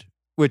Leonard,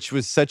 which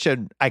was such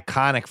an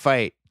iconic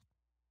fight.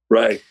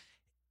 Right.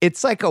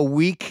 It's like a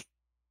week.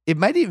 It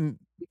might even,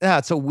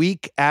 it's a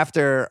week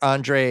after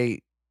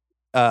Andre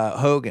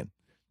Hogan.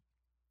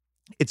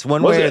 It's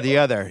one way or the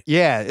other.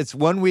 Yeah, it's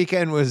one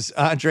weekend was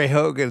Andre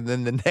Hogan, and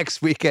then the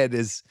next weekend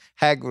is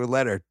Hagler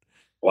Leonard.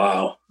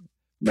 Wow.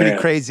 Pretty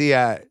crazy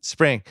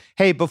spring.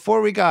 Hey,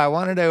 before we go, I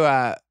wanted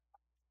to,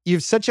 you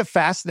have such a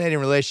fascinating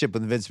relationship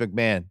with Vince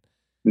McMahon.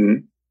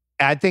 Mm-hmm.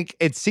 I think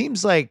it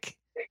seems like,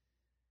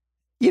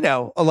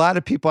 a lot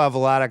of people have a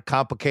lot of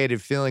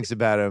complicated feelings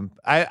about him.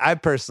 I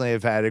personally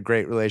have had a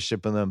great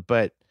relationship with him,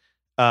 but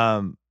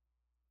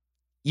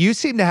you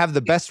seem to have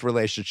the best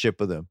relationship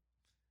with him.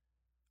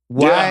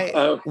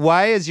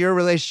 Why is your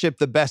relationship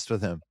the best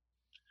with him?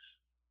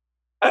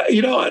 I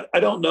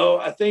don't know.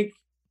 I think,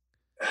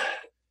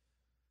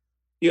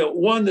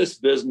 this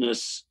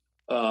business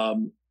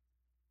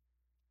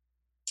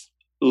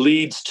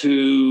leads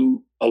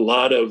to a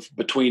lot of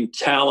between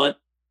talent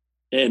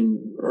and,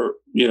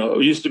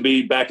 it used to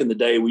be back in the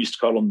day, we used to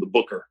call him the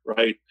booker,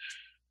 right?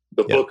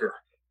 The booker,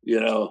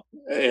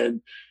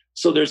 and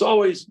so there's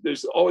always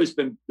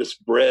been this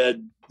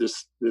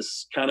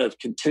kind of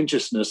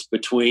contentiousness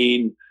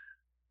between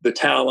the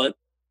talent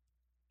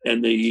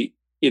and the,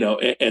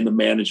 and the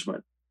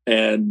management.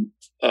 And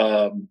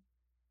I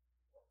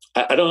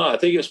don't know. I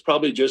think it's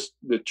probably just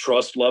the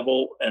trust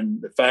level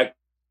and the fact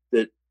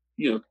that,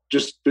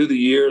 just through the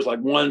years, I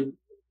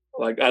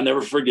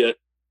never forget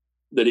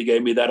that he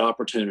gave me that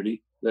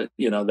opportunity.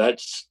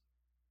 That's,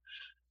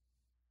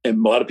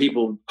 and a lot of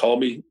people call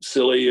me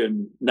silly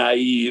and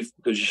naive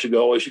because you should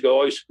always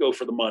go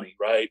for the money,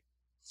 right?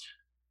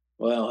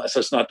 Well,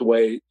 that's not the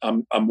way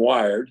I'm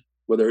wired,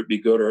 whether it be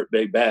good or it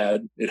be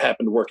bad. It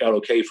happened to work out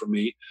okay for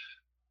me.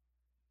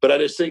 But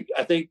I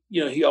think,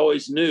 he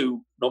always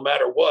knew no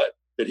matter what,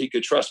 that he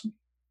could trust me.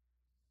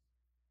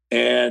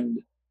 And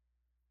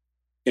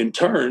in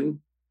turn,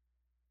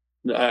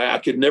 I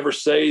could never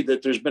say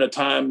that there's been a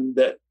time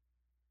that,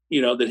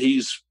 that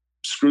he's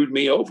screwed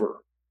me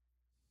over.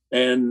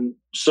 And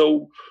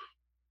so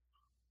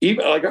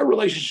even like our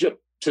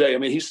relationship today, I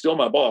mean, he's still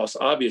my boss,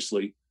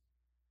 obviously,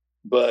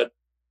 but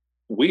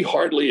we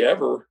hardly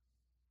ever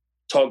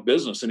talk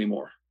business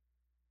anymore.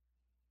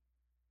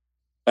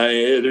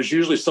 There's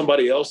usually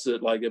somebody else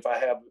that, like, if I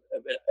have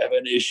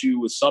an issue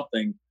with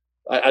something,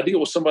 I deal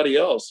with somebody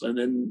else. And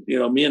then,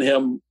 me and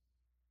him,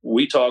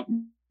 we talk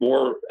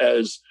more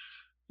as,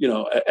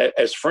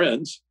 as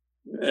friends,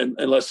 and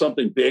unless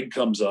something big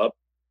comes up,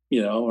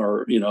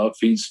 or, if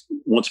he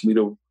wants me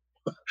to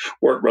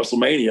work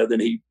WrestleMania,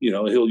 then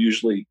he'll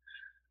usually,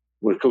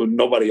 when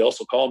nobody else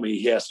will call me,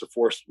 he has to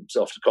force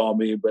himself to call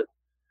me. But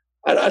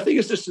I think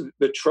it's just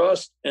the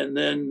trust, and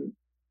then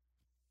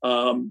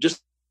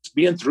just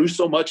being through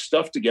so much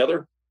stuff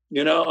together.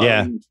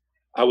 Yeah.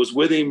 I was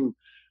with him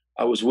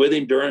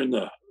during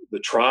the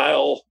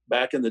trial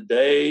back in the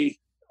day.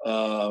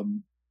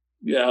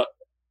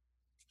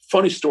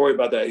 Funny story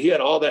about that. He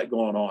had all that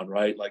going on,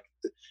 right? Like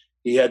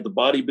he had the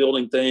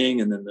bodybuilding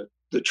thing, and then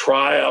the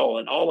trial,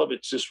 and all of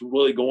it's just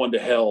really going to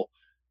hell.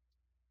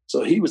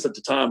 So he was at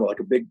the time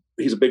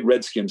he's a big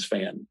Redskins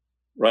fan,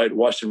 right?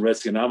 Washington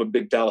Redskins. I'm a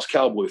big Dallas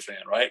Cowboy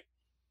fan, right?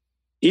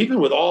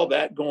 Even with all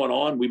that going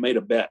on, we made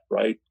a bet,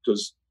 right?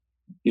 Because,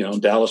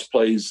 Dallas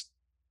plays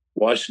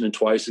Washington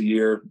twice a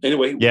year.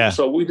 Anyway, yeah.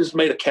 So we just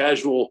made a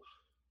casual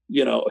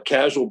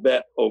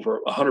bet over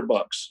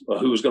 $100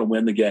 who was going to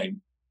win the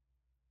game.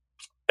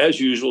 As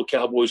usual,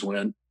 Cowboys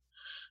win.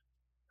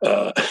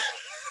 And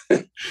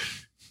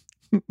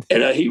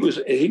he was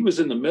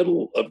in the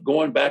middle of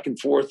going back and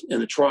forth in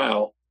the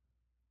trial.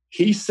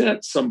 He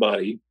sent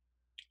somebody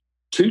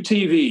to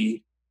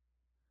TV.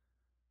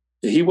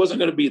 He wasn't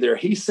going to be there.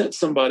 He sent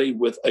somebody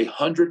with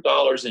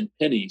 $100 in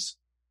pennies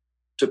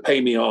to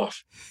pay me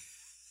off.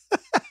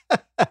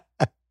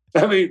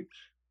 I mean,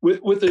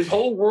 with the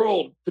whole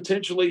world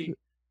potentially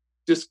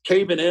just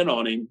caving in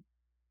on him,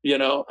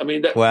 I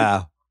mean,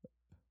 wow.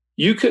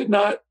 You could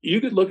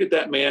look at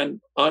that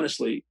man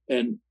honestly,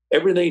 and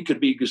everything could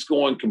be just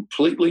going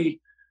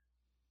completely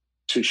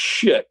to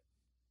shit.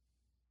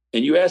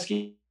 And you ask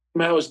him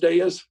how his day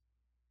is,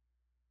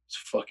 it's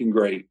fucking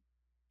great.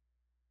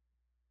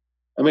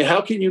 I mean, how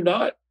can you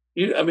not?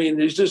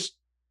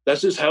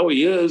 That's just how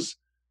he is.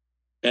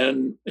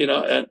 And,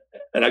 and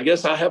I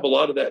guess I have a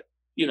lot of that,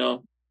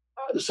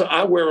 so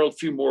I wear a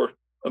few more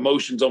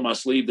emotions on my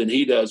sleeve than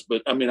he does.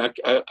 But I mean,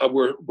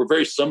 we're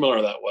very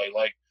similar that way.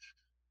 Like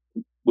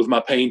with my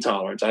pain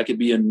tolerance, I can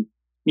be in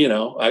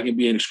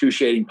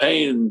excruciating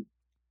pain,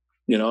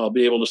 and, I'll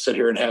be able to sit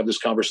here and have this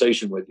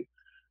conversation with you.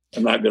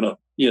 I'm not going to,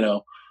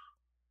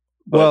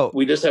 but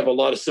we just have a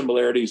lot of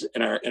similarities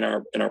in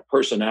our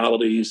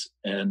personalities.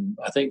 And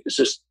I think it's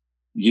just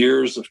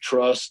years of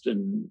trust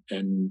and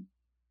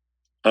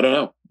I don't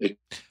know.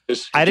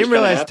 I didn't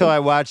realize till I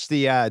watched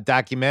the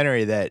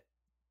documentary that,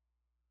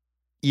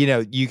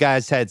 you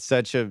guys had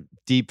such a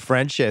deep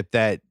friendship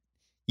that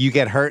you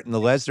get hurt in the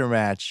Lesnar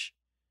match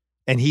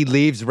and he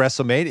leaves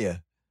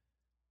WrestleMania.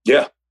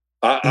 Yeah.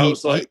 I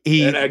was like,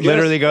 he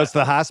literally goes to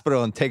the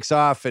hospital and takes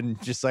off and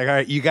just like, all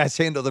right, you guys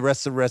handle the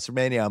rest of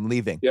WrestleMania. I'm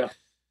leaving. Yeah.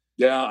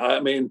 Yeah. I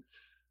mean,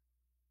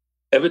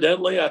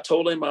 evidently I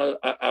told him I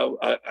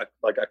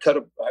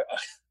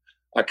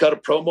cut a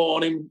promo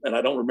on him, and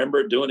I don't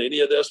remember doing any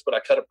of this, but I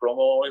cut a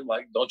promo on him.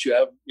 Like, don't you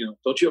have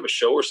a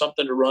show or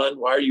something to run?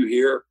 Why are you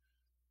here?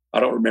 I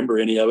don't remember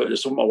any of it.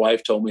 It's what my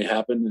wife told me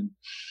happened.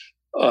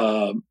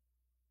 And,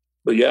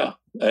 but yeah.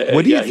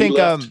 What do you think?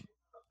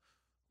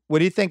 What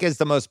do you think is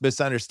the most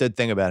misunderstood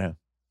thing about him?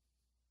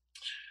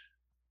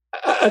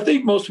 I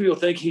think most people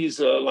think he's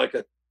like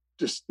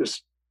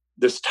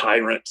this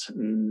tyrant,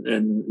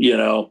 and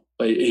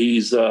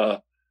he's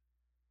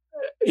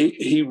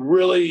he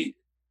really.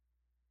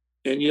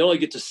 And you only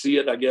get to see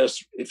it, I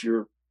guess, if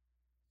you're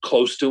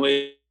close to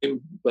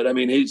him. But I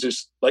mean, he's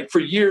just like for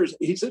years,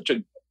 he's such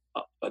a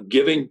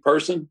giving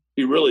person.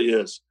 He really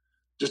is.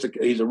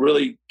 He's a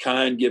really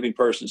kind, giving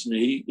person. And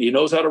he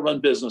knows how to run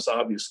business,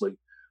 obviously,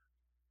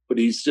 but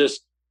he's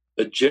just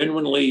a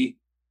genuinely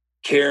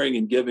caring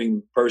and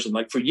giving person.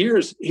 Like for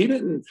years,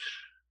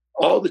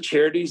 all the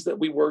charities that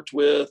we worked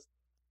with,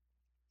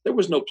 there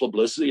was no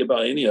publicity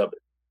about any of it.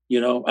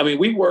 I mean,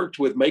 we worked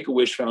with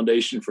Make-A-Wish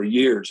Foundation for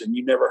years, and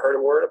you never heard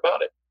a word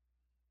about it.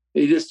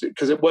 Because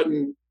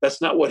that's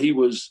not what he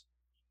was.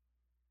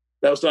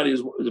 That was not what he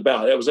was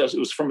about. It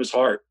was from his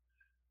heart.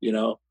 you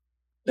know,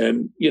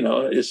 and, you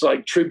know, it's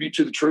like tribute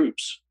to the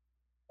troops.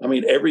 I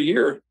mean, every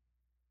year,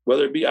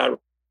 whether it be Iraq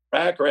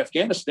or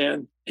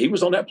Afghanistan, he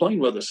was on that plane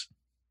with us.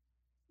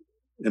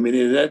 I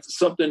mean, that's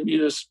something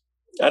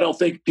I don't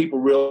think people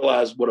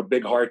realize what a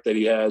big heart that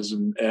he has,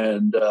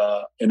 and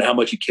how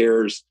much he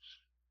cares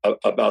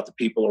about the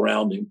people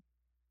around him.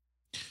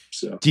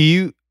 So, do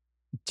you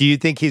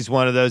think he's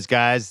one of those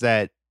guys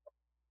that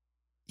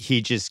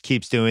he just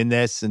keeps doing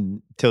this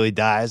until he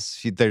dies?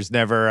 There's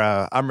never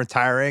I'm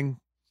retiring.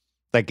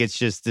 Like, it's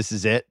just, this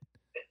is it.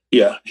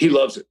 Yeah, he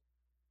loves it.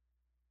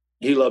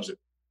 He loves it.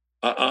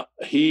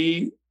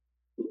 He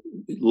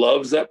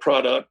loves that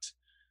product,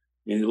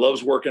 and he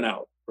loves working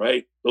out.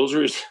 Right? Those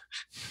are his,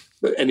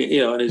 and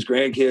and his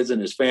grandkids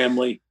and his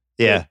family.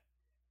 Yeah.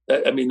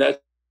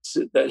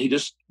 That he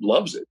just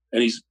loves it,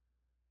 and he's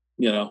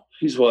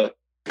what?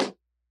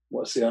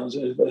 What's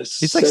the?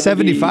 He's like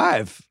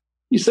 75.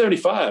 He's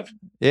 75.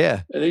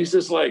 Yeah, and he's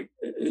just like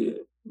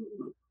the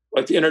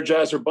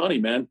Energizer Bunny,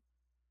 man.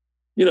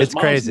 His it's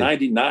mom's crazy.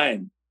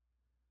 99.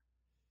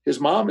 His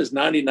mom is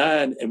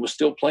 99 and was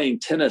still playing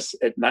tennis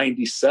at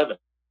 97.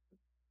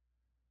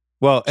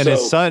 Well, and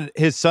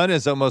his son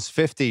is almost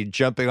 50,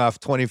 jumping off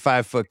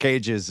 25-foot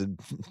cages and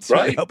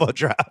elbow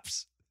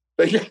drops.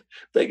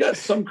 They got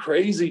some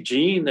crazy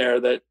gene there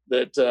that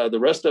the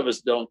rest of us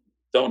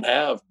don't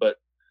have. But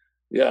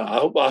yeah, I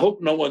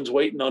hope no one's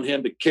waiting on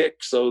him to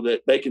kick so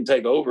that they can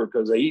take over,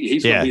 because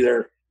he's going to be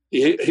there.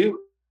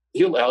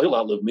 He'll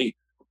outlive me.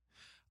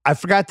 I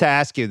forgot to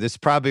ask you, this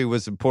probably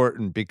was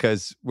important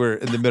because we're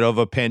in the middle of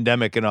a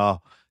pandemic and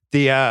all.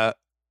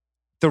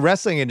 The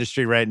wrestling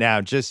industry right now,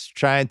 just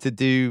trying to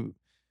do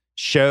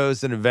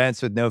shows and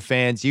events with no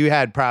fans. You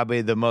had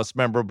probably the most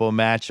memorable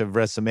match of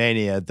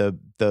WrestleMania,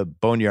 the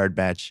Boneyard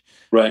match.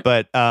 Right.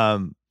 But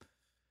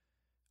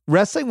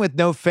wrestling with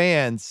no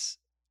fans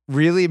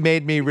really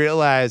made me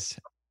realize,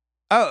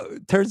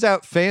 turns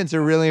out fans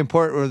are really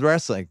important with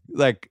wrestling.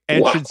 Like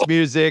entrance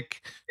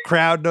music,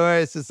 crowd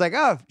noise. It's like,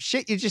 oh,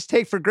 shit, you just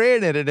take for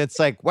granted. And it's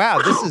like, wow,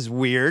 this is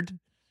weird.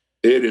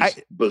 It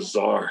is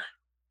bizarre.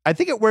 I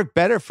think it worked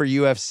better for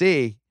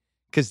UFC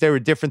because there were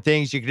different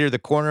things. You could hear the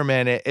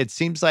cornerman. It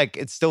seems like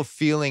it's still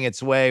feeling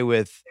its way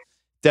with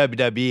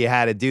WWE,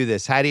 how to do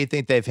this. How do you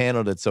think they've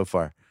handled it so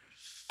far?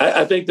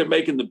 I think they're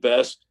making the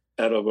best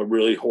out of a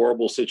really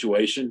horrible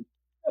situation.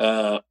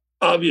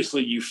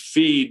 Obviously, you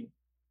feed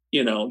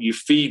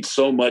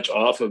so much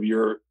off of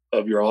your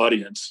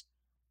audience,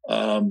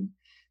 and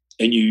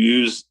you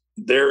use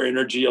their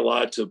energy a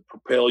lot to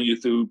propel you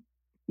through,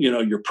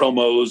 your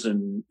promos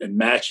and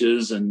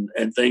matches and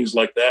things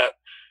like that.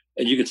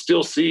 And you can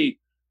still see,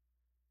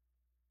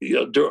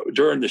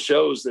 during the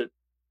shows that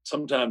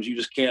sometimes you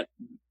just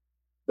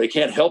they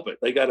can't help it.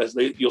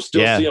 You'll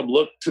still see them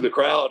look to the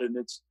crowd, and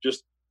it's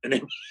just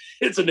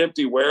it's an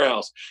empty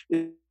warehouse.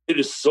 It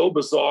is so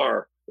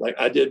bizarre. Like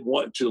I did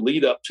one to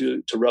lead up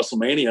to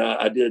WrestleMania.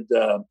 I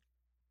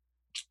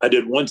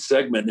did one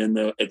segment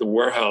at the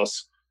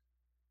warehouse,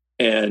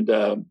 and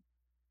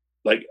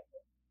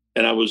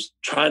and I was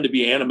trying to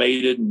be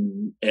animated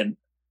and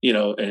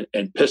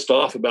pissed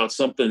off about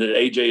something that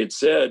AJ had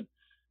said,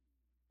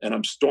 and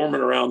I'm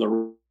storming around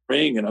the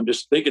ring, and I'm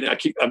just thinking,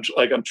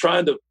 I'm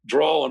trying to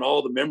draw on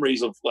all the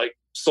memories of like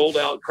sold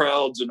out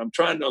crowds, and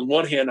on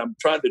one hand I'm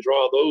trying to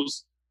draw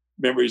those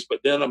memories, but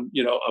then I'm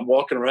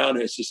walking around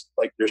and it's just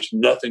like there's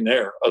nothing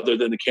there other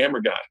than the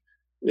camera guy.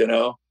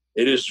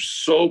 It is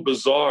so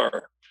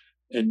bizarre,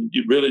 and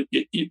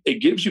it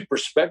gives you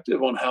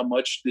perspective on how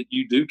much that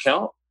you do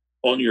count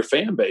on your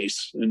fan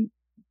base and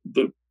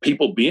the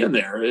people being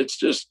there. It's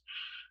just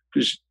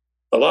because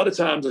a lot of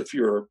times if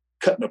you're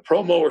cutting a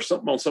promo or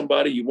something on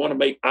somebody, you want to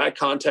make eye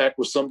contact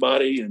with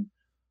somebody, and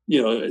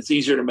it's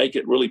easier to make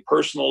it really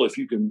personal if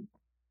you can.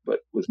 But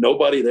with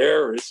nobody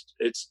there,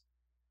 it's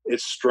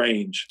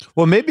strange.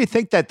 Well, maybe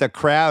think that the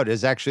crowd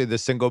is actually the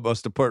single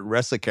most important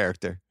wrestling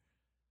character,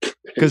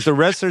 because the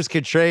wrestlers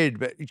can change,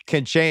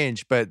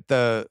 but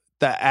the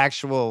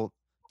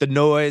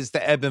noise,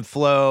 the ebb and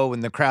flow, when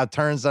the crowd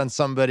turns on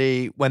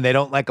somebody, when they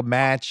don't like a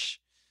match,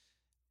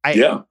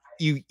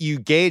 you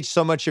gauge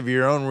so much of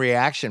your own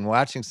reaction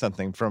watching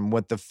something from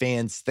what the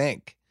fans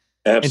think.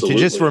 Absolutely. And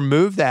to just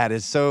remove that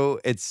it's so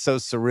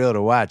surreal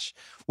to watch.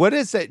 What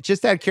is it?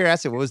 Just out of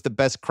curiosity, what was the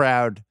best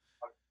crowd?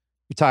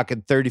 You're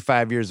talking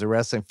 35 years of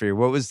wrestling for you.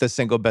 What was the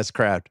single best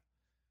crowd?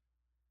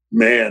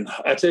 Man,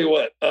 I tell you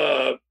what,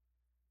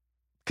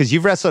 because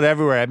you've wrestled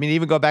everywhere. I mean,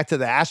 even go back to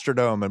the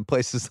Astrodome and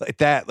places like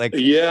that, like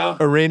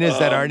arenas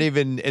that aren't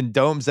even in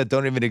domes that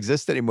don't even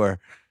exist anymore.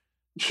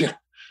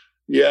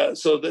 Yeah.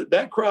 So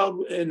that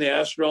crowd in the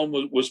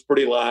Astrodome was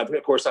pretty live.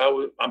 Of course,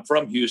 I'm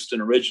from Houston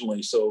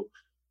originally, so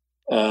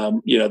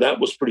that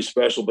was pretty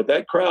special. But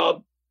that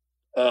crowd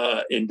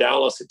in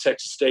Dallas at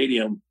Texas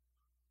Stadium,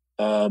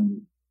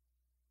 man,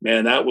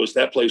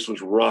 that place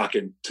was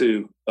rocking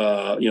too.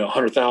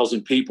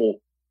 100,000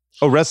 people.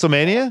 Oh,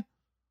 WrestleMania?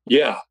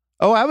 Yeah.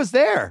 Oh, I was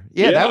there.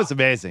 Yeah, that was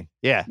amazing.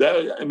 Yeah.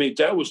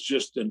 That was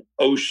just an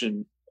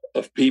ocean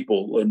of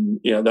people. And,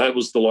 that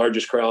was the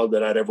largest crowd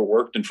that I'd ever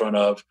worked in front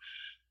of.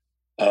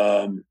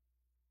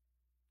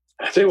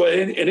 I tell you what,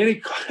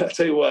 I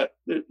tell you what,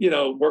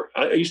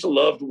 I used to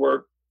love to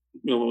work,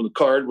 when the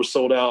card was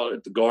sold out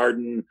at the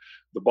Garden,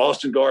 the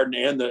Boston Garden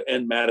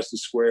and Madison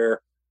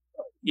Square,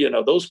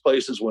 those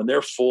places when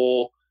they're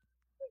full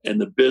and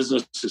the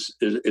business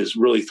is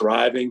really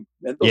thriving,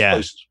 and those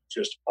places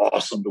are just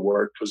awesome to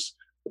work because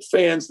the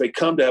fans, they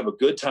come to have a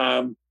good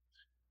time.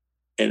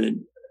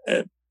 And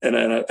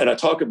I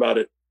talk about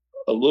it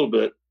a little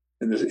bit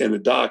in the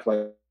doc,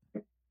 like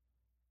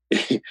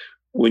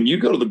when you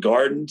go to the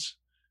Gardens,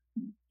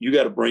 you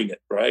got to bring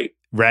it, right?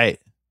 Right.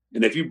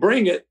 And if you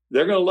bring it,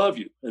 they're going to love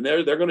you, and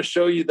they're going to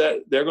show you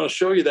that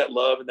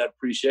love and that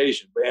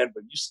appreciation, man.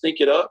 But you stink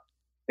it up,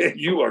 and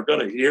you are going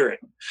to hear it.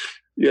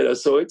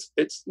 So it's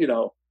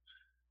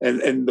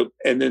and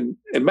then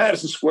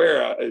Madison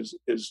Square is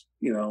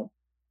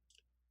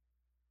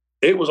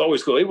it was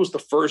always cool. It was the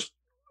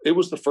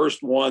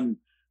first one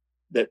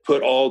that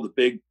put all the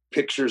big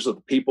pictures of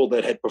the people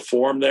that had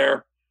performed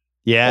there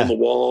on the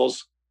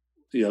walls,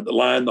 the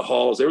line, the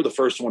halls. They were the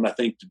first one, I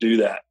think, to do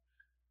that.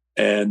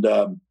 And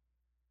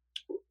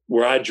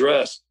where I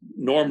dressed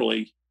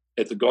normally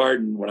at the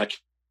Garden, when I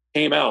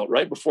came out,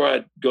 right before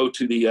I'd go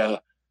to the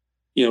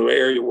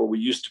area where we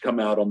used to come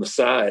out on the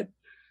side,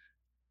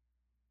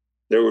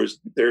 there's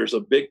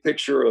a big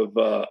picture of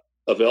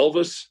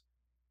Elvis.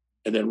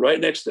 And then right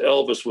next to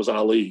Elvis was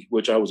Ali,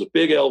 which I was a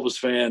big Elvis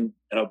fan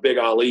and a big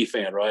Ali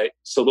fan, right?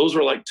 So those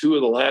were like two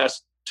of the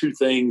last two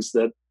things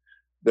that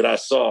I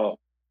saw.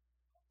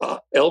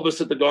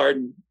 Elvis at the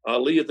Garden,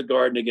 Ali at the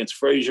Garden against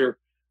Frazier.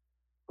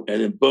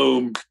 And then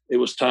boom, it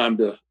was time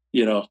to,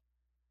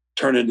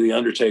 turn into the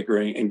Undertaker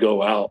and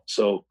go out.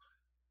 So,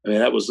 I mean,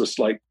 that was just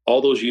like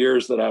all those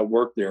years that I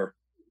worked there.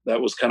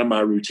 That was kind of my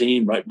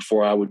routine right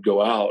before I would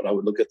go out. I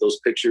would look at those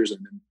pictures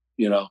and then,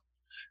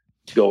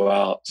 go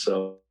out.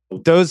 So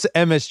those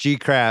MSG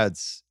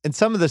crowds, and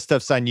some of the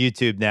stuff's on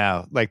YouTube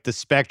now, like the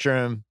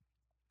Spectrum,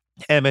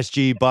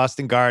 MSG,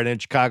 Boston Garden,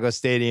 Chicago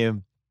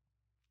Stadium,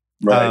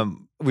 right.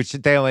 Which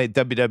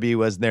WWE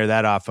wasn't there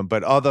that often,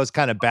 but all those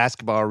kind of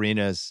basketball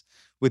arenas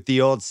with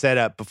the old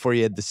setup before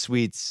you had the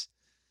suites.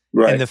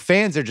 Right. And the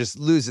fans are just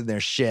losing their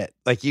shit.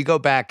 Like you go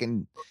back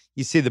and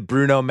you see the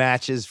Bruno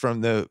matches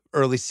from the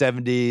early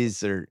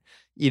 70s or,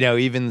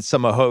 even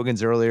some of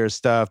Hogan's earlier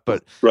stuff.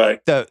 But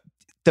the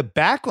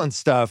Backlund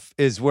stuff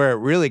is where it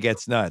really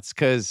gets nuts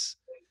because,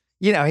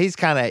 he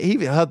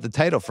held the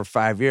title for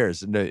 5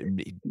 years and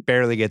he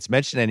barely gets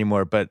mentioned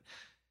anymore, but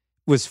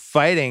was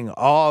fighting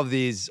all of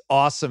these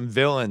awesome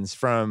villains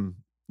from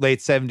late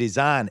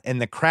 70s on,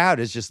 and the crowd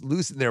is just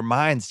losing their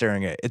minds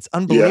during it. It's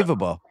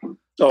unbelievable. Yeah.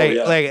 Oh,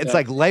 It's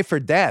like life or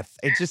death.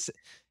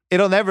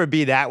 It'll never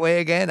be that way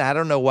again. I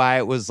don't know why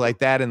it was like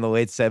that in the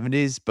late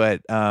 70s,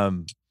 but it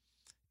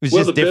was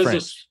just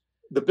different.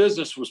 The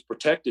business was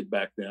protected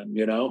back then,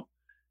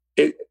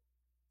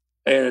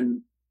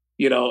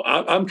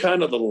 I'm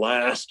kind of the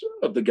last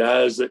of the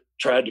guys that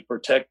tried to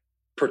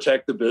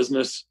protect the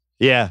business.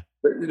 Yeah.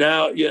 But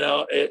now,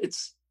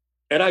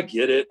 and I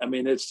get it. I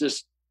mean,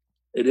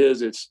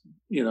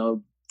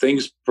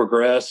 things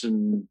progress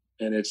and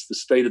it's the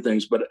state of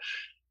things, but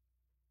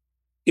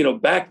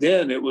back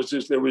then there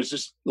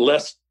was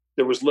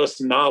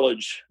less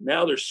knowledge.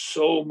 Now there's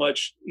so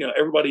much,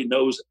 everybody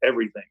knows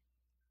everything.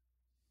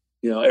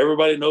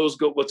 Everybody knows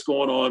what's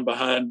going on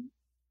behind,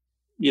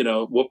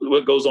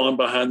 what goes on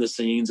behind the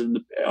scenes,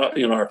 and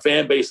our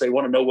fan base, they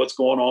want to know what's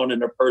going on in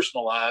their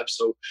personal lives.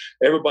 So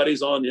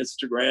everybody's on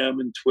Instagram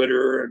and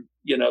Twitter, and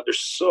there's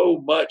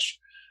so much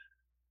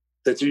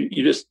that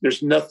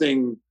there's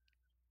nothing.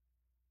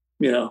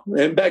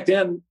 And back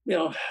then,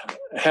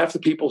 half the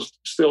people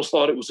still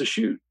thought it was a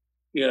shoot,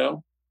 I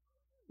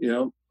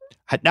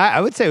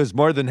would say it was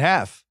more than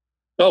half.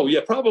 Oh yeah,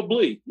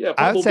 probably. Yeah,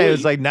 probably. I would say it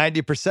was like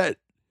 90%.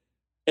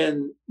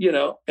 And,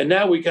 and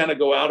now we kind of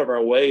go out of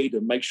our way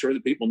to make sure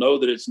that people know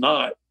that it's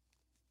not,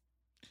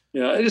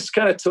 it just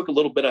kind of took a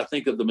little bit, I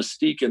think, of the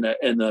mystique and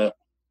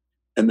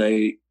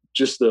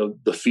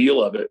the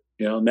feel of it.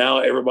 Now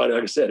everybody,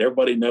 like I said,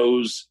 everybody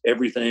knows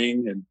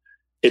everything, and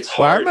it's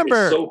hard.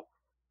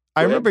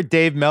 I remember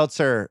Dave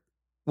Meltzer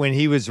when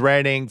he was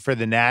writing for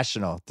The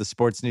National, the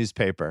sports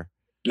newspaper,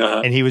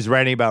 and he was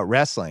writing about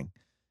wrestling.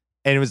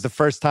 And it was the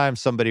first time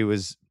somebody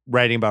was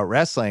writing about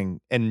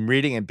wrestling and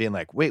reading and being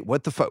like, wait,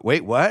 what the fuck?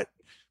 Wait, what?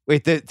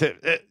 Wait,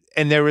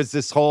 and there was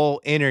this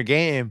whole inner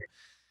game,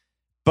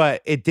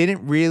 but it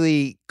didn't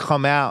really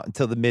come out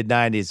until the mid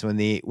 90s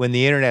when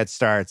the internet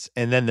starts,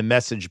 and then the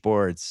message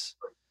boards.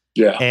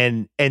 Yeah.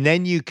 And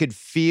then you could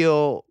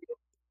feel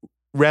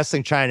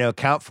wrestling trying to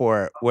account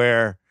for it,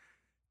 where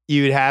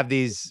you'd have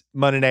these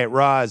Monday Night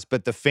Raws,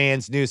 but the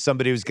fans knew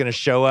somebody was going to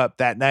show up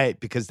that night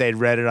because they'd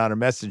read it on a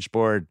message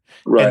board,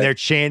 and they're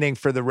chanting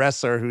for the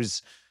wrestler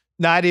who's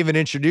not even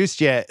introduced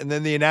yet. And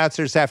then the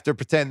announcers have to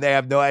pretend they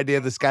have no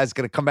idea this guy's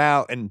going to come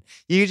out, and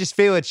you just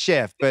feel it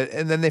shift,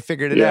 and then they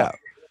figured it out.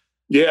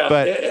 Yeah.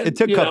 But it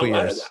took a couple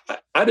years.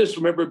 I just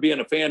remember being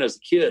a fan as a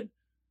kid.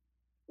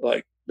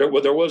 Like there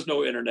was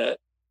no internet.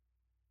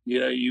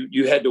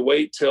 you had to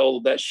wait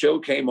till that show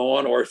came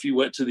on, or if you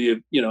went to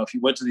the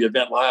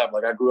event live.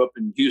 Like I grew up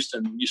in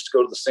Houston, used to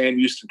go to the Sam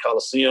Houston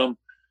Coliseum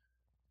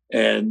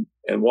and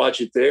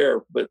watch it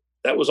there, but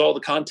that was all the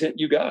content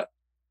you got.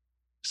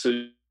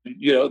 So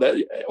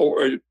that,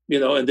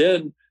 and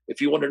then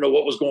if you wanted to know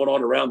what was going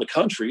on around the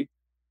country,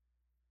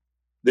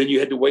 then you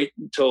had to wait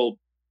until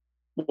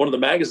one of the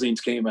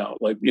magazines came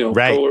out, like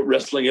right. Pro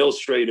Wrestling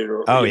Illustrated,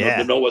 or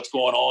to know what's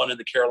going on in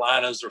the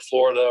Carolinas or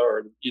Florida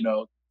or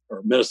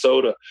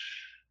Minnesota.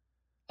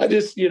 I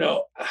just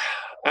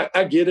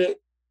I get it,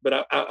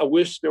 but I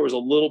wish there was a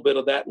little bit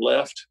of that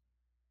left.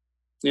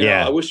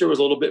 I wish there was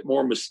a little bit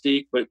more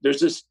mystique. But there's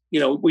just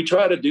we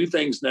try to do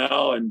things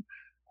now, and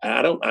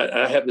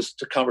I have this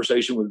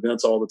conversation with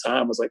Vince all the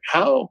time. I was like,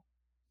 how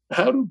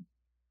do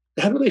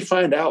they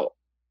find out?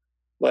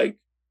 Like,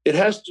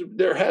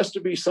 there has to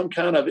be some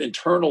kind of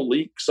internal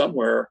leak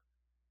somewhere,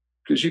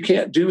 because you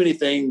can't do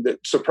anything that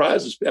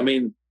surprises. I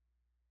mean,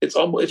 it's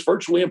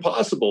virtually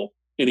impossible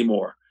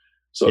anymore.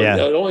 So it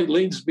only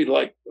leads me to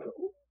like,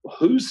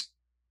 who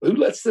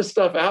lets this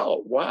stuff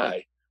out?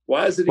 Why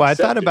is it? Well,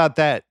 accepted? I thought about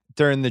that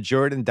during the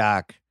Jordan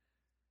doc.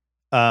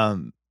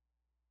 Part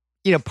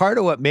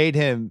of what made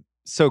him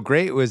so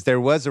great was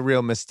there was a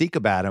real mystique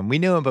about him. We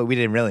knew him, but we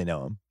didn't really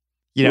know him.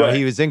 Right.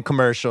 He was in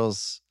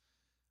commercials.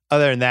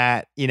 Other than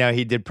that,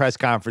 he did press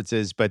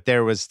conferences, but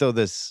there was still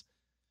this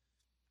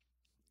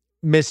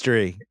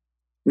mystery.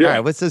 Yeah. All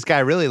right, what's this guy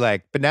really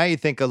like? But now you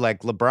think of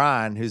like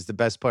LeBron, who's the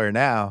best player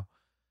now,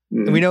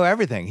 and we know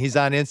everything. He's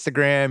on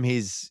Instagram,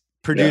 he's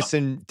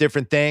producing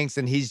different things,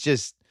 and he's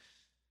just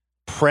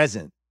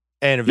present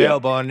and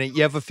available. And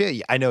you have a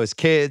feel. I know his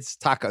kids,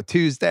 Taco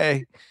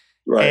Tuesday.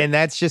 Right. And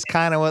that's just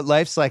kind of what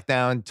life's like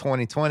now in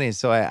 2020.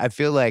 So I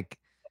feel like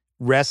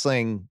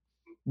wrestling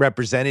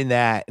representing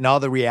that, and all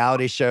the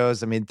reality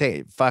shows. I mean,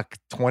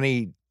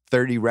 20,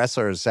 30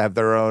 wrestlers have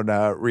their own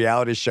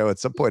reality show at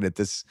some point at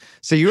this.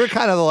 So you were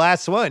kind of the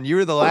last one. You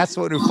were the last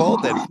one who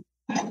folded.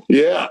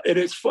 Yeah. And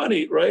it's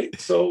funny,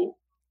 right? So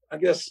I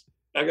guess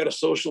I got a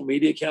social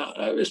media account.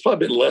 It's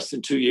probably been less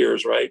than 2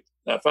 years, right?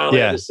 I finally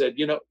just said,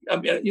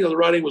 the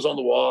writing was on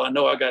the wall. I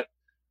know I got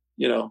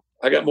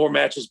more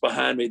matches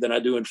behind me than I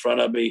do in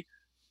front of me.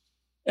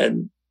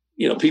 And,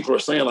 people are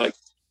saying like,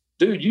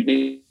 dude, you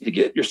need to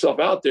get yourself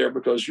out there,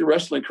 because your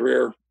wrestling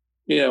career,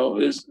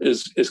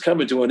 is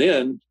coming to an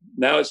end.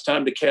 Now it's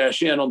time to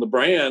cash in on the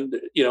brand,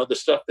 the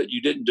stuff that you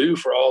didn't do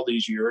for all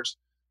these years.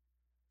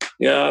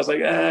 I was like,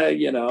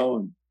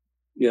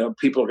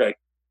 people are like,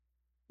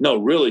 no,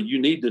 really,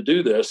 you need to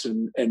do this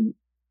and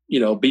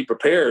be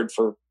prepared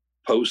for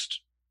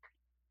post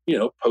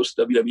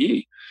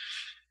WWE.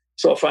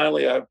 So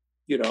finally I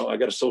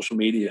got a social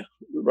media,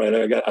 right?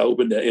 I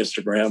opened an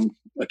Instagram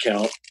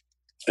account,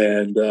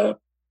 and,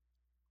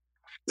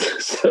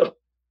 so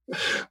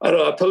I don't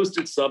know. I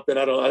posted something.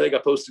 I think I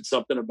posted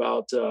something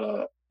about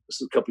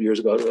this is a couple of years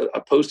ago. I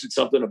posted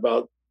something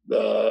about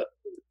the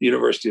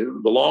University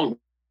of the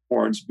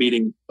Longhorns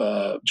beating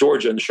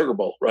Georgia in the Sugar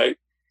Bowl, right?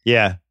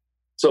 Yeah.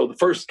 So the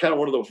first kind of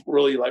one of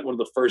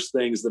the first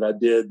things that I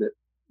did that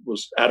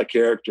was out of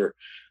character.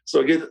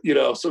 So I get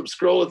so I'm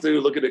scrolling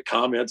through, looking at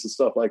comments and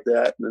stuff like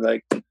that, and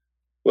like,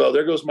 well,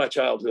 there goes my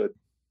childhood.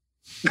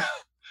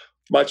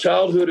 My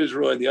childhood is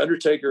ruined. The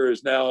Undertaker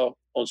is now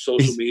on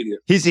social media.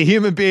 He's a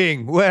human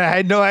being. Well, I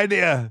had no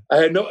idea.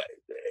 It's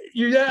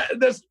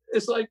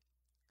like,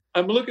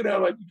 I'm looking at it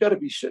like, you got to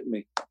be shitting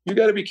me. You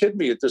got to be kidding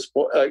me at this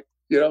point. Like,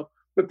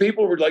 but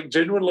people were like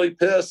genuinely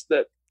pissed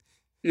that,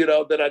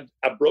 that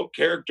I broke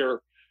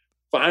character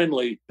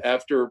finally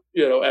after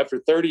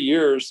 30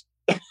 years.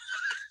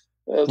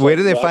 Where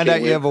do they find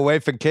out you have a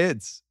wife and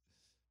kids?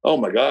 Oh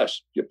my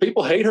gosh.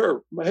 People hate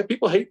her.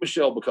 People hate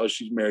Michelle because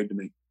she's married to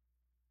me.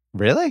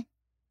 Really?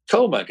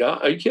 Oh my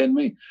God. Are you kidding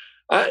me?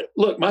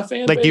 Look, my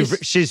fan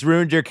base. She's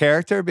ruined your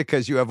character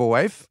because you have a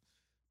wife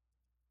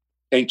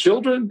and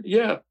children.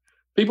 Yeah.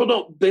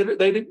 People they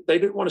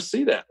didn't want to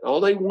see that. All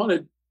they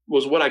wanted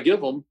was what I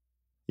give them.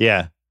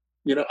 Yeah.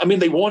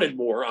 They wanted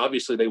more.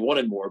 Obviously they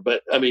wanted more,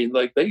 but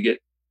like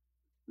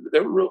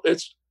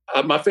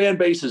my fan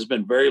base has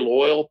been very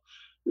loyal,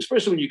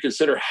 especially when you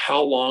consider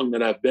how long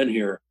that I've been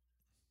here.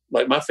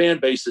 Like my fan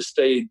base has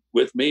stayed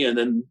with me, and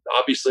then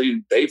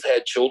obviously they've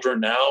had children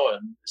now,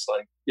 and it's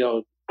like,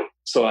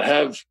 so I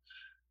have,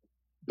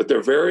 but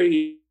they're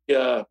very,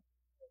 and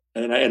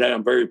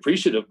I'm very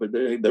appreciative, but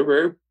they're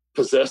very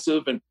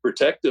possessive and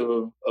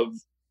protective of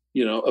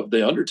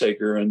the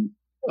Undertaker. And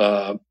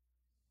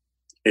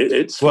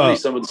it's funny,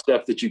 some of the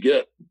stuff that you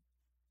get.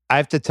 I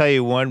have to tell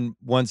you one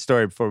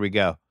story before we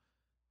go.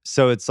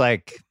 So it's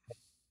like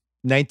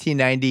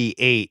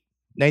 1998,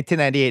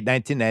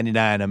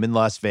 1999, I'm in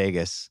Las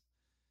Vegas,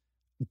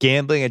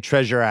 gambling at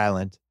Treasure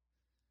Island.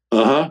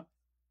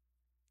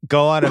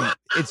 Go on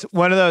it's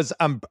one of those,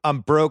 I'm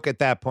broke at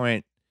that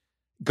point.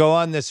 Go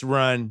on this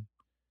run,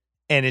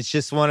 and it's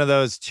just one of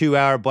those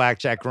 2-hour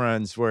blackjack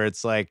runs where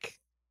it's like,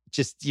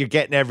 just you're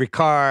getting every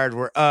card,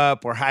 we're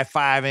up, we're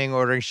high-fiving,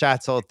 ordering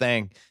shots, whole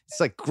thing. It's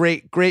like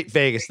great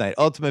Vegas night,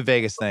 ultimate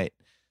Vegas night.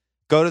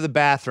 Go to the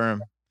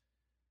bathroom,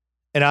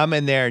 and I'm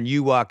in there and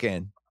you walk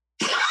in.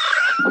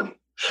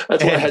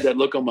 That's why I had that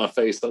look on my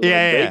face. I was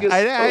Vegas?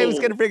 I was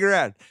going to figure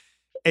out.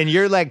 And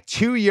you're like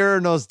 2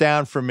 urinals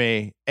down from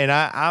me, and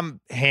I'm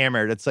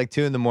hammered. It's like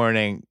 2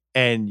 a.m,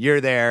 and you're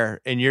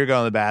there, and you're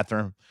going to the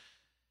bathroom,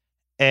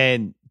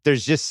 and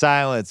there's just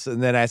silence.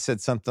 And then I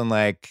said something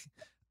like,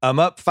 I'm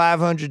up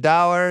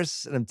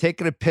 $500, and I'm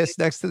taking a piss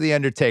next to the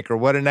Undertaker.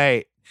 What a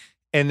night.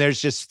 And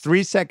there's just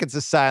 3 seconds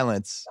of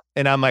silence,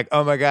 and I'm like,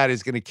 oh my God,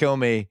 he's going to kill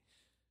me.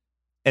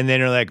 And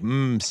then you're like,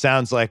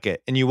 sounds like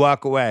it. And you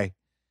walk away.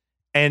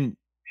 And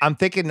I'm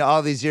thinking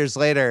all these years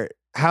later,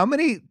 how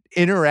many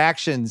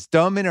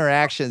dumb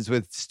interactions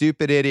with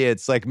stupid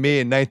idiots like me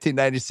in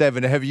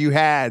 1997 have you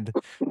had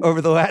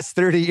over the last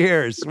 30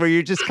 years where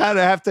you just kind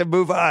of have to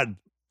move on?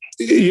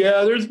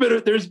 Yeah, there's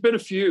been a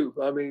few.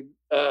 I mean,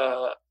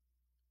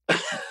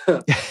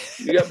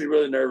 you got me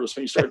really nervous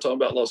when you start talking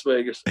about Las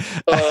Vegas.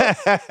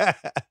 I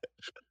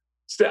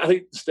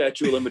think the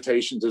statute of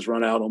limitations has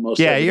run out almost.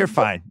 Yeah, you're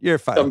fine. You're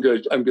fine. I'm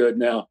good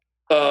now.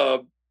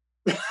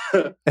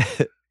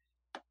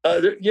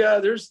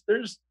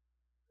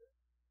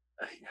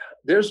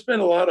 There's been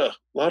a lot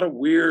of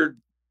weird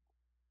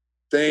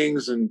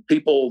things and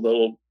people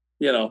that'll,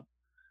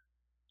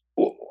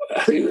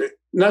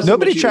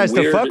 nobody tries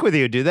to fuck with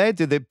you, do they?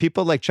 Do the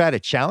people like try to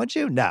challenge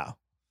you?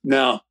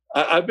 No.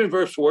 I've been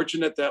very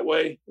fortunate that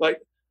way. Like,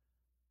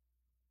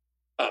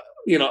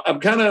 I'm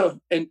kind of,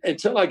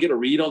 until I get a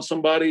read on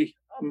somebody,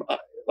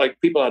 like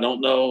people I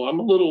don't know, I'm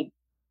a little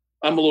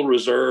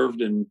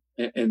reserved and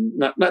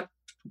not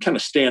kind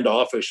of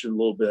standoffish a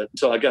little bit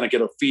until I kind of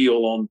get a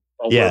feel on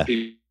where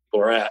people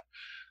are at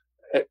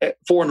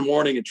 4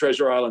 a.m. in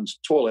Treasure Island's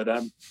toilet.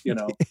 I'm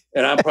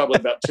probably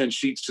about 10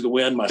 sheets to the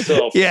wind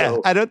myself. Yeah.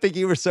 So, I don't think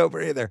you were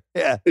sober either.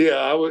 Yeah. Yeah.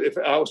 I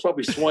was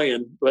probably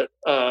swaying, but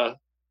no,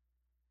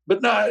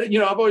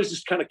 I've always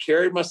just kind of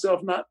carried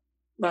myself, not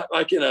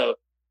like in a,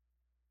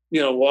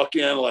 walk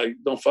in, like,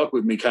 don't fuck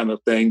with me kind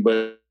of thing,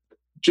 but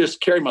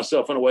just carry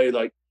myself in a way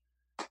like,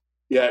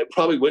 yeah, it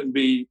probably wouldn't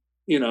be,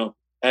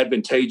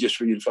 advantageous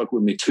for you to fuck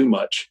with me too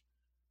much.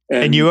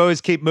 And you always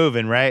keep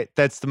moving, right?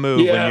 That's the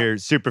move when you're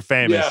super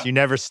famous. Yeah. You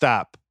never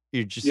stop.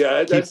 You just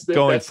keep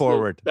going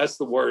forward. That's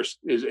the worst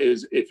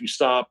is if you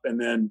stop and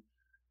then,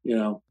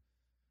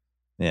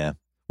 Yeah.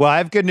 Well, I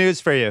have good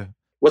news for you.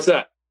 What's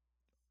that?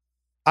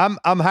 I'm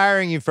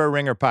hiring you for a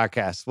Ringer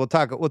podcast. We'll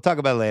talk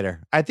about it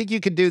later. I think you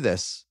could do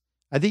this.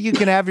 I think you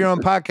can have your own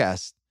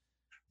podcast.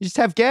 You just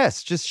have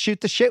guests. Just shoot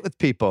the shit with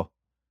people.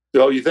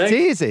 Oh, you think?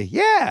 It's easy.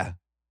 Yeah.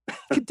 You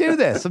could do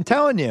this. I'm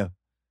telling you.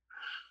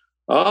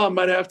 Oh, I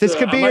might have to. This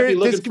could be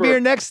your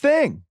next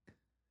thing.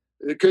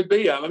 It could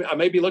be. I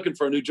may be looking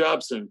for a new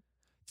job soon.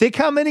 Think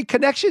how many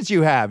connections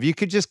you have. You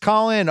could just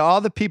call in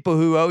all the people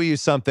who owe you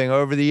something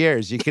over the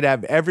years. You could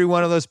have every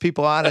one of those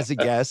people on as a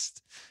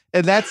guest,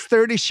 and that's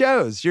 30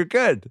 shows. You're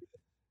good.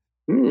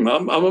 I'm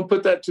going to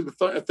put that to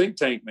the think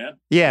tank, man.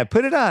 Yeah,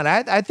 put it on.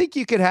 I think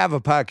you could have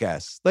a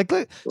podcast. Like,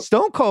 look,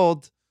 Stone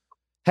Cold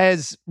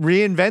has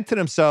reinvented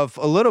himself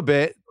a little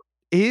bit.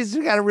 He's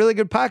got a really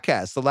good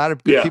podcast. A lot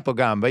of good people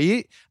gone, but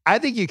I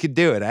think you could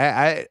do it.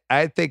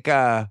 I think,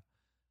 I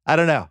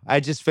don't know. I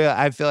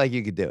feel like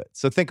you could do it.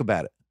 So think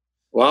about it.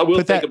 Well, I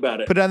will think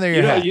about it. Put it under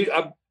your hat.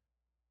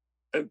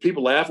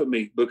 People laugh at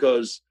me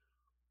because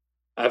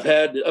I've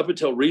had up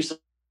until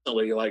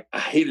recently, like I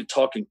hate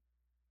talking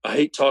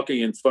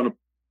in front of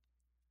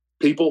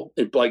people.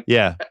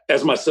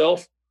 As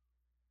myself.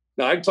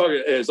 Now I can talk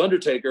as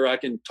Undertaker. I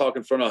can talk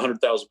in front of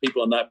 100,000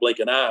 people and not blink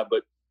an eye,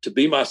 but to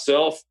be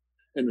myself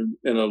in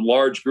a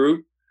large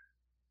group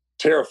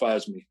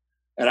terrifies me.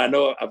 And I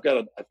know I've got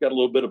a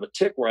little bit of a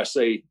tick where I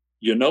say,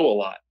 a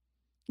lot.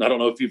 I don't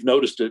know if you've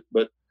noticed it,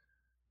 but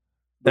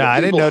no,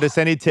 I didn't notice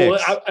any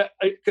ticks. Well,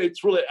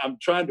 I'm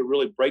trying to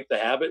really break the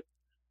habit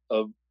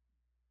of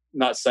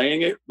not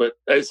saying it, but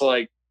it's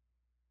like,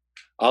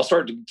 I'll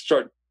start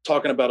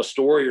talking about a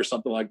story or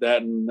something like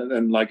that.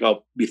 And like,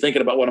 I'll be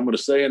thinking about what I'm going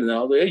to say. And then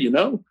I'll say,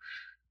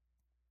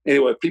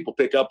 anyway, people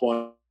pick up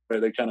on it.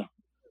 They kind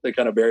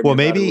of bury me. Well,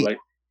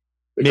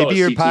 maybe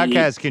your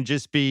podcast can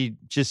just be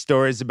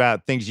stories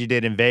about things you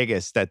did in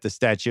Vegas that the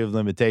statute of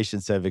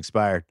limitations have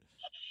expired.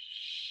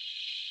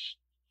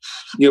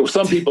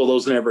 Some people,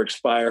 those never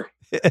expire.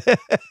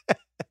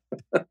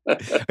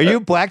 Are you a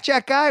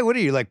blackjack guy? What are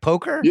you, like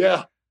poker?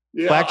 Yeah.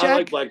 Blackjack? I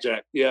like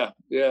blackjack. Yeah.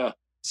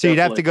 So definitely. You'd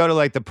have to go to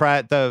like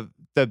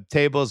the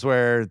tables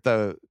where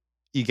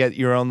you get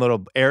your own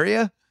little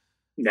area?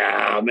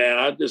 Nah, man.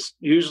 I just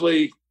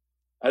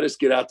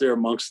get out there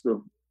amongst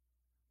the,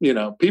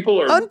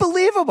 people are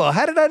unbelievable.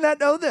 How did I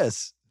not know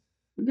this?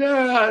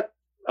 Yeah.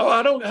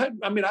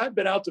 I've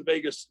been out to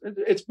Vegas.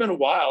 It's been a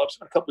while. It's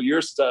been a couple of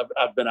years since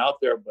I've been out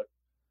there, but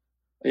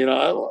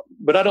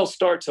but I don't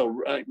start till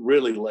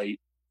really late.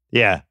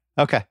 Yeah.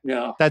 Okay.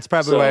 Yeah. That's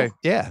probably why.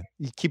 Yeah.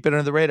 You keep it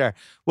under the radar.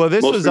 Well,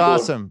 this was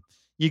awesome.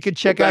 You could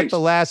check out The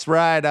Last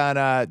Ride on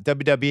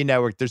WWE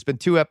Network. There's been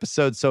 2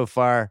 episodes so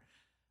far.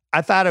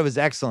 I thought it was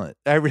excellent.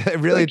 I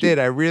really did.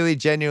 I really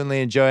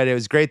genuinely enjoyed it. It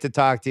was great to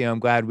talk to you. I'm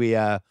glad we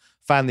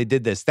finally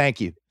did this.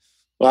 Thank you.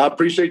 Well, I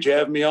appreciate you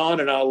having me on,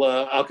 and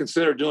I'll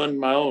consider doing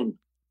my own.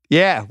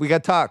 Yeah, we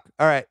got to talk.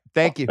 All right.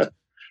 Thank you.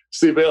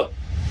 See you, Bill. All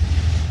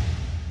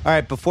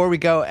right. Before we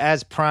go,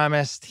 as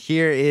promised,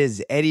 here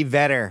is Eddie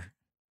Vedder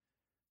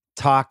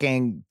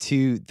talking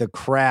to the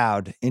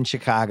crowd in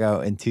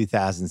Chicago in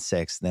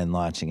 2006, then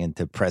launching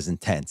into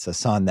present tense. A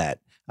song that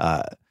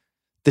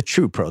the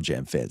true Pearl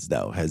Jam fans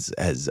know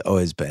has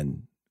always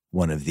been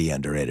one of the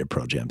underrated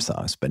Pearl Jam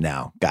songs, but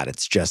now got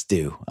its just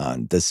due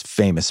on this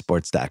famous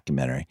sports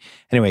documentary.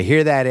 Anyway,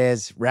 here that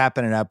is.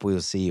 Wrapping it up. We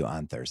will see you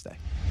on Thursday.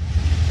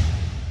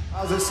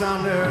 How's it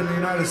sound there in the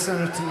United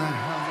Center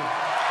tonight?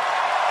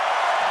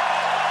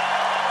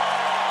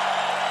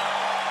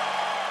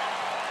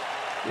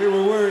 We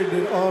were worried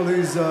that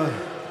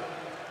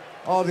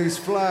all these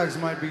flags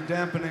might be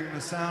dampening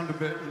the sound a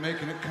bit and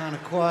making it kind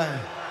of quiet.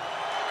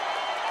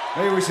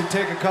 Maybe we should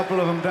take a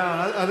couple of them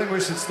down. I think we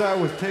should start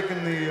with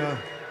taking the...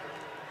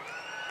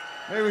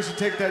 maybe we should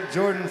take that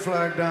Jordan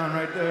flag down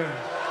right there.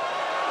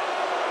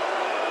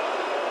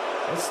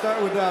 Let's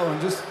start with that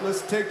one. Just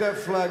let's take that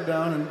flag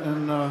down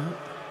and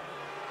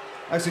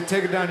actually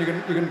take it down. You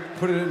can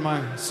put it in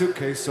my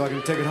suitcase so I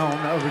can take it home.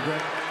 That would be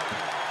great.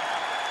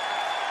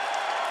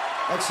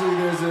 Actually,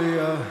 there's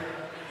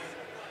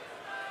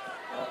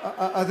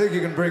I think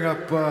you can bring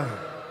up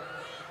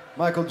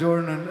Michael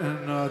Jordan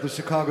and the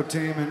Chicago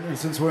team, and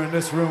since we're in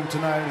this room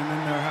tonight and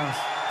in their house.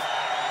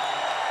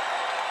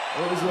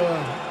 It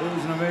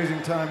was an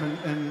amazing time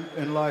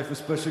in life,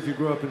 especially if you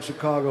grew up in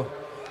Chicago,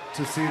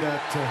 to see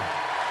that.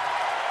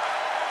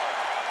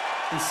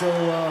 And so,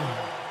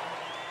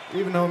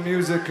 even though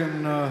music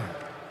and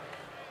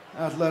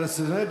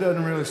athleticism, it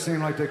doesn't really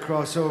seem like they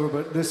cross over,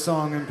 but this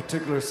song in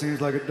particular seems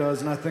like it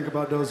does, and I think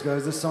about those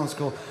guys. This song's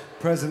called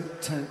Present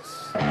Tense.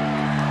 It's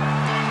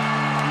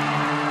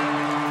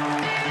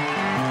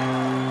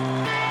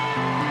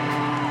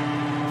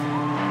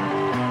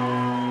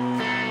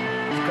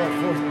called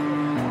Fourth Quarter.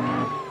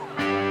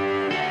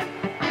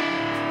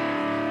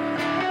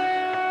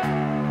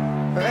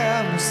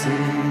 Have you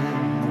seen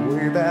the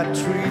way that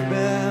tree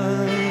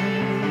bends?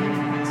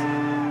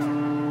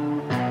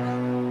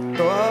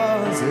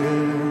 Was it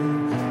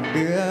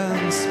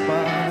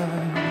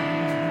inspired?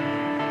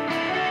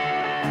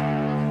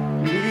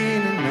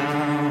 Leaning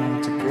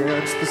out to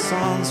catch the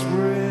sun's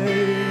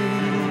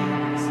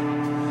rays,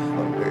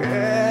 or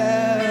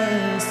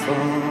is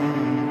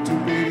some to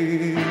be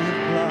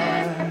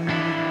applied?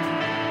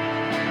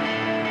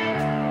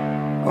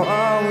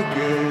 All we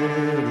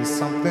get is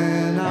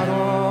something out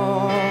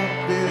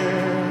of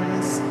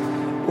this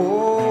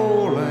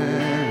old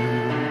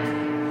and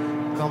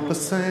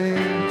encompassing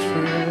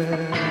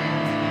trip.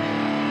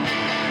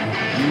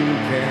 You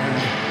can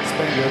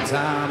spend your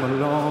time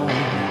alone.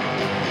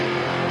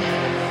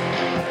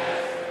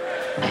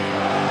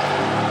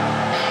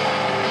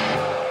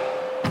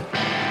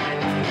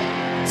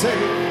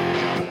 Take it.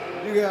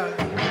 You got it.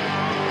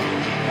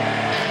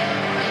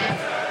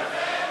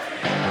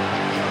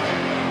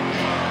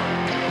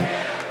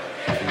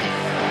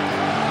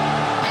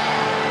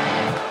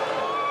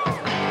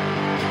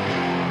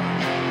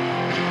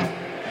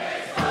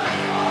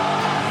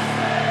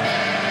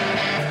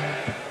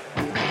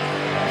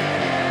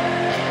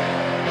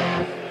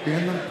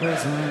 In the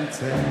present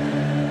tense.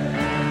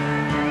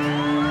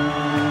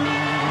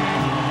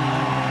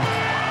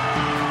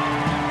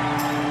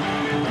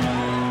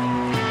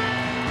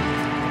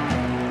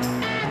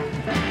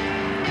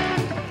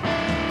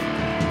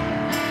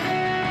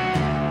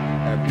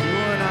 Have you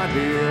an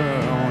idea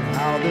on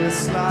how this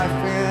life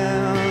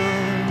ends?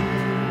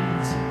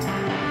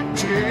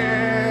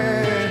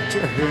 Change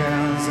your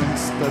hands and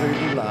study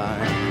the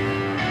life.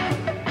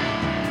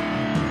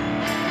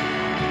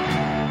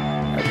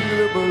 Have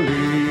you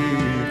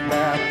believe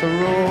that the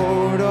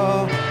road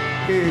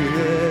ahead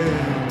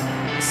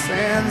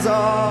stands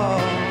all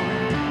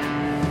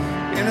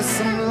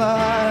innocent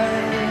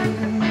life?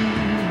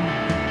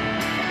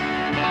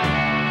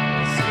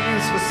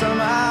 Seems for some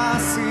I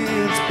see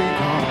it's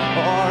become